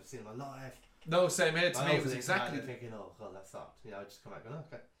best show I've ever seen in my life. No, same here. To me, it was exactly thinking, oh god, that sucked. I just come out going,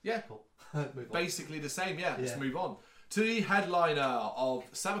 okay, yeah, cool. Move on. Basically the same. Yeah, let's move on to the headliner of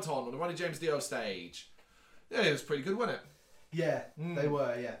Sabaton on the Ronnie James Dio stage. Yeah, it was pretty good, wasn't it? Yeah, they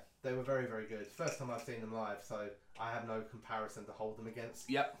were. Yeah, they were very, very good. First time I've seen them live, so I have no comparison to hold them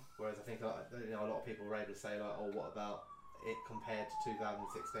against. Yep. Whereas I think a lot of people were able to say like, oh, what about it compared to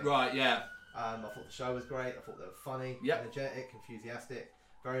 2016? Right. Yeah. I thought the show was great. I thought they were funny, energetic, enthusiastic.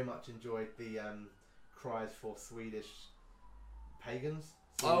 Very much enjoyed the cries for Swedish pagans,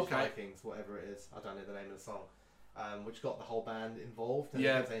 Vikings, whatever it is. I don't know the name of the song, which got the whole band involved. And they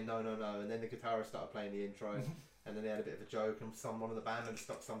kept saying no, and then the guitarist started playing the intro, and then they had a bit of a joke, and one of the band members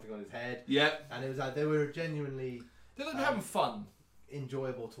stuck something on his head. Yeah, and it was like they were genuinely having fun,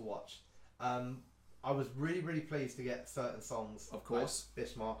 enjoyable to watch. I was really, really pleased to get certain songs. Of course, like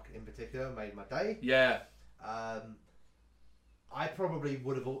Bismarck in particular made my day. Yeah. I probably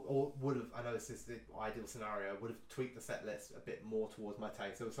would have. I know this is the ideal scenario. Would have tweaked the set list a bit more towards my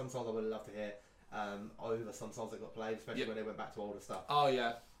taste. There were some songs I would have loved to hear over some songs that got played, especially when they went back to older stuff. Oh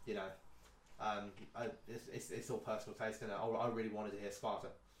yeah. It's all personal taste, and I really wanted to hear Sparta.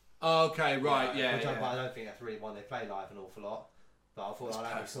 Okay, right, But I don't think that's really one they play live an awful lot. But I thought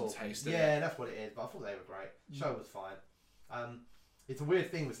that was cool. Taste, that's what it is. But I thought they were great. Show was fine. It's a weird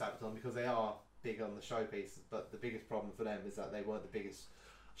thing with Sabaton because they are big on the showpiece, but the biggest problem for them is that they weren't the biggest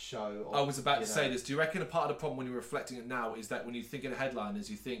show. I was about to say this. Do you reckon a part of the problem when you're reflecting it now is that when you think of the headliners,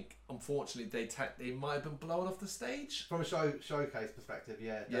 you think, unfortunately, they might have been blown off the stage? From a showcase perspective,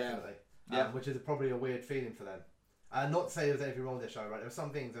 definitely. Yeah. Which is probably a weird feeling for them. Not to say there's anything wrong with their show, right? There are some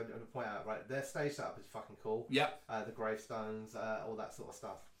things I want to point out, right? Their stage setup is fucking cool. Yep. The gravestones, all that sort of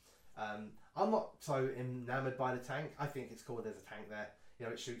stuff. I'm not so enamoured by the tank. I think it's cool there's a tank there.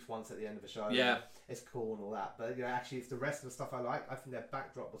 It shoots once at the end of a show. Yeah. It's cool and all that. But, actually, it's the rest of the stuff I like. I think their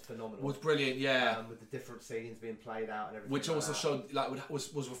backdrop was phenomenal. Was brilliant, yeah. With the different scenes being played out and everything. Which also showed,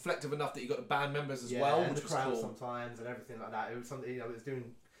 was reflective enough that you got the band members as well, and which the was crowd cool. sometimes and everything like that. It was something, it was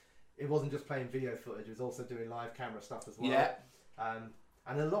doing... It wasn't just playing video footage. It was also doing live camera stuff as well. Yeah.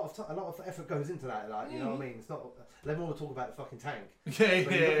 And a lot of effort goes into that. You know what I mean? It's not... Everyone will talk about the fucking tank.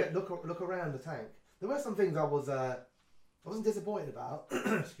 Yeah. Look around the tank. There were some things I wasn't disappointed about,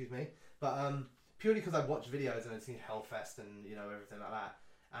 excuse me, but purely because I'd watched videos and I'd seen Hellfest and everything like that,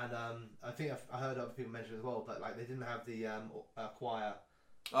 and I think I heard other people mention as well, but they didn't have the choir,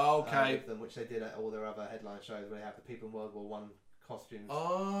 with them, which they did at all their other headline shows where they have the people in World War One costumes.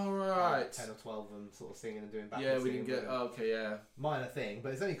 Oh right, 10 or 12 of them sort of singing and doing back. Yeah, we didn't get. Minor thing,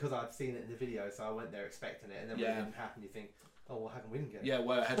 but it's only because I'd seen it in the video, so I went there expecting it, and then when it didn't happen, you think, oh, well, how come we didn't get it? Yeah,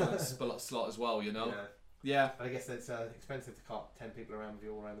 well, headline slot as well, Yeah. But I guess it's expensive to cart 10 people around with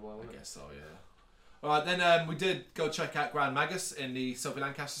you all around the world. I guess so, yeah. All right, then we did go check out Grand Magus in the Sophie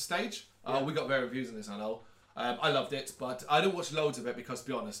Lancaster stage. We got very reviews on this, I know. I loved it, but I didn't watch loads of it because, to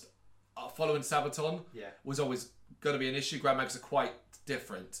be honest, following Sabaton was always going to be an issue. Grand Magus are quite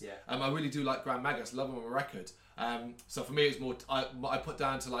different. Yeah. I really do like Grand Magus. Love them on a record. So for me, it's more. I put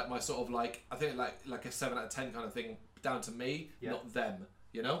down to like my sort of like I think like a 7 out of 10 kind of thing down to me, not them.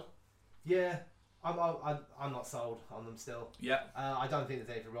 You know. Yeah. I'm not sold on them still. Yeah. I don't think there's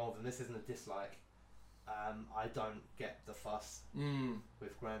anything wrong with them. This isn't a dislike. I don't get the fuss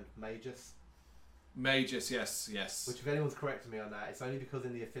with Grand Magus. Magus, yes. Which, if anyone's correcting me on that, it's only because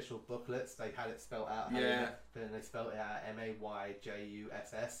in the official booklets they had it spelled out. Then they spelled it out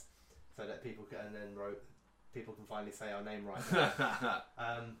Mayjuss, so that people can, and then people can finally say our name right.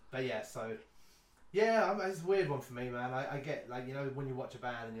 But yeah, so yeah, it's a weird one for me, man. I get like, you know, when you watch a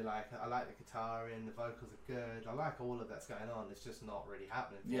band and you're like, I like the guitar and the vocals are good. I like all of that's going on. It's just not really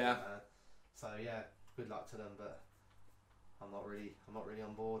happening for me, man. So yeah, good luck to them, but I'm not really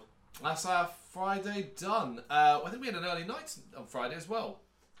on board. That's our Friday done. I think we had an early night on Friday as well.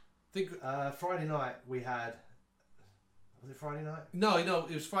 Friday night we had. Was it Friday night? No,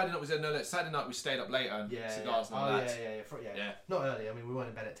 it was Friday night. We said no. Saturday night we stayed up later and cigars and all that. Yeah. Not early. I mean, we weren't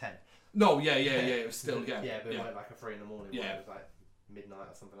in bed at 10. No, yeah. It was still but we went like at 3 in the morning. Yeah. It was like midnight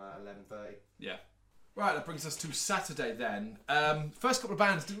or something like that, 11:30. Yeah. Right, that brings us to Saturday then. First couple of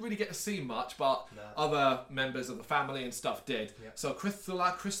bands didn't really get to see much, but other members of the family and stuff did. Yep. So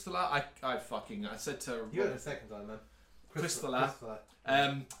Crystala, I said to you had a second time, man. Crystala.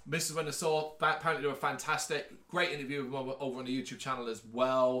 Mrs. When I saw, apparently they were fantastic. Great interview with them over on the YouTube channel as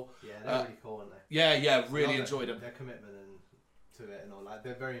well. Yeah, they're really cool, aren't they? Yeah, really enjoyed them. Their commitment to it and all that.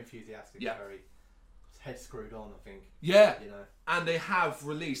 They're very enthusiastic, very head screwed on, I think. Yeah, you know. And they have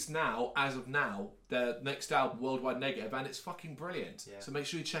released now, as of now, their next album, Worldwide Negative, and it's fucking brilliant. Yeah. So make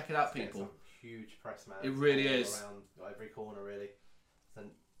sure you check it out, people. Some huge press, man. It really is. Around every corner, really. And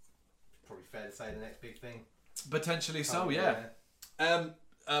probably fair to say the next big thing. Potentially so, yeah.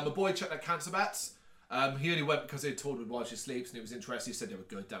 My boy checked out Cancer Bats. He only went because he toured with While She Sleeps and he was interested. He said they were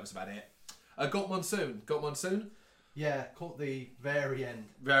good. That was about it. Got Monsoon. Yeah, caught the very end.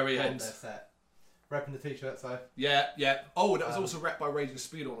 Their set. Repping the t-shirt, so. Yeah. Oh, that was also repped by Raging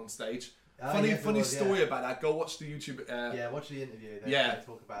Speedo on stage. Funny story about that. Go watch the YouTube. Watch the interview. They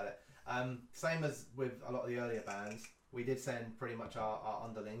talk about it. Same as with a lot of the earlier bands, we did send pretty much our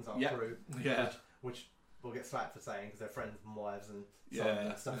underlings, our crew. Yeah. Which we'll get slapped for saying because they're friends and wives and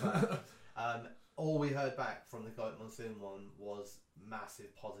stuff like that. All we heard back from the Goat Monsoon one was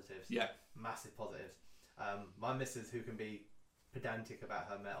massive positives. Yeah. Massive positives. My missus, who can be pedantic about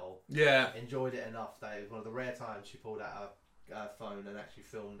her metal, enjoyed it enough that it was one of the rare times she pulled out her phone and actually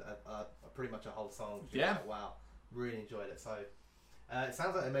filmed pretty much a whole song. She was like, wow, really enjoyed it. So it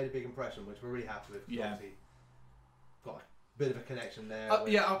sounds like they made a big impression, which we're really happy with. Obviously got a bit of a connection there. I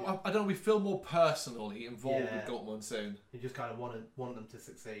don't know. We feel more personally involved with Goat Monsoon. You just kind of want them to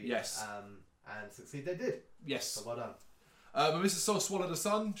succeed. Yes. And succeed they did. Yes. So well done. Mrs. So Swallow the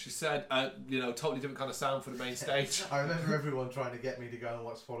Sun, she said, totally different kind of sound for the main stage. I remember everyone trying to get me to go and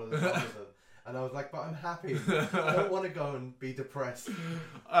watch Swallow the Sun with them. And I was like, but I'm happy. I don't want to go and be depressed.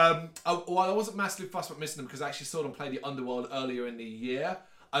 I wasn't massively fussed about missing them because I actually saw them play the Underworld earlier in the year.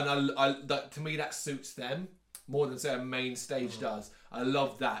 And to me, that suits them more than, say, a main stage does. I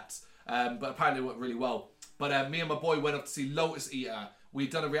love that. But apparently it went really well. But me and my boy went up to see Lotus Eater. We'd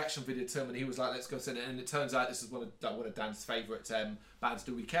done a reaction video to him and he was like, let's go see it. And it turns out this is one of Dan's favourite bands of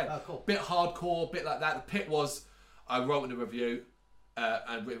the weekend. Oh, cool. Bit hardcore, bit like that. The Pit was, I wrote in the review,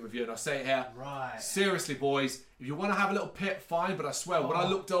 and I'll say it here. Right. Seriously, boys, if you want to have a little Pit, fine. But I swear, when I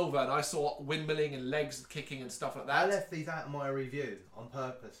looked over and I saw windmilling and legs kicking and stuff like that. I left these out of my review on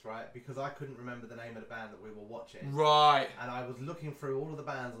purpose, right? Because I couldn't remember the name of the band that we were watching. Right. And I was looking through all of the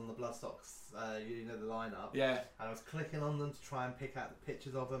bands on the Bloodstocks, the lineup. Yeah. And I was clicking on them to try and pick out the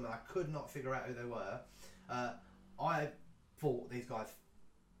pictures of them, and I could not figure out who they were. I thought these guys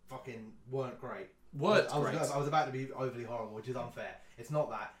fucking weren't great. I was about to be overly horrible, which is unfair. It's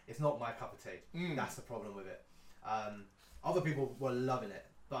not that. It's not my cup of tea. That's the problem with it. Other people were loving it,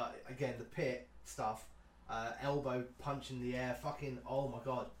 but again, the Pit stuff, elbow punch in the air, fucking oh my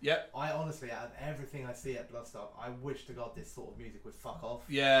god. Yep. I honestly, out of everything I see at Bloodstock, I wish to God this sort of music would fuck off.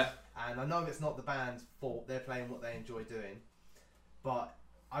 Yeah. And I know it's not the band's fault. They're playing what they enjoy doing, but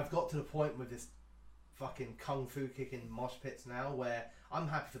I've got to the point with this fucking kung fu kicking mosh pits now where I'm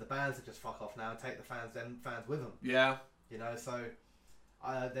happy for the bands to just fuck off now and take the fans with them. Yeah. You know, so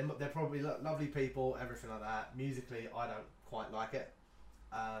they're probably lovely people, everything like that. Musically, I don't quite like it.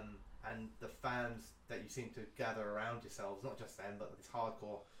 And the fans that you seem to gather around yourselves, not just them, but these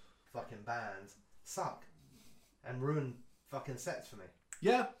hardcore fucking bands, suck and ruin fucking sets for me.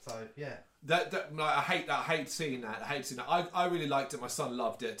 Yeah. So yeah. Like, I hate that. I hate seeing that. I really liked it. My son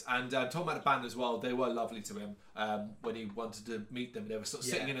loved it. And talking about the band as well, they were lovely to him when he wanted to meet them. They were sort of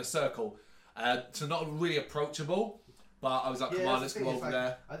sitting in a circle. So not really approachable. But I was like, come on, let's go over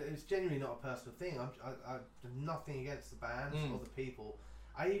there. It's genuinely not a personal thing. I have nothing against the bands or the people.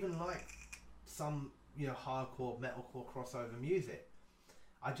 I even like some, hardcore, metalcore crossover music.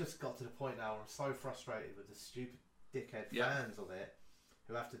 I just got to the point now where I'm so frustrated with the stupid dickhead fans of it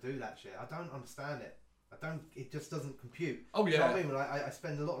who have to do that shit. I don't understand it. It just doesn't compute. Oh yeah. You know what I mean? When I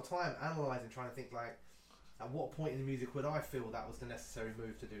spend a lot of time analysing, trying to think like, at what point in the music would I feel that was the necessary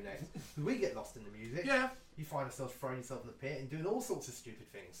move to do next? We get lost in the music. Yeah. You find yourself throwing yourself in the pit and doing all sorts of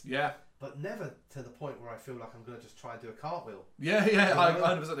stupid things. Yeah. But never to the point where I feel like I'm going to just try and do a cartwheel. Yeah, I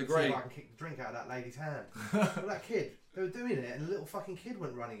 100% agree. See if I can kick the drink out of that lady's hand. But that kid, they were doing it and a little fucking kid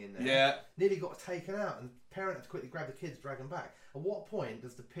went running in there. Yeah. Nearly got taken out and the parent had to quickly grab the kids, drag them back. At what point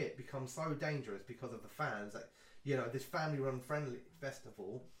does the pit become so dangerous because of the fans that, this family-run friendly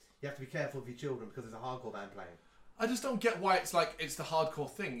festival, you have to be careful of your children because there's a hardcore band playing. I just don't get why it's the hardcore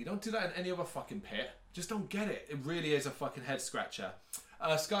thing. You don't do that in any other fucking pit. Just don't get it. It really is a fucking head scratcher.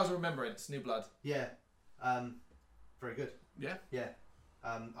 Scars of Remembrance, New Blood. Yeah. Very good. Yeah? Yeah.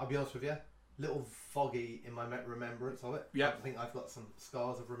 I'll be honest with you. Little foggy in my remembrance of it. Yeah. I think I've got some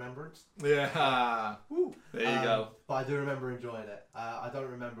scars of remembrance. Yeah. Woo. There you go. But I do remember enjoying it. I don't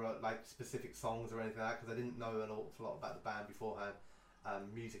remember specific songs or anything like that because I didn't know an awful lot about the band beforehand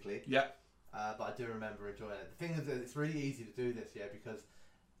musically. Yeah. But I do remember enjoying it. The thing is that it's really easy to do this, because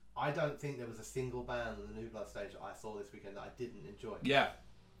I don't think there was a single band on the New Blood stage that I saw this weekend that I didn't enjoy. Yeah.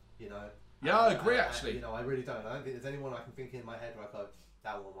 Yeah, I agree actually. I really don't. I don't think there's anyone I can think in my head where I go,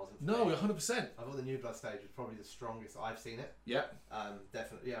 that one wasn't. No, 100%. I thought the New Blood stage was probably the strongest I've seen it. Yeah.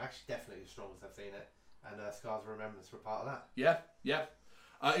 Definitely. Yeah, actually, definitely the strongest I've seen it. And Scars of Remembrance were part of that. Yeah. Yeah.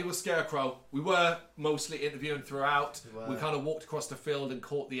 It was Scarecrow. We were mostly interviewing throughout. We kind of walked across the field and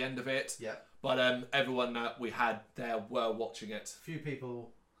caught the end of it. Yeah. But everyone that we had there were watching it. A few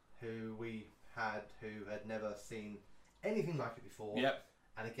people who we had who had never seen anything like it before. Yep.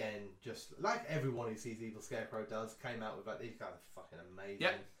 And again, just like everyone who sees Evil Scarecrow does, came out with these guys are fucking amazing.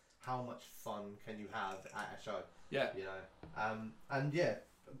 Yep. How much fun can you have at a show? Yeah. And yeah,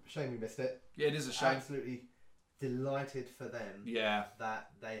 shame we missed it. Yeah, it is a shame. Absolutely delighted for them. Yeah.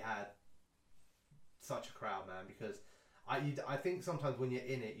 That they had such a crowd, man, because I think sometimes when you're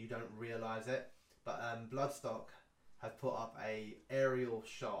in it, you don't realise it. But Bloodstock have put up a aerial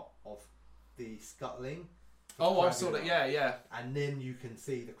shot of the scuttling. Oh, I saw that. Yeah, yeah. And then you can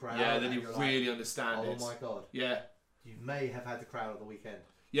see the crowd. Yeah, then you really understand it. Oh my god. Yeah. You may have had the crowd of the weekend.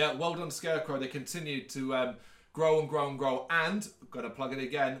 Yeah, well done, Scarecrow. They continued to grow and grow and grow. And, got to plug it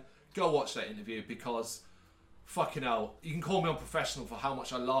again, go watch that interview because, fucking hell, you can call me unprofessional for how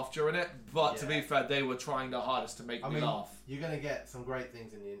much I laughed during it. But to be fair, they were trying their hardest to make me laugh. You're going to get some great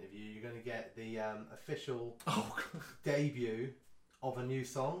things in the interview. You're going to get the official debut of a new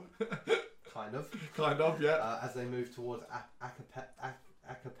song. Kind of, yeah. As they move towards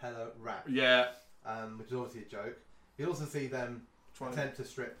a cappella rap. Yeah. Which is obviously a joke. You'll also see them attempt to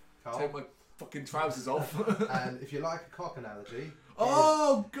strip Carl. Take my fucking trousers off. And if you like a cock analogy...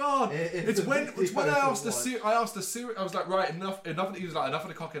 Oh God! It's when I asked the serious... I was like, right, enough. He was like, enough of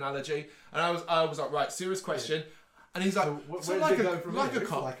the cock analogy. And I was like, right, serious question. And he's like, so like a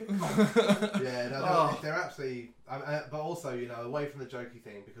cock. Yeah, no, they're absolutely... but also, away from the jokey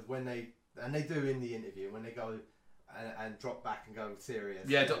thing, because when they... And they do in the interview when they go and drop back and go serious.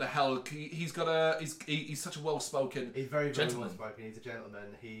 Yeah, Dr. Hell. He's such a well-spoken. He's very gentleman. well-spoken. He's a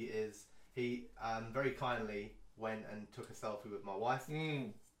gentleman. He very kindly went and took a selfie with my wife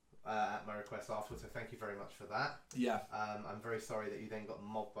at my request afterwards. So thank you very much for that. Yeah. I'm very sorry that you then got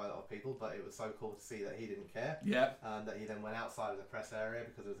mobbed by a lot of people, but it was so cool to see that he didn't care. Yeah. That he then went outside of the press area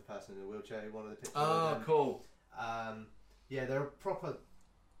because there was a person in a wheelchair who wanted a picture. Oh, cool. Yeah, they're a proper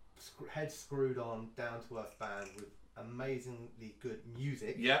head screwed on, down to earth band with amazingly good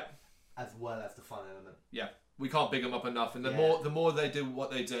music. Yeah. As well as the fun element. Yeah. We can't big them up enough, and the more they do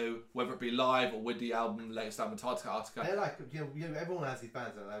what they do, whether it be live or with the latest album, Antarctica. They're like, everyone has these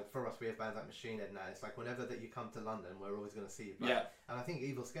bands. For us, we have bands like Machine Head now. It's like whenever that you come to London, we're always going to see you play. Yeah. And I think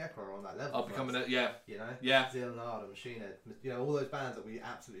Evil Scarecrow are on that level. Yeah. Zilnard, Machine Head, all those bands that we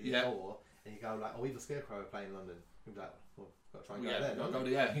absolutely adore. And you go like, Evil Scarecrow are playing in London. You'd be like, well, got to try and go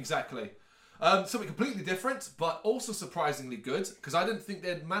there. Yeah, exactly. Something completely different, but also surprisingly good, because I didn't think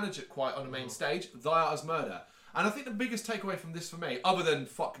they'd manage it quite on the main stage. Thy Art is Murder. And I think the biggest takeaway from this for me, other than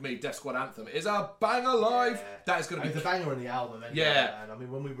fuck me, Death Squad Anthem, is our banger live. Yeah. That is going to be the banger on the album. Anyway, yeah. And I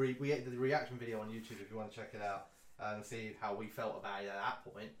mean, when we did the reaction video on YouTube, if you want to check it out and see how we felt about it at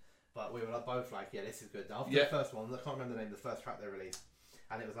that point. But we were both like, yeah, this is good. After the first one, I can't remember the name of the first track they released.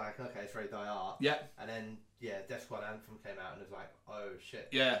 And it was like, okay, it's very die art. Yeah. And then, Death Squad Anthem came out and it was like, oh shit.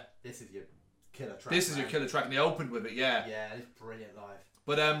 Yeah. This is your killer track. This is your killer track. And they opened with it, yeah. Yeah, and it's brilliant live.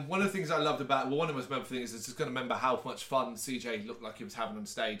 But one of the things I loved about, one of the most memorable things is just going to remember how much fun CJ looked like he was having on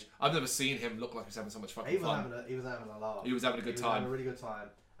stage. I've never seen him look like he was having so much fucking fun. He was having a laugh. He was having a good time. Having a really good time.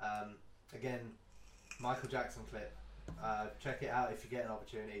 Again, Michael Jackson clip. Check it out if you get an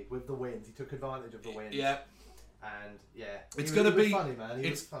opportunity. With the winds, he took advantage of the winds. Yeah. And it's gonna be funny, man.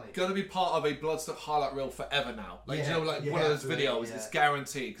 It's gonna be part of a Bloodstock highlight reel forever now. Like one of those videos. Yeah. It's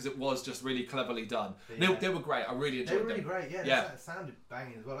guaranteed because it was just really cleverly done. They were great. I really enjoyed them. They were really great. Yeah. It sounded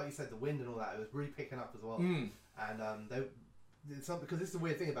banging as well. Like you said, the wind and all that. It was really picking up as well. And because this is the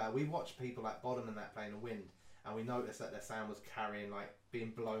weird thing about it. We watched people like Bottom and that playing the wind, and we noticed that their sound was carrying, like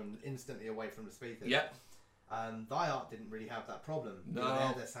being blown instantly away from the speakers. Yeah. Die Art didn't really have that problem. No. They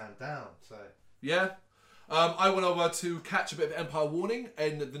had their sound down. So yeah. I went over to catch a bit of Empire Warning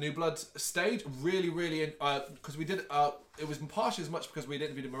in the New Blood stage. Really, because we did. It was partially as much because we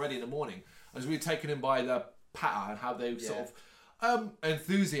interviewed him already in the morning, as we were taken in by the patter and how they sort of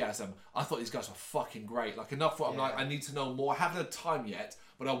enthusiasm. I thought these guys were fucking great. Like enough where I'm like, I need to know more. I haven't had time yet,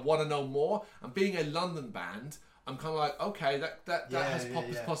 but I want to know more. And being a London band, I'm kind of like, okay, that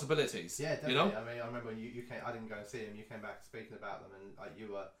has possibilities. Yeah, definitely. You know? I mean, I remember when you came. I didn't go and see him. You came back speaking about them, and like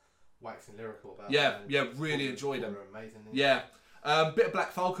you were waxing lyrical about them. Really enjoyed them. Amazing. Yeah. Bit of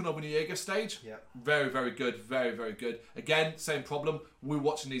Black Falcon over the Jaeger stage. Yeah. Very, very good. Very, very good. Again, same problem. We're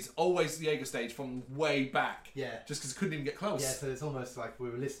watching these always the Jaeger stage from way back. Yeah. Just because couldn't even get close. Yeah, so it's almost like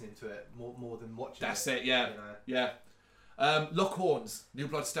we were listening to it more than watching That's it, yeah. You know? Yeah. Lockhorns, New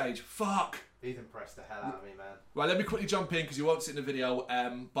Blood stage. Fuck. He's impressed the hell out of me, man. Right, let me quickly jump in because you won't see it in the video.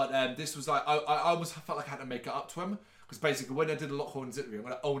 But this was like, I almost felt like I had to make it up to him. Because basically, when I did a Lockhorns interview, I'm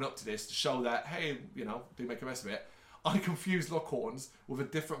going to own up to this to show that, hey, you know, do make a mess of it. I confused Lockhorns with a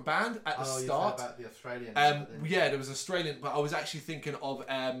different band at the start. You said about the Australian. Yeah, there was Australian, but I was actually thinking of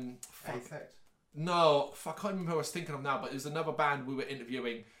A-Sect. No, I can't remember who I was thinking of now. But it was another band we were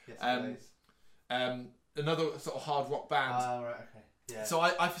interviewing. Another sort of hard rock band. Oh, right, okay. Yeah. So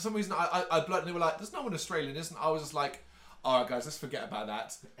I for some reason I bluntly were like, "There's no one Australian, isn't?" I was just like, "All right, guys, let's forget about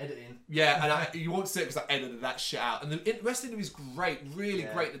that." Editing. Yeah, and you won't see it because I edited that shit out. And the rest of it was great, really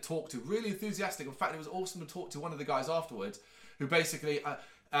great to talk to, really enthusiastic. In fact, it was awesome to talk to one of the guys afterwards, who basically,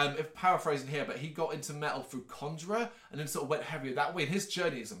 if paraphrasing here, but he got into metal through Conjurer and then sort of went heavier that way. And his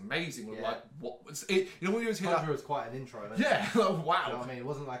journey is amazing. We're like, what? You know, when you hear Conjurer was quite an intro. Wow. You know what I mean? It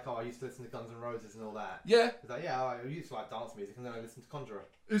wasn't like, I used to listen to Guns N' Roses and all that. Yeah. It's like, I used to like dance music and then I listened to Conjurer.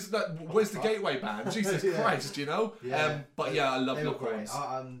 Is that where's the gateway band? Jesus Christ, you know? Yeah. But I love Lockhorns.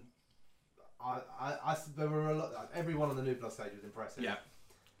 There were a lot. Everyone on the New Blood stage was impressive. Yeah.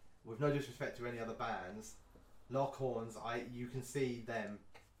 With no disrespect to any other bands, Lockhorns, you can see them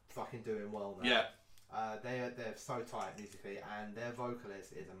fucking doing well now. Yeah. They're so tight musically, and their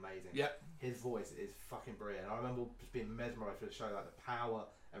vocalist is amazing. Yeah. His voice is fucking brilliant. I remember just being mesmerised for the show, like the power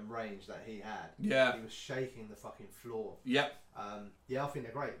and range that he had. Yeah. He was shaking the fucking floor. Yep. I think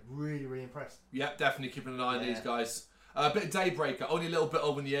they're great. Really, really impressed. Yep, definitely keeping an eye on these guys. A bit of Daybreaker, only a little bit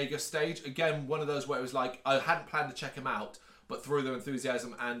over in the Jaeger stage. Again, one of those where it was like, I hadn't planned to check him out, but through their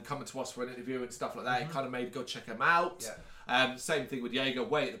enthusiasm and coming to us for an interview and stuff like that, it kind of made me go check him out. Yeah. Same thing with Jaeger,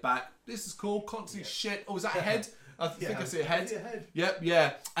 way at the back. This is cool, can't see shit. Oh, was that a head? I think I see a head. Yep,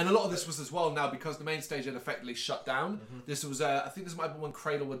 yeah. And a lot of this was as well now because the main stage had effectively shut down. This was, I think this might have been when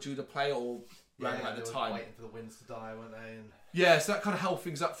Cradle were due to play or around about the time. Waiting for the winds to die, weren't they? Yeah, so that kind of held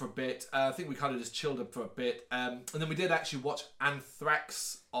things up for a bit. I think we kind of just chilled up for a bit. And then we did actually watch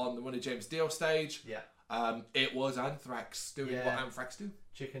Anthrax on the Ronnie James Dio stage. Yeah. It was Anthrax doing what Anthrax do.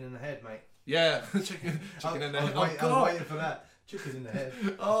 Chicken in the head, mate. Yeah, chicken in the head. I was waiting for that. Chicken in the head.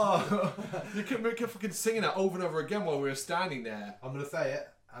 You kept fucking singing that over and over again while we were standing there. I'm going to say it,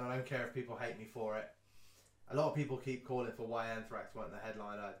 and I don't care if people hate me for it. A lot of people keep calling for why Anthrax weren't the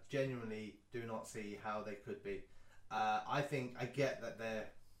headliner. I genuinely do not see how they could be. I think I get that they're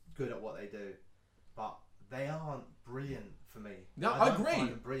good at what they do, but they aren't brilliant for me. No, I agree. Find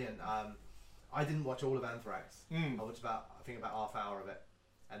them brilliant. I didn't watch all of Anthrax. I watched about half hour of it,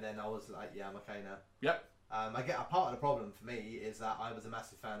 and then I was like, yeah, I'm okay now. Yep. I get a part of the problem for me is that I was a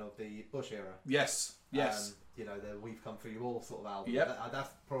massive fan of the Bush era. Yes. The We've Come For You All sort of album. Yep. That's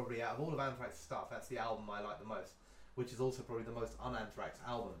probably, out of all of Anthrax's stuff, that's the album I like the most, which is also probably the most un-Anthrax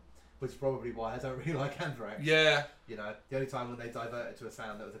album. which is probably why I don't really like Anthrax. Yeah. You know, the only time when they diverted to a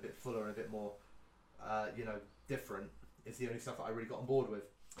sound that was a bit fuller and a bit more, different, is the only stuff that I really got on board with.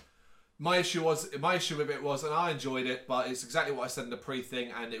 My issue with it was, and I enjoyed it, but it's exactly what I said in the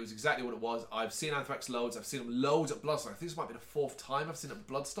pre-thing, and it was exactly what it was. I've seen Anthrax loads. I've seen them loads at Bloodstock. I think this might be the 4th time I've seen it at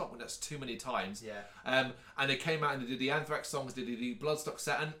Bloodstock, when that's too many times. Yeah. And they came out and they did the Anthrax songs, they did the Bloodstock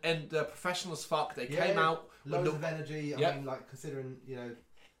set, and they're professional as fuck. They came out loads of energy. Yep. I mean, like, considering, I don't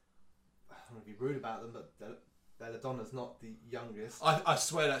want to be rude about them, but Belladonna's not the youngest. I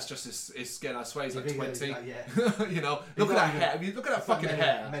swear that's just his skin. I swear he's like 20. Yeah. You know, look at that hair. I mean, look at that fucking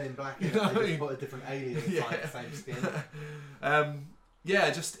hair. Men in Black. You know what I they mean? just put a different alien inside the same skin.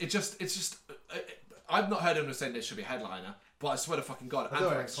 It's just. I've not heard anyone saying this should be a headliner, but I swear to fucking God,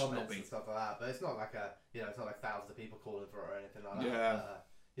 Anthrax should not be. And stuff like that, but it's not like it's not like thousands of people calling for it or anything like that. Yeah.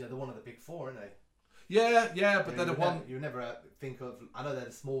 But, they're one of the big 4, aren't they? Yeah, but they're the one. You would never think of. I know they're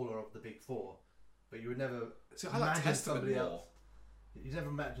the smaller of the big 4. But you would never I like imagine somebody else. You'd never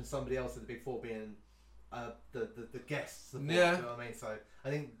imagine somebody else in the Big 4 being the guests. Yeah. You know what I mean? So I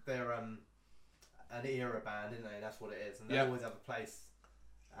think they're an era band, isn't they? That's what it is, and they always have a place.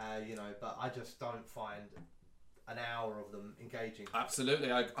 But I just don't find an hour of them engaging.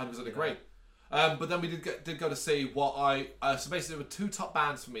 Absolutely, I 100% agree. But then we did go to see what so basically there were 2 top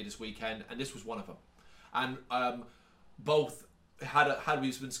bands for me this weekend, and this was one of them, and both. Had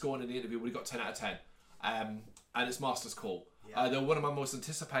we been scoring in the interview, we got 10 out of 10. And it's Master's Call. Yeah. They were one of my most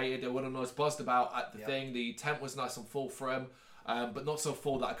anticipated. They were one of the most buzzed about at the thing. The tent was nice and full for them, but not so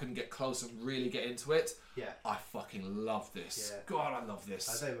full that I couldn't get close and really get into it. Yeah. I fucking love this. Yeah. God, I love this.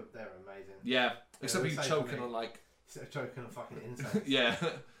 They're amazing. Yeah. Except you choking on like... Choking on fucking insects. Yeah.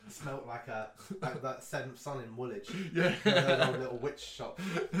 It smelled like that Seventh Son in Woolwich. Yeah. That old little witch shop.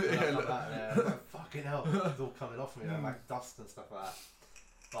 I was like, fucking hell. It's all coming off me, like dust and stuff like that.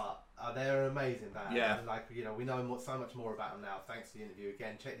 But they're an amazing band. Yeah. And we know so much more about them now thanks to the interview.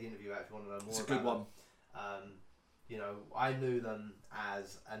 Again, check the interview out if you want to know more it's a about good one. them. I knew them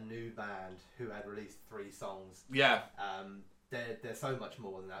as a new band who had released 3 songs. Yeah. They're so much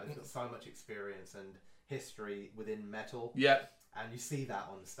more than that. They've got so much experience and history within metal. Yeah. And you see that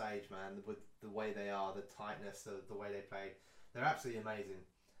on the stage, man, with the way they are, the tightness, the way they play. They're absolutely amazing.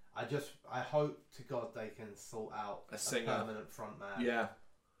 I hope to God they can sort out a permanent front man. Yeah.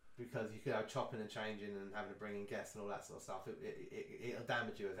 Because you could have chopping and changing and having to bring in guests and all that sort of stuff. It'll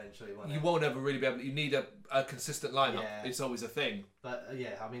damage you eventually, won't it? You won't ever really be able to... You need a consistent lineup. Yeah. It's always a thing. But,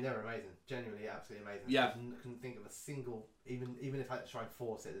 I mean, they're amazing. Genuinely, absolutely amazing. Yeah. I couldn't think of a single... Even if I had to try and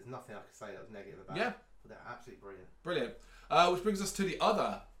force it, there's nothing I could say that was negative about it. But they're absolutely brilliant. Brilliant. Which brings us to the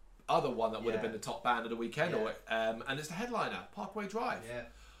other one that would have been the top band of the weekend, and it's the headliner, Parkway Drive. Yeah.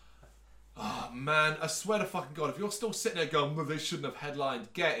 Oh man, I swear to fucking God, if you're still sitting there going, well, they shouldn't have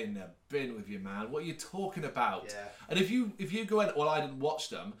headlined, get in the bin with you, man. What are you talking about? Yeah. And if you go in, well, I didn't watch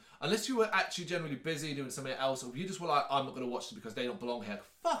them, unless you were actually generally busy doing something else, or if you just were like, I'm not going to watch them because they don't belong here,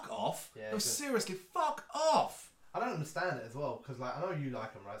 fuck off. Yeah, no, seriously, fuck off. I don't understand it as well, because I know you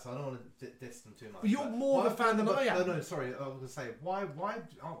like them, right? So I don't want to diss them too much. But you're more of a fan than I am. No, sorry, I was going to say, why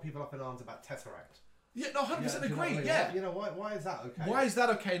aren't people up in arms about Tesseract? Yeah, no, 100% agree, I mean? yeah. Why is that okay? Why is that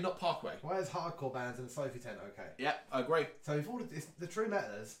okay, not Parkway? Why is hardcore bands and Sophie Tent okay? Yeah, I agree. So if all the true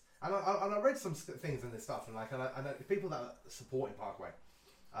metalers, and I read some things in this stuff, and people that are supporting Parkway,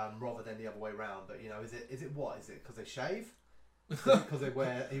 rather than the other way around, but is it what? Is it because they shave? Because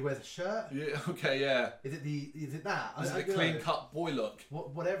he wears a shirt? Yeah, okay, yeah. Is it that? Is it a clean-cut boy look?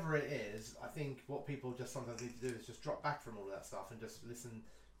 Whatever it is, I think what people just sometimes need to do is just drop back from all of that stuff and just listen.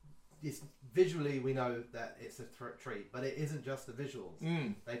 Visually, we know that it's a treat, but it isn't just the visuals.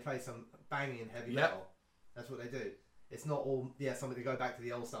 They play some banging heavy metal. That's what they do. It's not all, something to go back to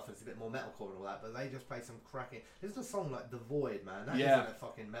the old stuff, it's a bit more metalcore and all that, but they just play some cracking... There's a song like The Void, man. That isn't a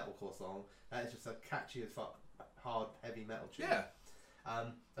fucking metalcore song. That is just a catchy as fuck, hard, heavy metal tune. Yeah.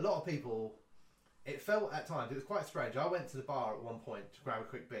 A lot of people... It felt at times, it was quite strange. I went to the bar at one point to grab a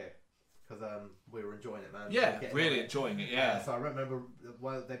quick beer. Because we were enjoying it, man. Yeah, really enjoying it, yeah. So I remember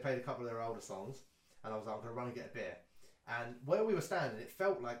they played a couple of their older songs, and I was like, I'm going to run and get a beer. And where we were standing, it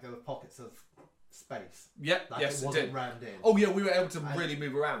felt like there were pockets of space. Yep, like yes, it wasn't did. rammed in. Oh yeah, we were able to really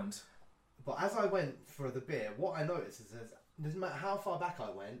move around. But as I went for the beer, what I noticed is doesn't matter how far back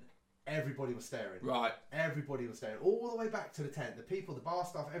I went, everybody was staring. Right. Everybody was staring. All the way back to the tent. The people, the bar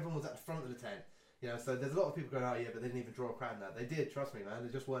staff, everyone was at the front of the tent. So there's a lot of people going, oh yeah, but they didn't even draw a crowd in that. They did, trust me, man.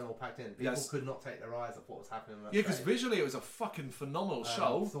 They just weren't all packed in. People could not take their eyes off what was happening on that because visually it was a fucking phenomenal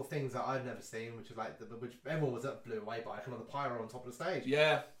show. Saw things that I'd never seen, which is like which everyone was blew away by. Kind of the pyro on top of the stage.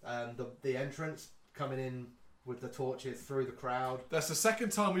 Yeah. The entrance coming in with the torches through the crowd. That's the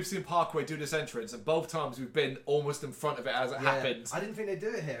second time we've seen Parkway do this entrance, and both times we've been almost in front of it as it happens. I didn't think they'd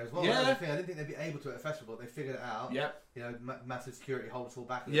do it here as well. Yeah. I didn't think they'd be able to at a festival. They figured it out. Yep. You know, massive security hold us all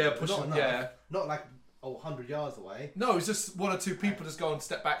back. Yeah, push them. Yeah. Not like 100 yards away. No, it's just one or two people just going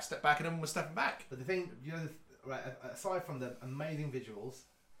step back, and everyone was stepping back. But the thing, you know, right, aside from the amazing visuals,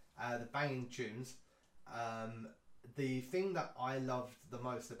 the banging tunes, the thing that I loved the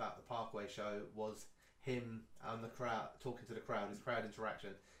most about the Parkway show was him and the crowd, talking to the crowd, his crowd interaction,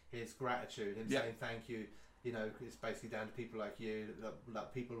 his gratitude, him saying thank you. You know, it's basically down to people like you,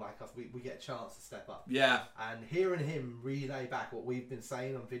 like people like us. We get a chance to step up. Yeah. And hearing him relay back what we've been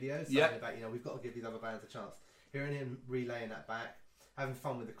saying on videos, saying about, you know, we've got to give these other bands a chance. Hearing him relaying that back, having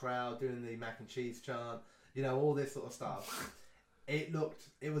fun with the crowd, doing the mac and cheese chant, you know, all this sort of stuff. It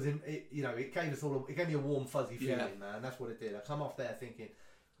gave me a warm fuzzy feeling, man. That's what it did. I come off there thinking,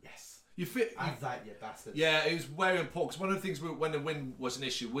 yes. You fit that, you bastards. Yeah, it was very important because one of the things when the wind was an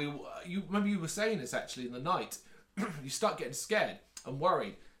issue, you remember you were saying this actually in the night. You start getting scared and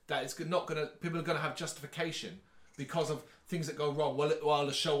worried that people are gonna have justification because of things that go wrong. Well,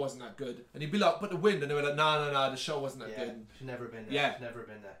 the show wasn't that good, and you'd be like, but the wind, and they were like, no, the show wasn't that good. Should never have been there. Yeah, should never have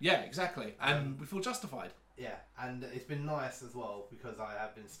been there. Yeah, exactly, and we feel justified. Yeah, and it's been nice as well because I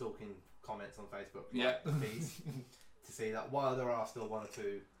have been stalking comments on Facebook. To see that while there are still one or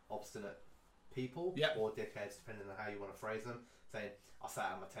two obstinate people or dickheads, depending on how you want to phrase them, saying, I sat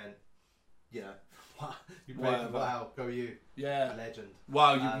out my tent, you know, you played, wow, go you, a legend.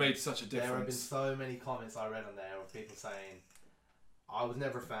 Wow, you've made such a difference. There have been so many comments I read on there of people saying, I was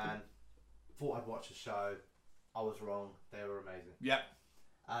never a fan, thought I'd watch the show, I was wrong, they were amazing. Yep.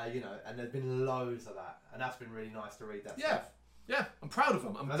 You know, and there's been loads of that, and that's been really nice to read that stuff. Yeah, I'm proud of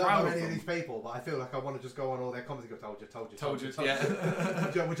them. I don't know any of these people, but I feel like I want to just go on all their comments and go, told you. Yeah.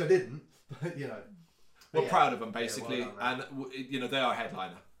 Which I didn't, but you know. We're proud of them, basically, and you know, they are a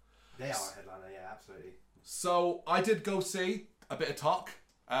headliner. They are a headliner, yeah, absolutely. So I did go see a bit of Talk.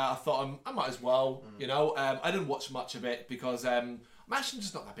 I thought I might as well, you know. I didn't watch much of it because I'm actually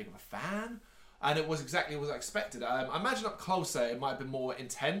just not that big of a fan. And it was exactly what I expected. I imagine up closer it might have been more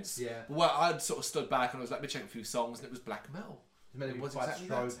intense. Yeah. But I'd sort of stood back and I was like, let me check a few songs, and it was black metal. It was quite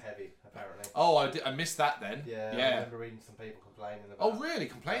strobe heavy, apparently. Oh, I missed that then. Yeah. I remember reading some people complaining about. Oh, really?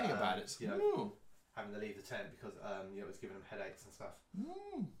 Complaining about it? You know, having to leave the tent because you know, it was giving them headaches and stuff.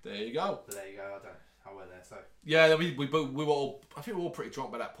 There you go. But there you go. I went there, so. Yeah, we were all. I think we were all pretty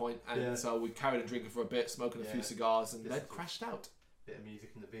drunk by that point, and so we carried on drinking for a bit, smoking a few cigars, and then crashed out. Bit of music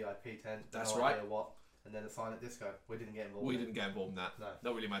in the VIP tent. That's no right. Idea what. And then a silent disco. We didn't get involved. We didn't get involved in that. No.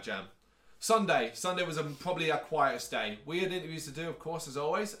 Not really my jam. Sunday was probably our quietest day. We had interviews to do, of course, as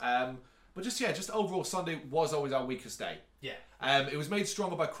always. But just overall, Sunday was always our weakest day. Yeah. It was made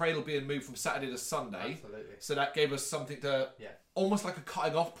stronger by Cradle being moved from Saturday to Sunday. Absolutely. So that gave us something to, almost like a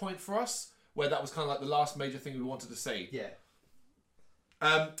cutting off point for us, where that was kind of like the last major thing we wanted to see. Yeah.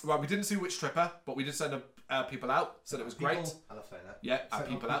 Right, we didn't see Witch Tripper, but we did send people out, said it was great. I love saying that. Yeah, our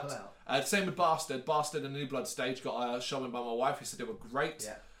people out. Same with Bastard. Bastard and New Blood Stage got a showing by my wife, who said they were great.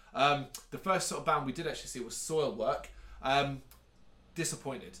 Yeah. The first sort of band we did actually see was Soilwork.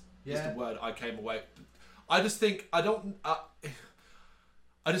 Disappointed is the word I came away. I just think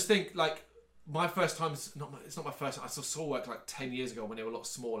like my first time. It's not my first time. I saw Soilwork like 10 years ago when they were a lot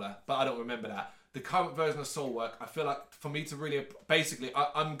smaller, but I don't remember that. The current version of Soilwork, I feel like for me to really, basically,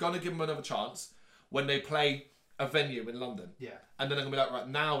 I'm gonna give them another chance when they play a venue in London. Yeah. And then I'm gonna be like, right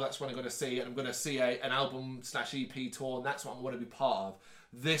now, that's when I'm gonna see it. I'm gonna see an album/EP tour, and that's what I want to be part of.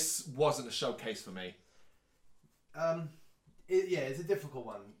 This wasn't a showcase for me. It's a difficult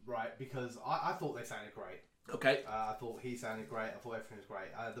one, right? Because I thought they sounded great. Okay. I thought he sounded great. I thought everything was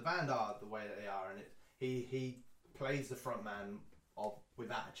great. The band are the way that they are, and he plays the front man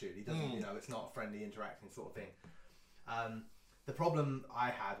with attitude. He doesn't, you know, it's not a friendly interacting sort of thing. The problem I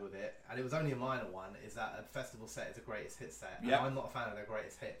had with it, and it was only a minor one, is that a festival set is a greatest hits set. And I'm not a fan of their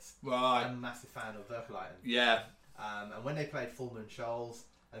greatest hits. Right. I'm a massive fan of Verkleiten. Yeah. And when they played Full Moon Shoals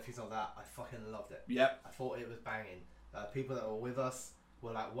and a few songs like that, I fucking loved it. Yep. I thought it was banging. People that were with us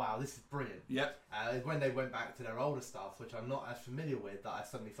were like, wow, this is brilliant. Yep. When they went back to their older stuff, which I'm not as familiar with, that I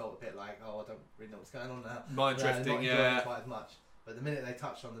suddenly felt a bit like, oh, I don't really know what's going on now. Mind drifting, not enjoying it quite as much. But the minute they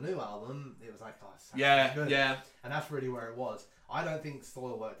touched on the new album, it was like, oh, it's good. Yeah. And that's really where it was. I don't think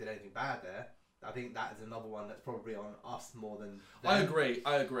Soilwork did anything bad there. I think that is another one that's probably on us more than them. I agree.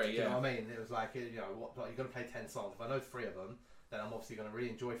 Yeah. You know what I mean? It was like, you know, you're going to play 10 songs. If I know 3 of them, then I'm obviously going to really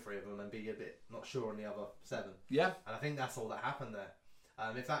enjoy 3 of them and be a bit not sure on the other 7. Yeah. And I think that's all that happened there.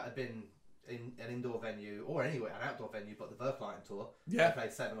 If that had been in an indoor venue or anyway an outdoor venue, but the Verkleiten tour, they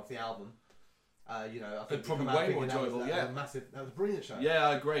played 7 off the album. You know, I They're think probably come out way more thinking enjoyable. that was a massive, that was a brilliant show. Yeah,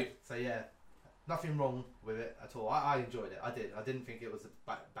 I agree. So yeah, nothing wrong with it at all. I enjoyed it. I did. I didn't think it was a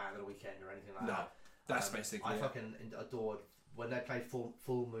band of the weekend or anything like that. No, that's basically I it. fucking adored when they played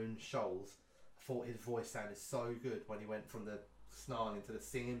Full Moon Shoals. I thought his voice sounded so good when he went from the snarling to the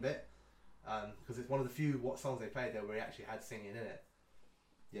singing bit. Because it's one of the few songs they played there where he actually had singing in it.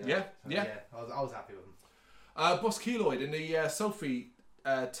 You know? Yeah, So, yeah. I was happy with him. Boss Keloid in the Sophie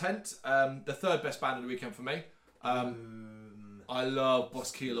tent, the third best band of the weekend for me. I love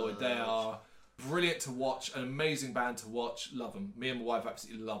Boss Keloid. They are brilliant to watch, an amazing band to watch. Love them. Me and my wife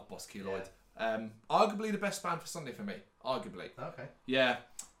absolutely love Boss Keloid. Arguably the best band for Sunday for me. Arguably. Okay. Yeah.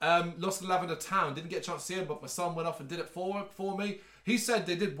 Lost in Lavender Town. Didn't get a chance to see him, but my son went off and did it for me. He said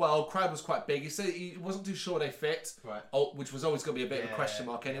they did well. Crowd was quite big. He said he wasn't too sure they fit, Right. which was always going to be a bit of a question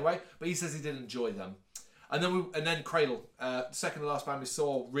mark anyway. But he says he did enjoy them. And then Cradle, second to last band we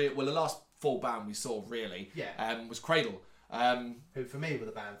saw. The last full band we saw really. Was Cradle. Who for me were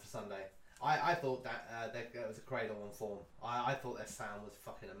the band for Sunday. I thought that it was a Cradle on form. I thought their sound was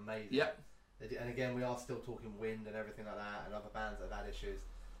fucking amazing. Yep. And again, we are still talking wind and everything like that, and other bands that have had issues.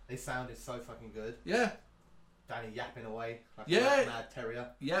 They sounded so fucking good. Yeah. Danny yapping away like a mad terrier.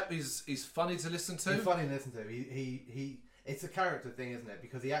 Yep, he's funny to listen to. He's funny to listen to. He it's a character thing, isn't it?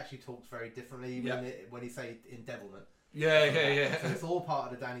 Because he actually talks very differently when he say endevilment. Yeah. So it's all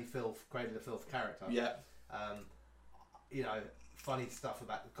part of the Danny Filth, Cradle of Filth character. Yeah. You know, funny stuff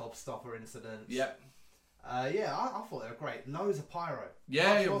about the Gobstopper incident. Yep. I thought they were great. Loads of pyro.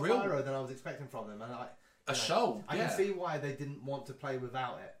 Yeah, Much more real pyro than I was expecting from them, and I can see why they didn't want to play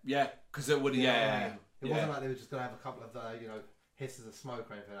without it. Yeah, because it would. It wasn't like they were just going to have a couple of hisses of smoke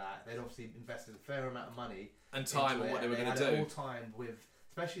or anything like that. They'd obviously invested a fair amount of money and time on what they were going to do. They had it all timed with,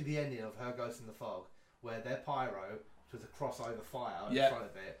 especially the ending of Her Ghost in the Fog, where their pyro, which was a crossover fire in front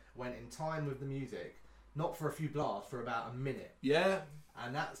of it, went in time with the music, not for a few blasts, for about a minute. Yeah.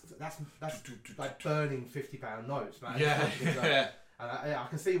 And that's like burning £50 notes, man. Yeah. And I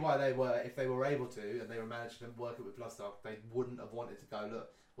can see why they were, if they were able to, and they were managed to work it with Bloodstock, they wouldn't have wanted to go, look,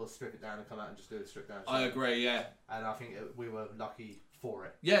 we'll strip it down and come out and just do a strip down show. I agree, yeah. And I think we were lucky for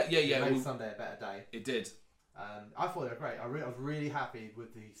it. Yeah. It made Sunday a better day. It did. I thought they were great. I was really happy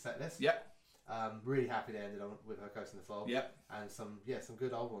with the set list. Yep. Really happy they ended on with Her Ghost in the Fog. Yep. And some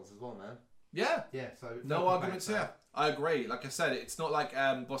good old ones as well, man. Yeah. Yeah, so... No arguments here. I agree. Like I said, it's not like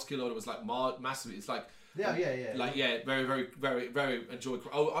Boss Keloid was like massively. It's like... Yeah. Like, very, very, very, very enjoyed...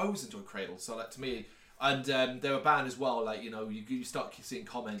 I always enjoyed Cradle, so like to me... And they're a band as well, like, you know, you start seeing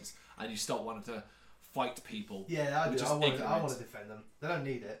comments and you start wanting to fight people. Yeah, I do. I want to defend them. They don't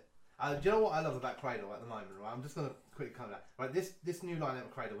need it. Do you know what I love about Cradle at the moment, right? I'm just going to quickly come back. Right, this new lineup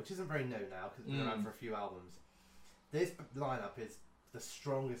of Cradle, which isn't very new now because it's been around for a few albums. This lineup is the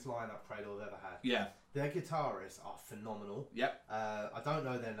strongest lineup Cradle have ever had. Yeah. Their guitarists are phenomenal. Yep. I don't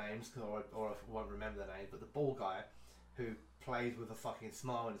know their names or I won't remember their names, but the ball guy who plays with a fucking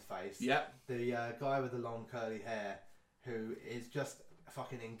smile on his face. Yep. The guy with the long curly hair who is just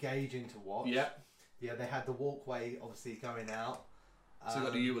fucking engaging to watch. Yep. Yeah, they had the walkway obviously going out. So you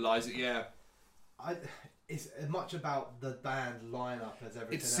got to utilise it, yeah. It's as much about the band lineup as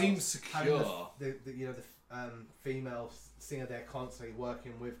everything else. It seems secure. The female singer there constantly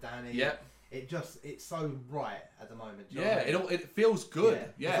working with Danny. Yep. It's so right at the moment. Do you know what I mean? it feels good.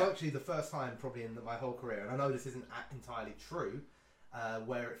 Yeah. It's actually the first time probably in my whole career, and I know this isn't entirely true,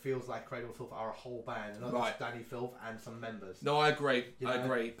 where it feels like Cradle of Filth are a whole band, and not just Danny Filth and some members. No, I agree. I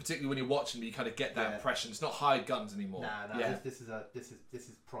agree. Particularly when you're watching, you kind of get that impression. It's not hired guns anymore. Nah. Yeah. This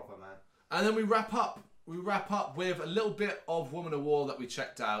is proper, man. And then we wrap up. With a little bit of Woman of War that we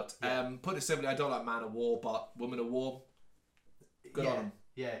checked out. Yeah. Put it simply, I don't like Man of War, but Woman of War, good on them.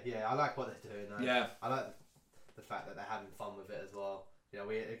 Yeah. I like what they're doing. Yeah. I like the fact that they're having fun with it as well. You know,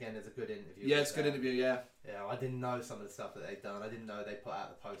 there's a good interview. Yeah, it's a good interview, yeah. Yeah, I didn't know some of the stuff that they'd done. I didn't know they put out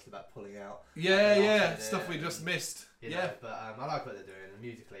the post about pulling out. Yeah. Stuff we just missed. Know, but I like what they're doing. And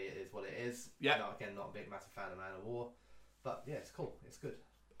musically, it is what it is. Yeah. Not a big, massive fan of Man of War. But yeah, it's cool. It's good.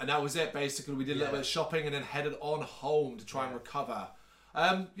 And that was it, basically. We did a little bit of shopping and then headed on home to try and recover.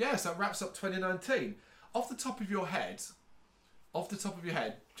 So that wraps up 2019. Off the top of your head,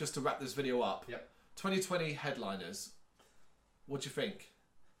 just to wrap this video up, 2020 headliners, what do you think?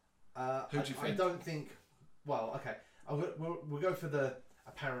 Who do you think? I don't think... Well, okay. We'll go for the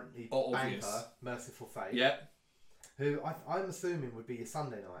apparently obvious banker, Merciful Fate. Yep. Who I'm assuming would be your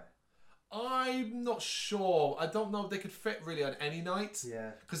Sunday night. I'm not sure. I don't know if they could fit really on any night.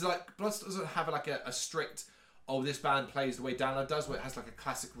 Yeah. Because like Bloodstock doesn't have like a strict, this band plays the way Download does, where it has like a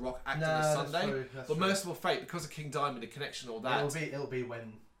classic rock act on a Sunday. That's but true. Merciful Fate, because of King Diamond, the connection, all that. It'll be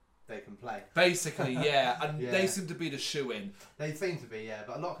when they can play. Basically, yeah, and Yeah. they seem to be the shoe-in. They seem to be, yeah,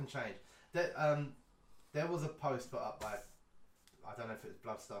 but a lot can change. There was a post put up by, I don't know if it was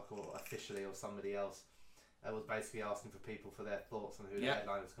Bloodstock or officially or somebody else, that was basically asking for people for their thoughts on who the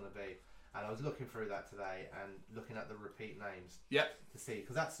headliner was going to be. And I was looking through that today and looking at the repeat names to see,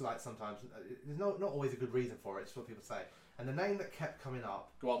 because that's like sometimes, there's not always a good reason for it, it's what people say. And the name that kept coming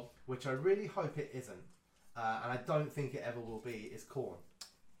up, Go on. which I really hope it isn't, and I don't think it ever will be, is Korn.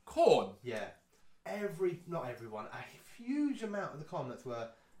 Korn? Yeah. Not everyone, a huge amount of the comments were,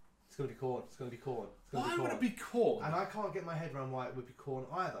 it's going to be Korn, it's going to be Korn. Why would it be Korn? And I can't get my head around why it would be Korn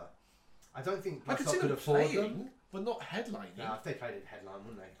either. I don't think I could Bloodstock see could them afford playing, them. but not headlining. No, if they played it headline,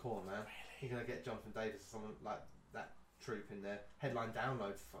 wouldn't they? Korn, man. You're going to get Jonathan Davis or someone like that troupe in there. Headline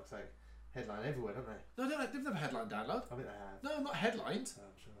download, for fuck's sake. Headline everywhere, don't they? No, they've never headlined download. I think they have. No, not headlined. Oh,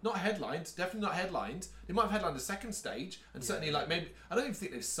 I'm sure. Not headlined. Definitely not headlined. They might have headlined the second stage, and certainly like maybe I don't even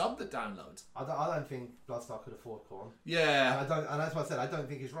think they've subbed at download. I don't think Bloodstock could afford Korn. Yeah. And that's what I said. I don't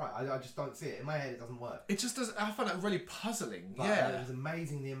think it's right. I just don't see it. In my head, it doesn't work. It just doesn't. I find it really puzzling. But, yeah. It was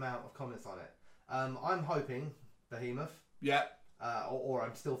amazing the amount of comments on it. I'm hoping Behemoth. Yeah. Or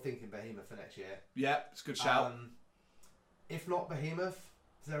I'm still thinking Behemoth for next year. Yeah. It's a good shout. If not Behemoth,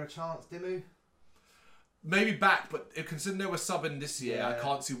 is there a chance Dimmu? Maybe back, but considering they were subbing this year, I Yeah.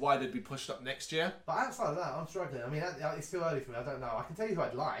 can't see why they'd be pushed up next year. But outside of that, I'm struggling. I mean, it's too early for me. I don't know. I can tell you who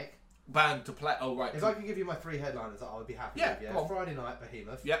I'd like. Band to play. Oh right. If I could give you my 3 headliners, I would be happy Yeah, with. Yeah. go on. Friday night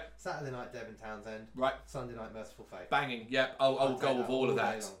Behemoth. Yep. Saturday night Devin Townsend. Right. Sunday night Merciful Fate. Banging. Yep. I'll I'll go take with that all of all day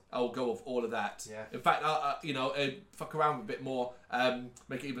that. long. I'll go with all of that. Yeah. In fact, fuck around a bit more.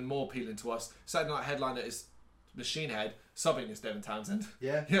 Make it even more appealing to us. Saturday night headliner is Machine Head. Subbing is Devin Townsend.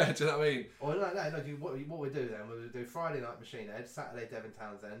 Yeah. Yeah. Do you know what I mean? Or no. What we do then? We'll do Friday night Machine Head, Saturday Devin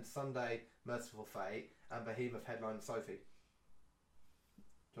Townsend, Sunday Merciful Fate, and Behemoth headline Sophie.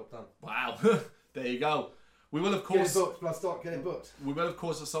 Job done. Wow. There you go. We will of Get it course. booked. Bloodstock. Get it booked. We will, of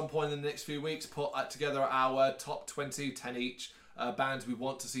course, at some point in the next few weeks, put together our top 20, 10 each bands we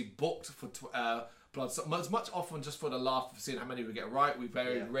want to see booked for Bloodstock. As much often just for the laugh of seeing how many we get right. We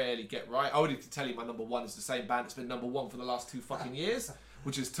very rarely get right. I already can tell you my number 1 is the same band that's been number 1 for the last 2 fucking years,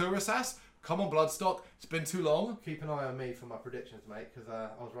 which is Tourist Ass. Come on, Bloodstock. It's been too long. Keep an eye on me for my predictions, mate, because I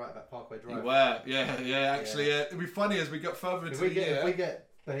was right about Parkway Drive. You were. Yeah. Actually, it'd be funny as we get further into the year. If we get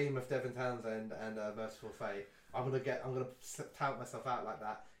Behemoth, Devin Townsend, and Merciful Fate, I'm gonna tout myself out like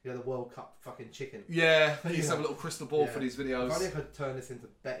that. You know, the World Cup fucking chicken. Yeah, I used to have a little crystal ball for these videos. If only I could turn this into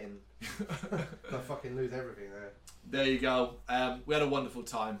betting, I fucking lose everything there. There you go. We had a wonderful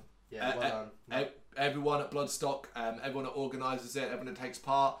time. Yeah, well done. Everyone at Bloodstock, everyone that organises it, everyone that takes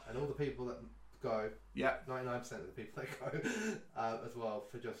part. And all the people that go, Yeah. 99% of the people that go as well,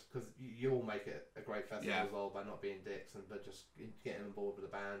 for just because you all make it a great festival as well by not being dicks but just getting on board with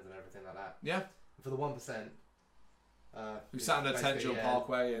the bands and everything like that. Yeah. And for the 1%, who sat on the Tentrial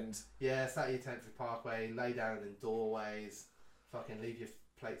Parkway and sat at your Tentrial Parkway, lay down in doorways, fucking leave your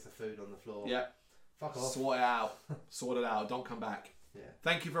plates of food on the floor. yeah, Fuck off. sort it out. Don't come back. Yeah.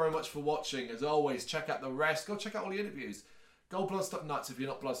 Thank you very much for watching. As always, check out the rest. Go check out all the interviews. Go Bloodstock nuts if you're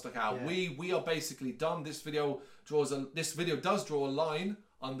not Bloodstock out. Yeah. We are basically done. This video does draw a line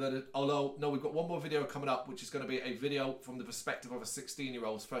under the. Although no, we've got one more video coming up, which is going to be a video from the perspective of a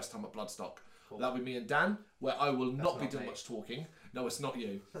 16-year-old's first time at Bloodstock. Cool. That'll be me and Dan, where I will not be doing much talking. No, it's not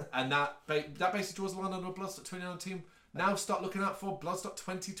you. And that basically draws a line under Bloodstock 2019. Now start looking out for Bloodstock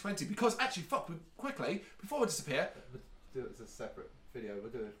 2020 because actually, quickly before we disappear. We'll do it as a separate video.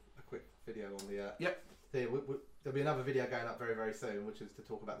 We'll do a quick video on the. Yep. There'll be another video going up very, very soon, which is to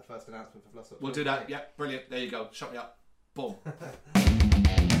talk about the first announcement for Bloodstock. We'll do that. Yep, brilliant. There you go. Shut me up. Boom.